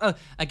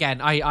 Again,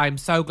 I'm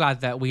so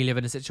glad that we live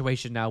in a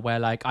situation now where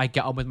like I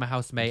get on with my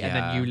housemate and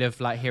then Yeah. you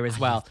live like here as I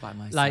well. live by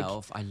Like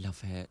myself. I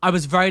love it. I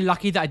was very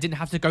lucky that I didn't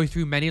have to go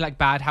through many like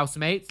bad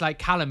housemates. Like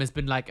Callum has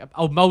been like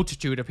a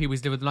multitude of people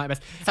who's lived with nightmares.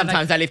 And, like,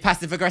 Sometimes I leave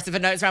passive aggressive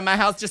notes around my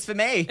house just for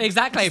me.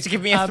 exactly Just to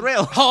give me a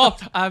thrill.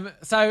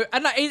 So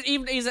and like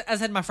even as I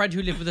said, my friend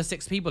who lived with the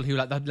 6 people who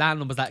like the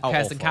landlord was like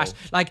Kirsten Cash.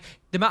 awful. Like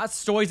the amount of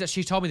stories that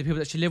she told me, the people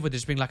that she lived with,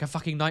 has been like a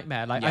fucking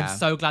nightmare. Like Yeah. I'm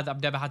so glad that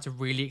I've never had to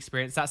really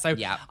experience that. So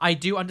Yeah. I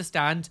do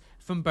understand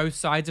from both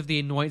sides of the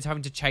annoyance of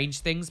having to change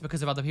things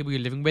because of other people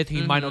you're living with who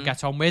you might not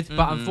get on with,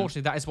 but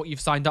unfortunately that is what you've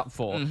signed up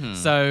for.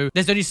 So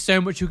there's only so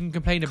much you can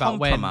complain about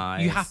when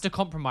Compromise. you have to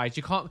compromise.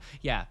 You can't.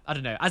 Yeah, I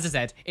don't know. As I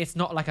said, it's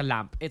not like a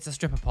lamp; it's a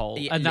stripper pole,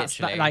 Yeah, and that's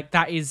literally.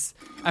 that is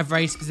a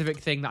very specific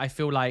thing that I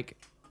feel like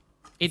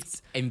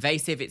it's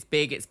Invasive, it's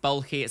big, it's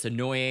bulky, it's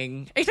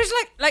annoying. especially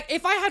like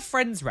if I had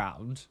friends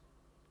round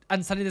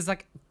and suddenly there's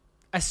like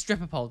a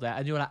stripper pole there,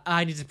 and you're like,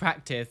 I need to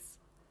practice.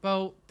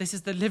 Well, this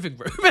is the living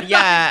room.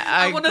 Yeah,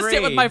 I want to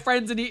sit with agree. my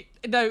friends and eat.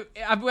 No,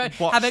 I'm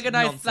having a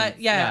nice nonsense. like.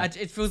 Yeah.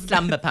 It feels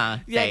Slumber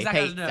party, Yeah,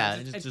 exactly. I don't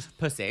pizza, know. just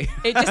pussy.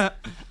 It just,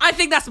 I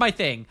think that's my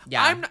thing.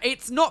 Yeah.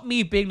 It's not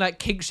me being like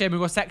kink shaming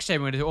or sex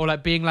shaming or anything, or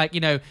like being like,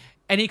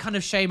 any kind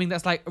of shaming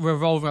that's like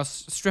revolving around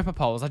stripper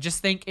poles. I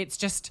just think it's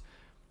just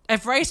a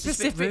very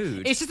specific.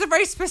 rude. It's just a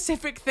very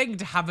specific thing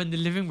to have in the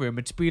living room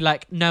and to be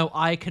like, no,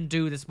 I can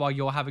do this while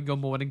you're having your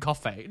morning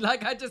coffee.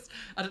 Like I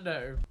don't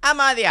know. Am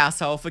I the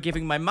asshole for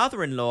giving my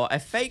mother-in-law a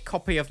fake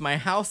copy of my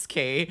house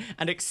key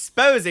and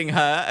exposing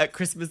her at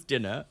Christmas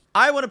dinner?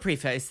 I want to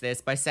preface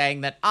this by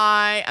saying that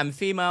I am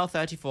female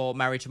 34,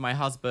 married to my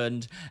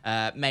husband,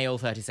 male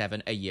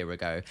 37, a year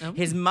ago. Oh.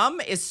 His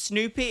mum is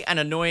snoopy and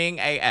annoying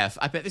AF.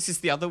 I bet this is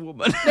the other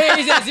woman.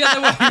 It's the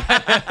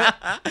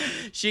other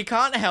way. She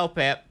can't help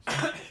it.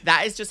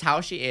 That is just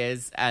how she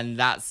is, and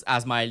that's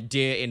as my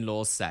dear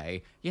in-laws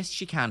say. Yes,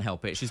 she can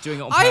help it. She's doing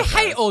it on I purpose.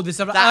 hate all this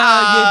stuff. Like,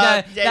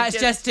 that's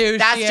just who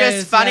That's she just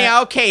is, funny yeah.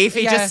 O'Keefe.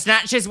 He Yeah. just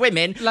snatches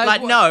women. Like,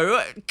 Like what-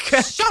 no.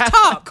 Shut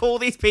up. Call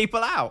these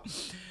people out.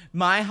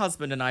 My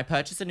husband and I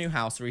purchased a new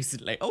house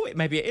recently. Oh,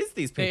 maybe it is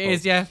these people. It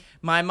is, yeah.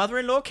 My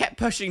mother-in-law kept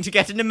pushing to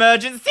get an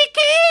emergency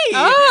key.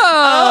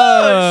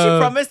 Oh. She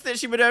promised that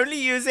she would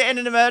only use it in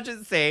an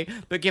emergency,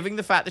 but given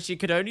the fact that she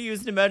could only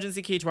use an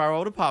emergency key to our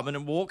old apartment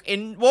and walked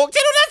in on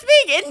us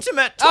being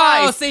intimate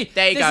twice. Oh, see,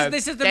 there you go.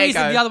 This is the There you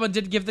reason go. the other one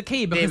didn't give the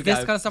key, because we this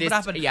go. kind of stuff would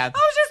This- happen. yeah. I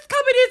was just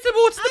coming in to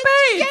water the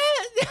babe.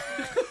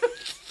 Yeah.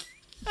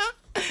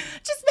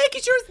 Just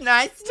making sure it's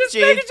nice and Just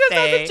making sure it's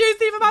nice and juicy.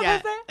 juicy for my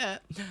birthday.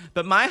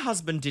 But my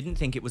husband didn't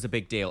think it was a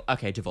big deal.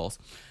 Okay, divorce.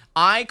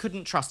 I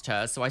couldn't trust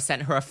her, so I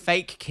sent her a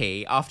fake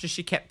key after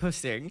she kept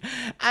pushing,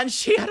 and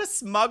she had a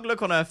smug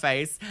look on her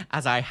face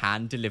as I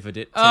hand-delivered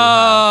it to her.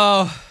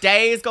 Oh.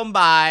 Days gone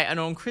by, and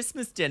on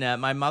Christmas dinner,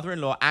 my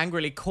mother-in-law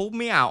angrily called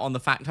me out on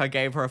the fact I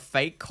gave her a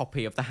fake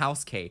copy of the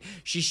house key.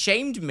 She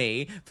shamed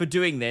me for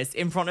doing this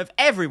in front of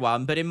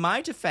everyone, but in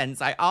my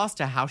defense, I asked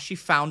her how she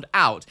found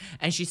out,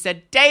 and she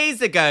said days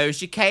ago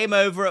she came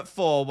over at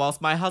 4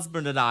 whilst my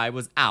husband and I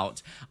was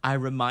out. I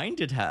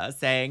reminded her,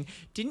 saying,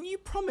 didn't you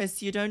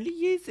promise you'd only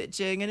use it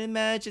during an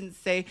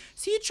emergency?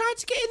 So you tried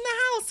to get in the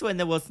house when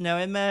there was no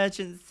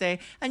emergency,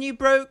 and you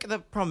broke the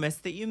promise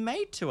that you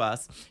made to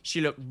us. She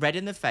looked red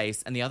in the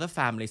face, and the other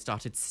family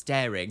started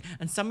staring,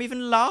 and some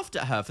even laughed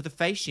at her for the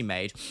face she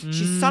made.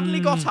 She suddenly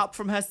got up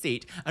from her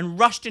seat and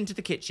rushed into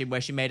the kitchen,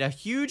 where she made a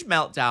huge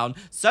meltdown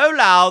so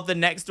loud the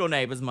next door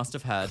neighbours must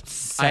have heard.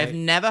 I have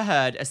never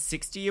heard a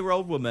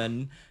 60-year-old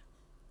woman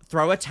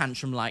throw a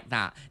tantrum like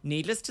that.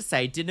 Needless to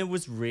say, dinner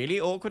was really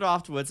awkward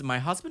afterwards, and my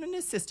husband and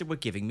his sister were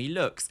giving me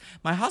looks.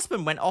 My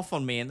husband went off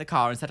on me in the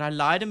car and said I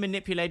lied and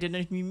manipulated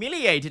and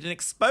humiliated and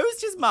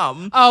exposed his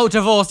mum. Oh,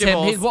 divorce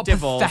him. What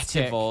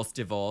pathetic.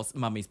 Divorce,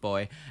 mummy's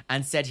boy.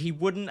 And said he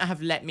wouldn't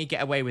have let me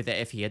get away with it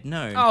if he had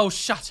known. Oh,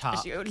 shut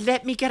up.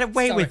 Let me get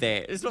away Sorry. with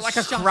it. It's not like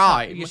a Shut up.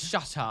 crime. You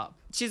shut up.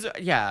 She's,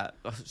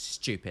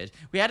 stupid.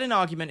 We had an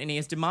argument and he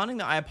is demanding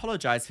that I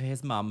apologise for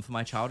his mum for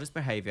my childish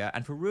behaviour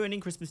and for ruining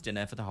Christmas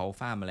dinner for the whole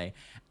family.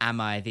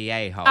 Am I the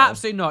a-hole?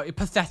 Absolutely not. You're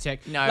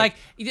pathetic. No. Like,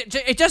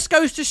 it just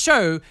goes to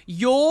show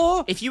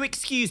If you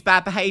excuse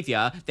bad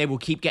behaviour, they will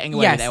keep getting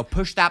away with it. They'll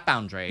push that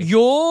boundary.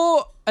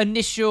 your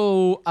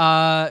initial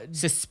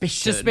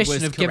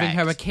suspicion of giving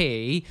her a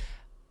key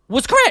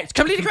was correct.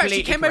 Completely correct.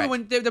 She came correct. over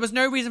when there was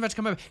no reason for her to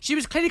come over. She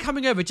was clearly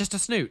coming over just to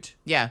snoot.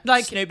 Yeah.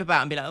 Like, snoop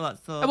about and be like,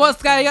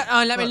 what's going on?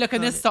 Oh, let me look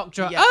in this sock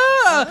drawer.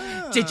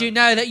 Yeah. Did you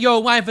know that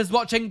your wife is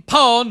watching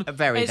porn?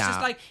 Very It's down.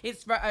 just like,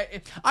 it's...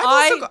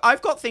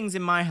 I've got things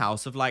in my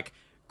house of like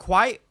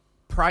quite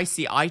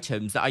pricey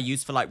items that I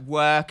use for like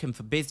work and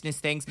for business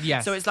things.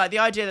 Yes. So it's like the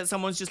idea that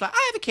someone's just like,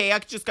 I have a key, I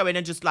could just go in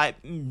and just like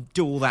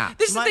do all that.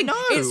 This is the I'm thing. like,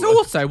 no. It's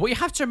also, what you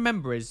have to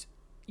remember is,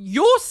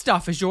 your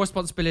stuff is your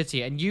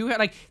responsibility, and you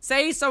like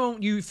say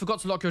you forgot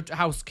to lock your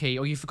house key,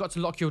 or you forgot to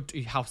lock your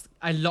house.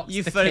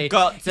 You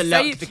forgot to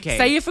lock the key.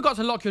 Say you forgot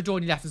to lock your door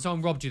and you left, and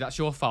someone robbed you. That's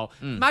your fault.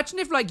 Imagine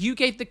if like you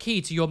gave the key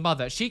to your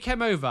mother, she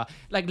came over,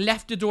 like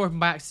left the door open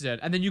by accident,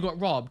 and then you got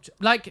robbed.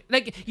 Like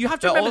you have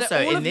to But remember also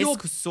that all in of this your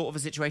sort of a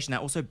situation,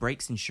 that also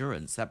breaks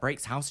insurance. That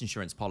breaks house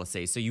insurance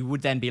policy. So you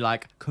would then be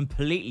like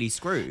completely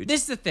screwed.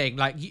 This is the thing,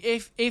 like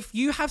if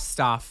you have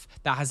stuff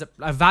that has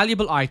a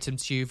valuable item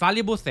to you,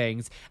 valuable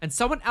things, and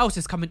someone else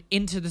is coming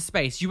into the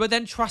space, you are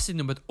then trusting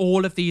them with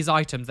all of these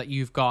items that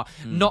you've got,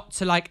 not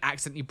to like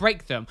accidentally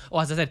break them,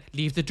 or as I said,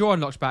 leave the door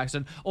unlocked by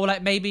accident, or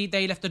like maybe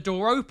they left the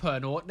door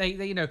open, or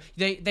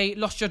they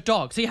lost your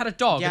dog. So you had a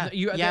dog,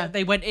 and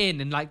they went in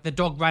and like the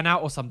dog ran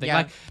out or something. Yeah.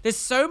 Like there's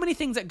so many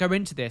things that go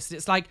into this.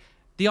 It's like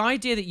the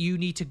idea that you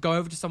need to go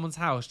over to someone's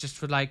house just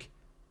for like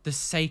the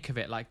sake of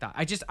it like that.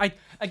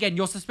 Again,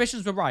 your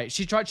suspicions were right.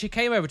 She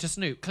came over to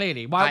snoop,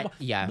 clearly. Why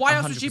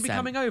else would she be 100%.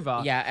 coming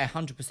over? Yeah,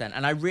 100%.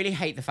 And I really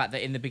hate the fact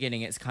that in the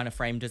beginning it's kind of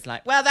framed as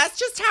like, well, that's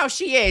just how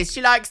she is.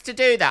 She likes to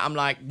do that. I'm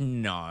like,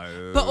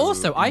 no. But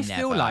also, I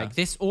feel never. like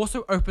this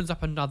also opens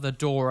up another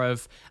door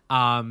of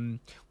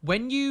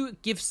when you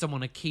give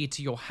someone a key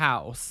to your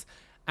house,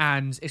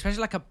 and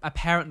especially like a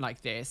parent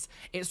like this,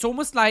 it's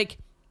almost like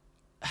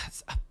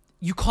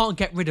you can't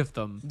get rid of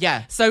them.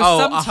 Yeah. So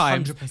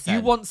sometimes 100%.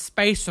 you want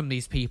space from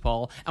these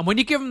people, and when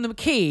you give them the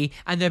key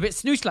and they're a bit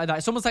snooty like that,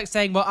 it's almost like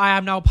saying, well, I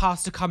am now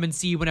passed to come and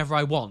see you whenever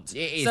I want. It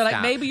is so like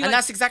that. maybe and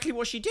that's exactly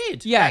what she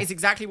did. Yeah. That is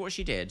exactly what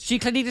she did. She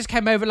clearly just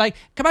came over, like,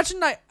 can you imagine,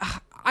 like,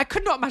 I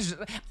could not imagine.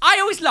 I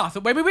always laugh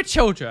that when we were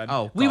children,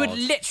 we would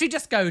literally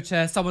just go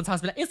to someone's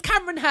house and be like, is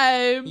Cameron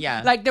home?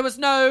 Yeah. Like, there was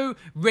no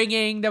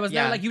ringing. There was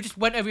no, like, you just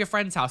went over your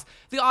friend's house.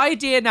 The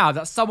idea now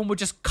that someone would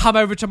just come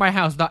over to my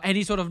house without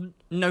any sort of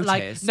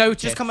notice.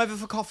 Just come over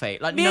for coffee.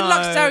 Like, Me and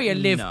Luxeria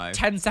live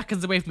 10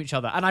 seconds away from each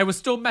other, and I would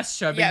still message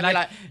her being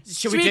like,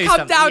 should we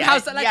come down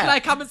house? Like, can I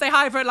come and say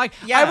hi for it? Like,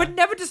 I would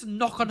never just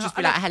knock on her. Just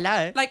be like,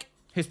 hello. Like,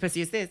 whose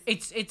pussy is this?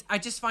 It's. I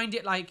just find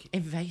it like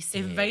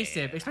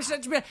invasive,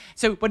 especially.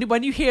 So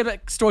when you hear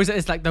like stories that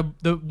it's like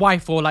the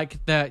wife or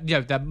like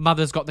the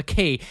mother's got the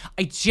key,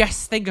 I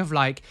just think of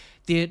like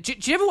do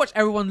you ever watch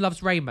Everyone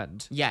Loves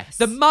Raymond? Yes.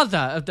 The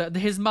mother of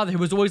his mother, who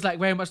was always like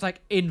very much like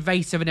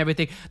invasive and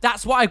everything.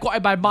 That's what I got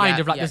in my mind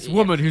of like this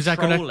woman who's like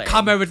gonna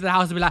come over to the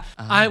house and be like,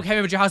 I came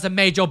over to your house and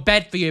made your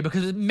bed for you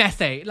because it's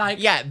messy. Like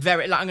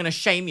very like I'm gonna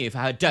shame you for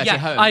her dirty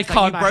home. I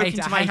can't. Like, you broke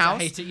into my house.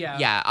 I hate it.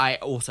 Yeah, I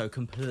also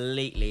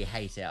completely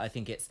hate it. I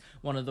think it's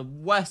one of the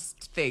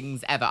worst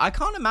things ever. I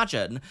can't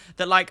imagine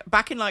that like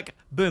back in like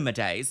boomer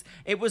days,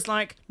 it was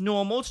like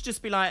normal to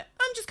just be like,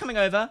 I'm just coming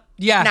over.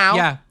 Yeah.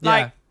 Now.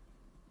 Like.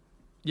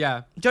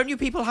 Yeah. Don't you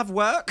people have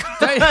work?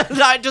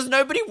 Like, does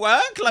nobody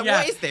work? Like,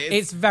 what is this?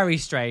 It's very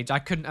strange. I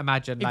couldn't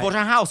imagine. He bought a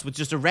house with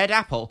just a red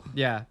apple.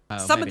 Yeah.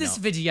 Some of this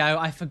video,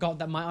 I forgot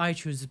that my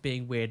iTunes was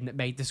being weird and it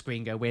made the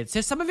screen go weird.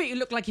 So some of it, you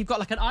look like you've got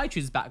like an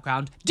iTunes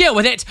background. Deal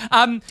with it.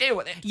 Deal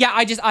with it. Yeah,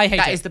 I hate it.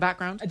 That is the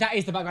background? That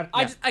is the background.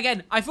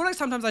 Yeah. I feel like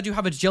sometimes I do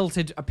have a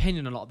jilted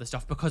opinion on a lot of this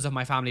stuff because of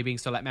my family being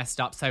so like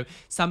messed up. So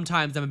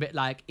sometimes I'm a bit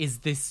like, is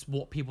this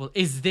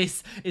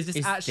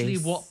actually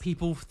what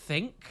people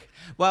think?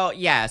 Well,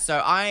 yeah, so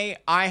I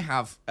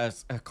have a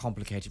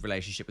complicated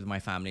relationship with my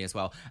family as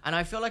well. And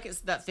I feel like it's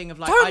that thing of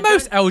like...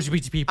 Most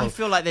LGBT people. I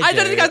feel like they I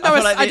don't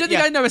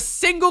think I know a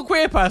single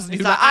queer person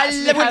who like,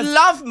 I would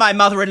love my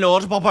mother-in-law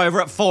to pop over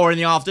at 4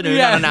 PM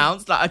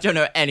unannounced. Like, I don't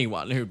know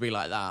anyone who'd be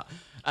like that.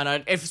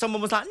 And if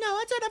someone was like, no,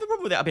 I don't have a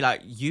problem with it, I'd be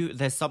like,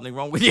 there's something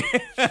wrong with you.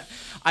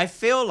 I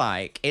feel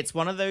like it's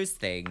one of those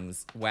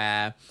things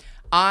where...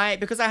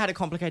 because I had a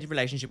complicated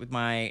relationship with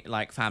my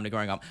like family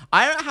growing up,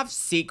 I don't have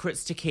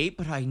secrets to keep,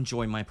 but I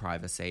enjoy my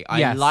privacy.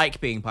 I like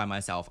being by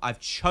myself.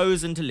 I've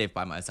chosen to live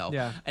by myself.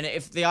 Yeah. And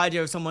if the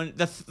idea of someone,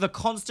 the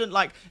constant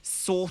like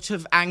sort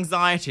of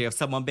anxiety of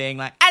someone being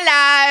like,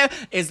 hello,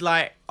 is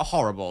like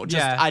horrible.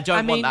 I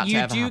don't want that to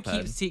ever happen. You do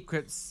keep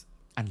secrets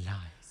and lies.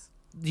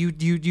 You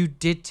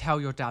did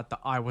tell your dad that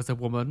I was a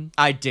woman.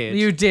 I did.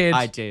 You did.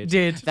 I did.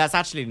 That's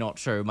actually not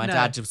true. My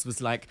dad just was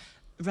like,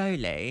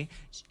 Roly,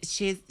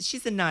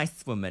 she's a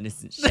nice woman,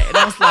 isn't she? And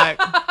I was like,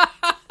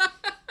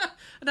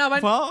 and I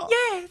went, what?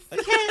 Yes.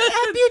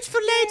 Yeah, a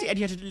beautiful lady. And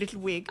he had a little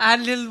wig. A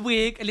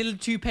little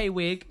toupee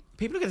wig.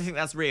 People are going to think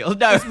that's real.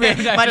 No,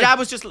 my dad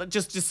was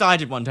just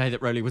decided one day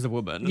that Roly was a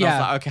woman. And I was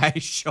like, okay,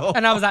 sure.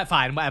 And I was like,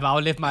 fine, whatever, I'll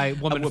live my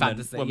woman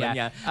fantasy.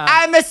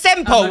 I'm a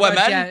simple woman.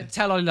 God, yeah,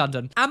 tell Ollie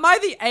London. Am I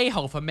the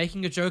a-hole for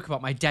making a joke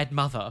about my dead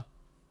mother?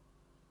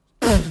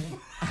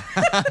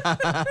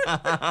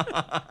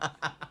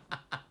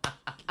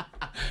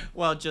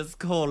 Well, just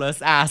call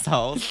us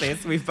assholes,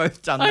 sis. We've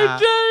both done that. I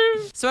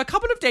know. So a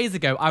couple of days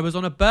ago, I was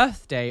on a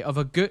birthday. I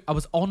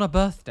was on a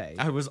birthday.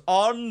 I was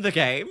on the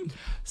game.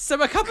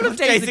 So a couple of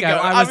days ago,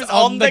 I was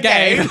on the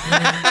game.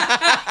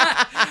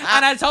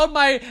 And I told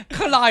my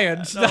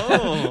client.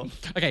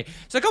 Okay,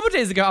 so a couple of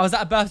days ago, I was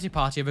at a birthday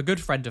party of a good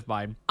friend of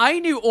mine. I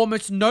knew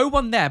almost no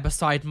one there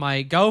beside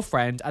my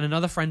girlfriend and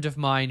another friend of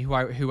mine who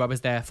I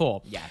was there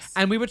for. Yes.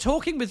 And we were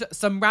talking with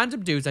some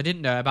random dudes I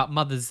didn't know about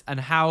mothers and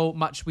how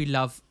much we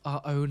love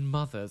our own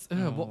mothers.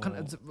 Ugh, what kind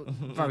of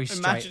very straight.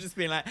 Imagine just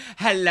being like,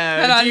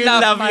 hello, do you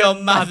love your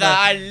mother?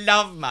 I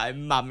love my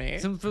mummy.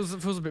 It feels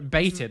a bit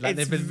baited. Like It's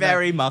they've been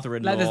very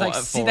mother-in-law.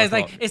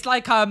 It's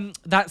like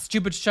that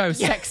stupid show,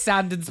 Sex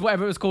Sandins,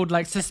 whatever it was called,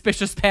 like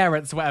Suspicious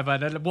Parents, whatever.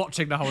 And they're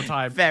watching the whole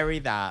time. Very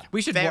that.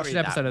 We should Very watch an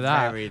episode of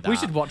that. that. Very that. We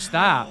should watch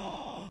that.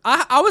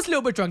 I was a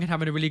little bit drunk and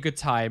having a really good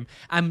time.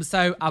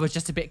 So I was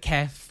just a bit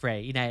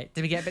carefree, you know.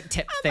 Did we get a bit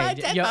tipsy? My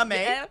dead mummy.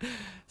 Yeah.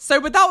 So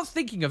without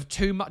thinking of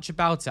too much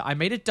about it, I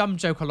made a dumb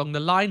joke along the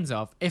lines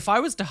of, if I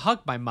was to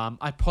hug my mum,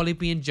 I'd probably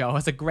be in jail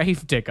as a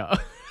gravedigger.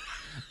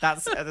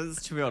 That's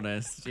to be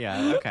honest.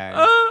 Yeah, okay.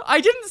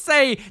 I didn't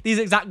say these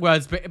exact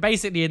words, but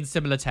basically in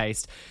similar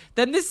taste.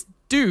 Then this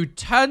dude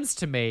turns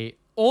to me,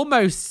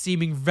 almost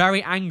seeming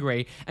very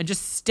angry, and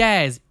just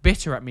stares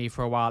bitter at me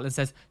for a while and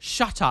says,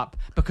 shut up,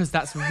 because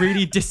that's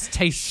really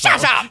distasteful.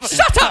 Shut up!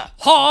 Shut up,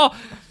 whore!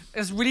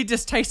 It's really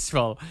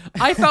distasteful.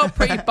 I felt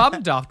pretty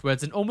bummed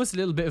afterwards and almost a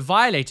little bit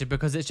violated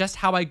because it's just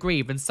how I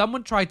grieve, and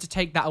someone tried to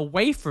take that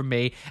away from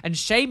me and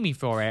shame me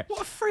for it.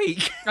 What a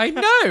freak. I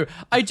know.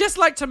 I just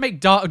like to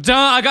make I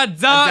got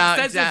dark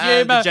sense of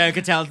humor. The Joker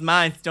tells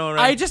my story.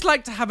 I just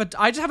have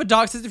a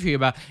dark sense of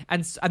humor,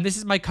 and this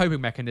is my coping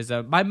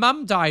mechanism. My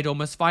mum died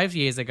almost 5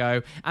 years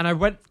ago, and I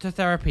went to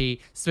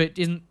therapy, so it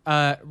isn't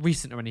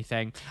recent or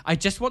anything. I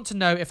just want to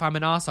know if I'm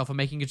an arsehole for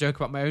making a joke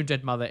about my own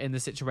dead mother in the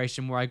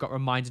situation where I got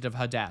reminded of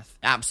her death.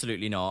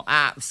 Absolutely not.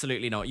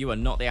 Absolutely not. You are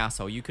not the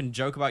asshole. You can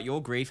joke about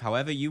your grief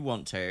however you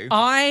want to.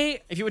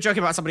 If you were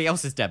joking about somebody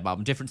else's dead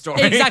mum, different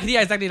story. Exactly.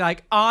 Yeah,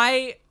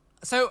 exactly.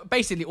 So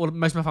basically,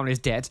 most of my family is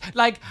dead.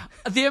 Like,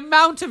 the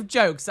amount of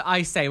jokes that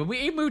I say when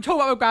we talk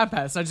about my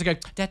grandparents, I just go,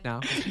 dead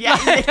now. Yeah,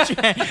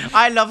 literally.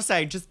 I love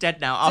saying just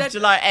dead now. After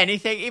like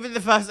anything, even the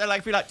first, I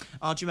like be like,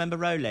 oh, do you remember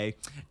Roly?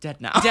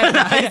 Dead now. Dead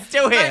now. It's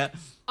still here.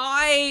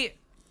 Like,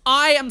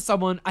 I am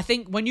someone, I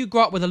think when you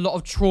grow up with a lot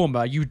of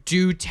trauma, you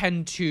do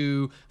tend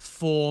to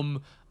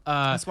form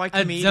That's why a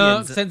comedians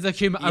dark sense of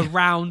humor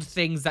around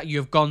things that you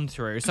have gone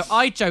through. So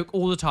I joke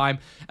all the time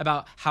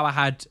about how I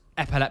had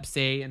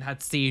epilepsy and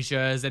had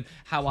seizures, and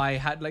how I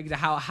had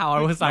how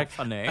I was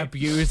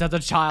abused as a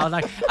child,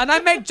 and I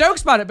make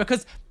jokes about it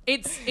because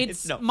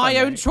it's my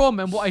own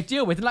trauma and what I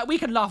deal with, and we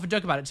can laugh and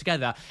joke about it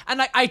together.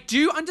 And I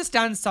do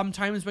understand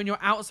sometimes when you're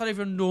outside of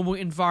your normal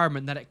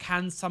environment that it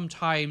can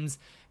sometimes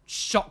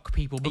shock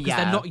people because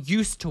they're not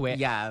used to it.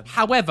 Yeah.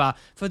 However,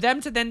 for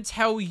them to then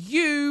tell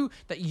you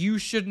that you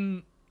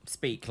shouldn't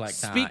speak like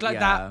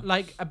that,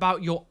 like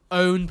about your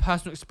own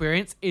personal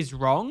experience is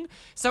wrong.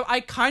 So I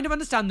kind of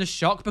understand the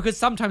shock, because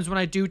sometimes when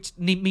I do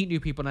meet new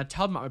people and I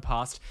tell them about my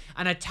past,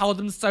 and I tell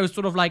them so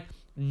sort of like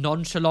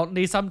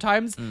nonchalantly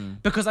sometimes,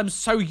 because I'm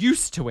so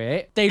used to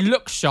it, they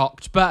look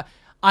shocked. But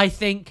I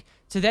think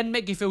to then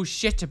make you feel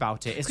shit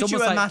about it, it's Could almost you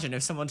like, imagine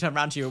if someone turned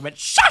around to you and went,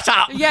 shut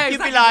up? Yeah, You'd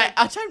be exactly. like,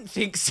 I don't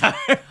think so.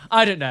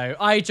 I don't know.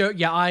 I joke.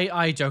 Yeah,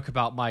 I joke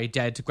about my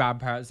dead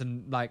grandparents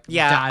and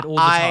dad all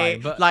the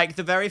time. But like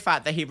the very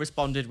fact that he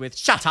responded with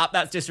 "shut up,"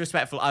 that's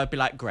disrespectful. I would be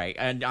like, great,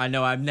 and I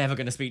know I'm never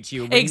going to speak to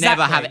you. We'll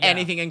never have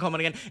anything in common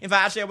again. In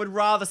fact, actually, I would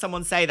rather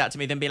someone say that to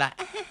me than be like,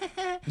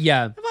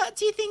 yeah. What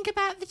do you think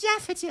about the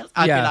daffodils?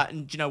 I'd be like,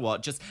 do you know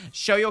what? Just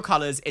show your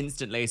colours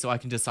instantly, so I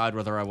can decide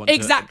whether I want to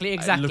look at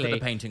the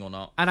painting or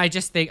not. And I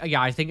just think,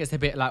 I think it's a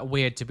bit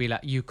weird to be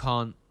like, you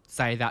can't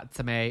say that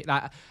to me.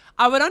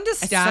 I would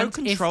understand. It's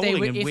so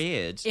controlling and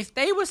weird. If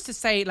they was to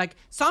say,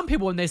 some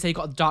people when they say you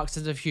got a dark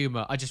sense of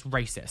humor are just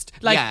racist.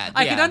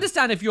 I can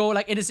understand if you're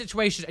in a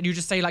situation and you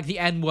just say the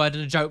N word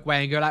in a joke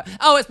way and go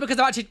oh, it's because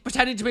I'm actually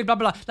pretending to be blah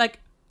blah blah.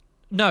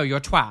 No, you're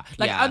a twat.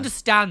 I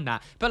understand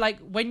that.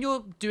 But when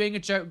you're doing a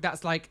joke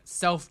that's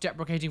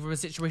self-deprecating from a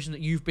situation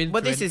that you've been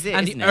through, this is it,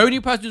 and the only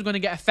person who's going to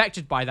get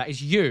affected by that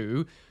is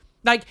you.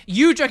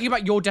 You joking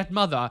about your dead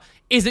mother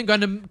isn't going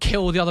to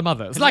kill the other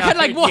mothers. What's it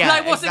going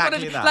to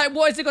do?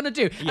 What is it going to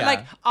do? Yeah.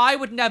 And, I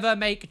would never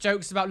make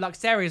jokes about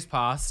Luxeria's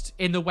past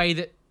in the way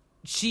that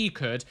she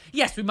could.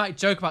 Yes, we might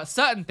joke about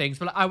certain things,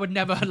 but I would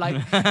never I'm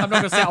not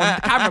going to say it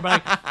on camera,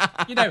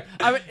 but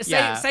I would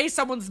say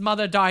someone's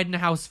mother died in a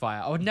house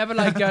fire. I would never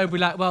go be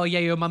well, yeah,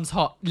 your mum's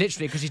hot,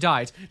 literally, because she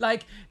died. Do you know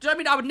what I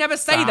mean? I would never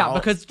say that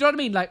because, do you know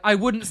what I mean? I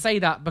wouldn't say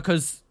that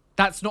because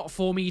that's not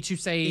for me to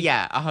say.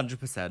 Yeah,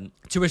 100%.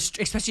 To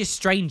especially a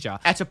stranger.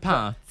 At a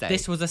party.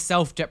 This was a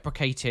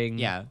self-deprecating.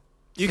 Yeah.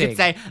 You could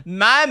say,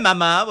 my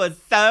mama was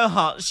so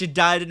hot, she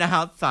died in a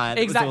house fire.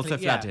 Exactly. It was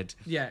also flooded.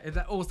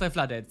 Yeah, also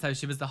flooded. So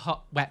she was the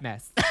hot, wet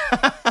mess.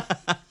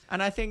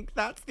 And I think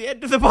that's the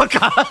end of the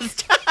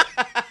podcast.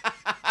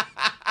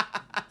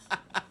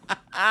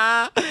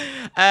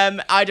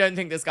 I don't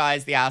think this guy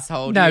is the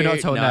asshole. No, do you? not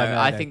at all. No,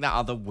 I no. think that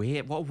other what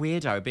a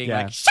weirdo being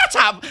Yeah. like, shut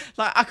up.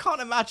 Like, I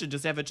can't imagine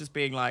just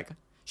being like,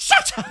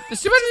 shut up.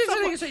 So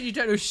when you're telling you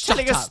don't know, shut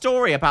Telling up. a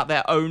story about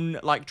their own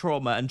like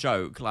trauma and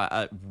joke,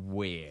 like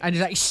weird. And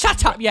you're like,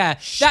 shut up, yeah.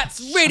 That's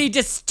really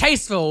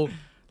distasteful.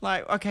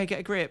 Like, okay, get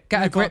a grip.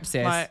 Get a Move grip, on.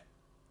 sis. Like,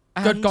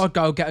 Good and God,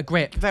 go get a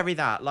grip. Very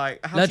that.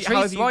 Like, how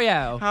Latrice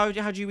Royale. How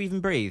do you even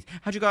breathe?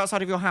 How do you go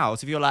outside of your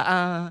house if you're like,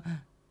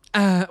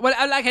 Well,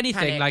 like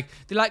anything, Panic.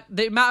 like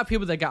the amount of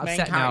people that get main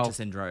upset character now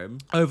syndrome,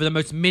 over the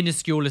most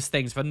minusculest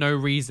things for no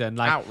reason,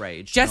 like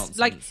outrage, just nonsense.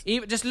 like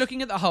even just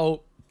looking at the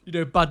whole,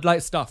 Bud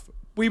Light stuff.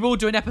 We will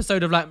do an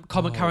episode of like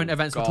common current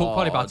events. We'll talk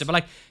probably about God. it, but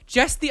like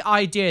just the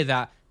idea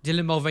that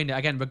Dylan Mulvaney,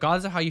 again,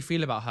 regardless of how you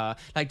feel about her,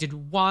 like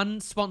did one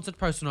sponsored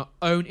post on her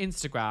own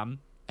Instagram.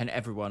 And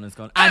everyone has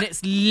gone, And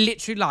it's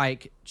literally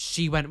like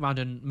she went around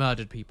and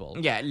murdered people.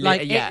 Yeah,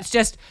 like yeah. it's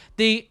just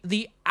the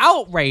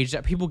outrage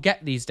that people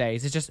get these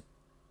days is just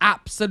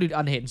absolute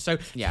unhinged. So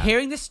Yeah.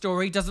 hearing this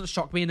story doesn't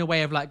shock me in a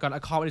way of like, God, I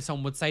can't believe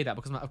someone would say that,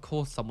 because I'm like, of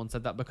course someone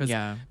said that, because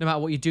Yeah. no matter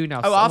what you do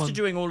now. Oh, someone... after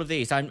doing all of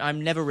these,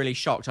 I'm never really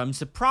shocked. I'm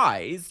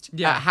surprised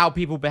Yeah. at how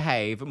people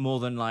behave more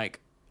than like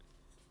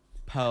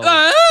Pearl.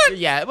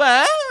 Yeah,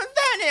 well,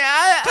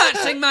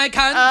 clutching my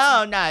cunt.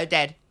 Oh no,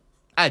 dead.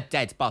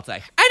 Dead body.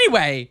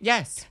 Anyway,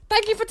 Yes.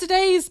 thank you for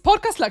today's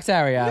podcast,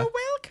 Luxeria. You're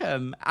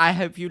welcome. I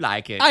hope you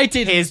like it. I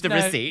did. Here's the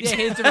receipt. Yeah,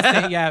 here's the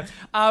receipt. Yeah.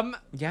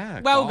 Yeah.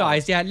 Well, God.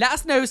 guys, yeah, let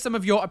us know some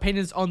of your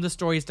opinions on the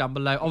stories down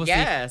below.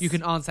 Obviously, Yes. you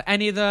can answer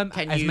any of them,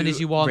 Can as many as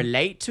you want.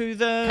 relate to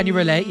them? Can you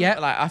relate? Yeah.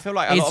 Like, I feel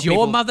like a lot Is of your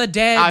people, mother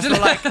dead? I feel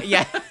like,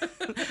 yeah.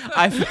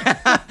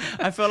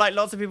 I feel like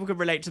lots of people could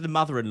relate to the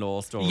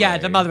mother-in-law story. Yeah,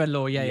 the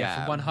mother-in-law.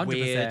 Yeah, for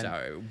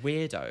 100%.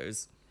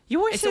 Weirdos. You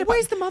always It's say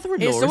always about- the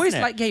mother-in-law. It's always isn't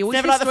it? like, yeah, you always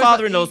It's never hear like the stories about-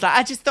 father-in-law's like,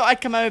 I just thought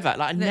I'd come over.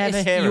 Like, I never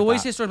It's- hear you of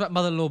always that. hear stories about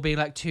mother-in-law being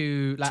like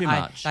too like Too I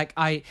much. like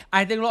I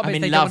think a lot of I'm it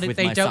in they love don't with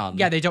they my don't son.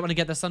 yeah they don't want to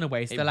get the son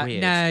away, so they're like,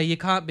 Weird. no, you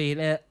can't be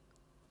Bleh.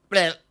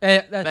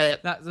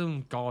 that's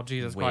oh God,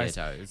 Jesus Christ.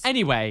 Weirdos.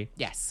 Anyway,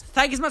 Yes.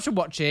 thank you so much for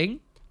watching.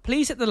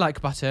 Please hit the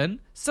like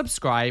button,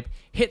 subscribe,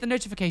 hit the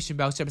notification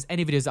bell so you don't miss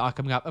any videos that are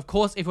coming up. Of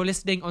course, if you're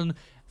listening on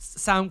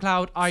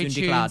SoundCloud,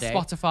 iTunes,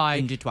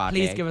 Spotify,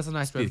 please give us a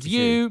nice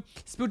review.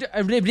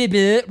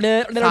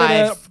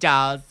 5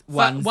 stars,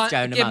 one stone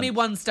a month. Give me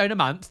 1 stone a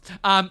month.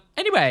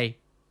 Anyway,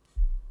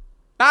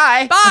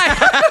 Bye.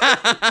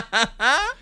 bye.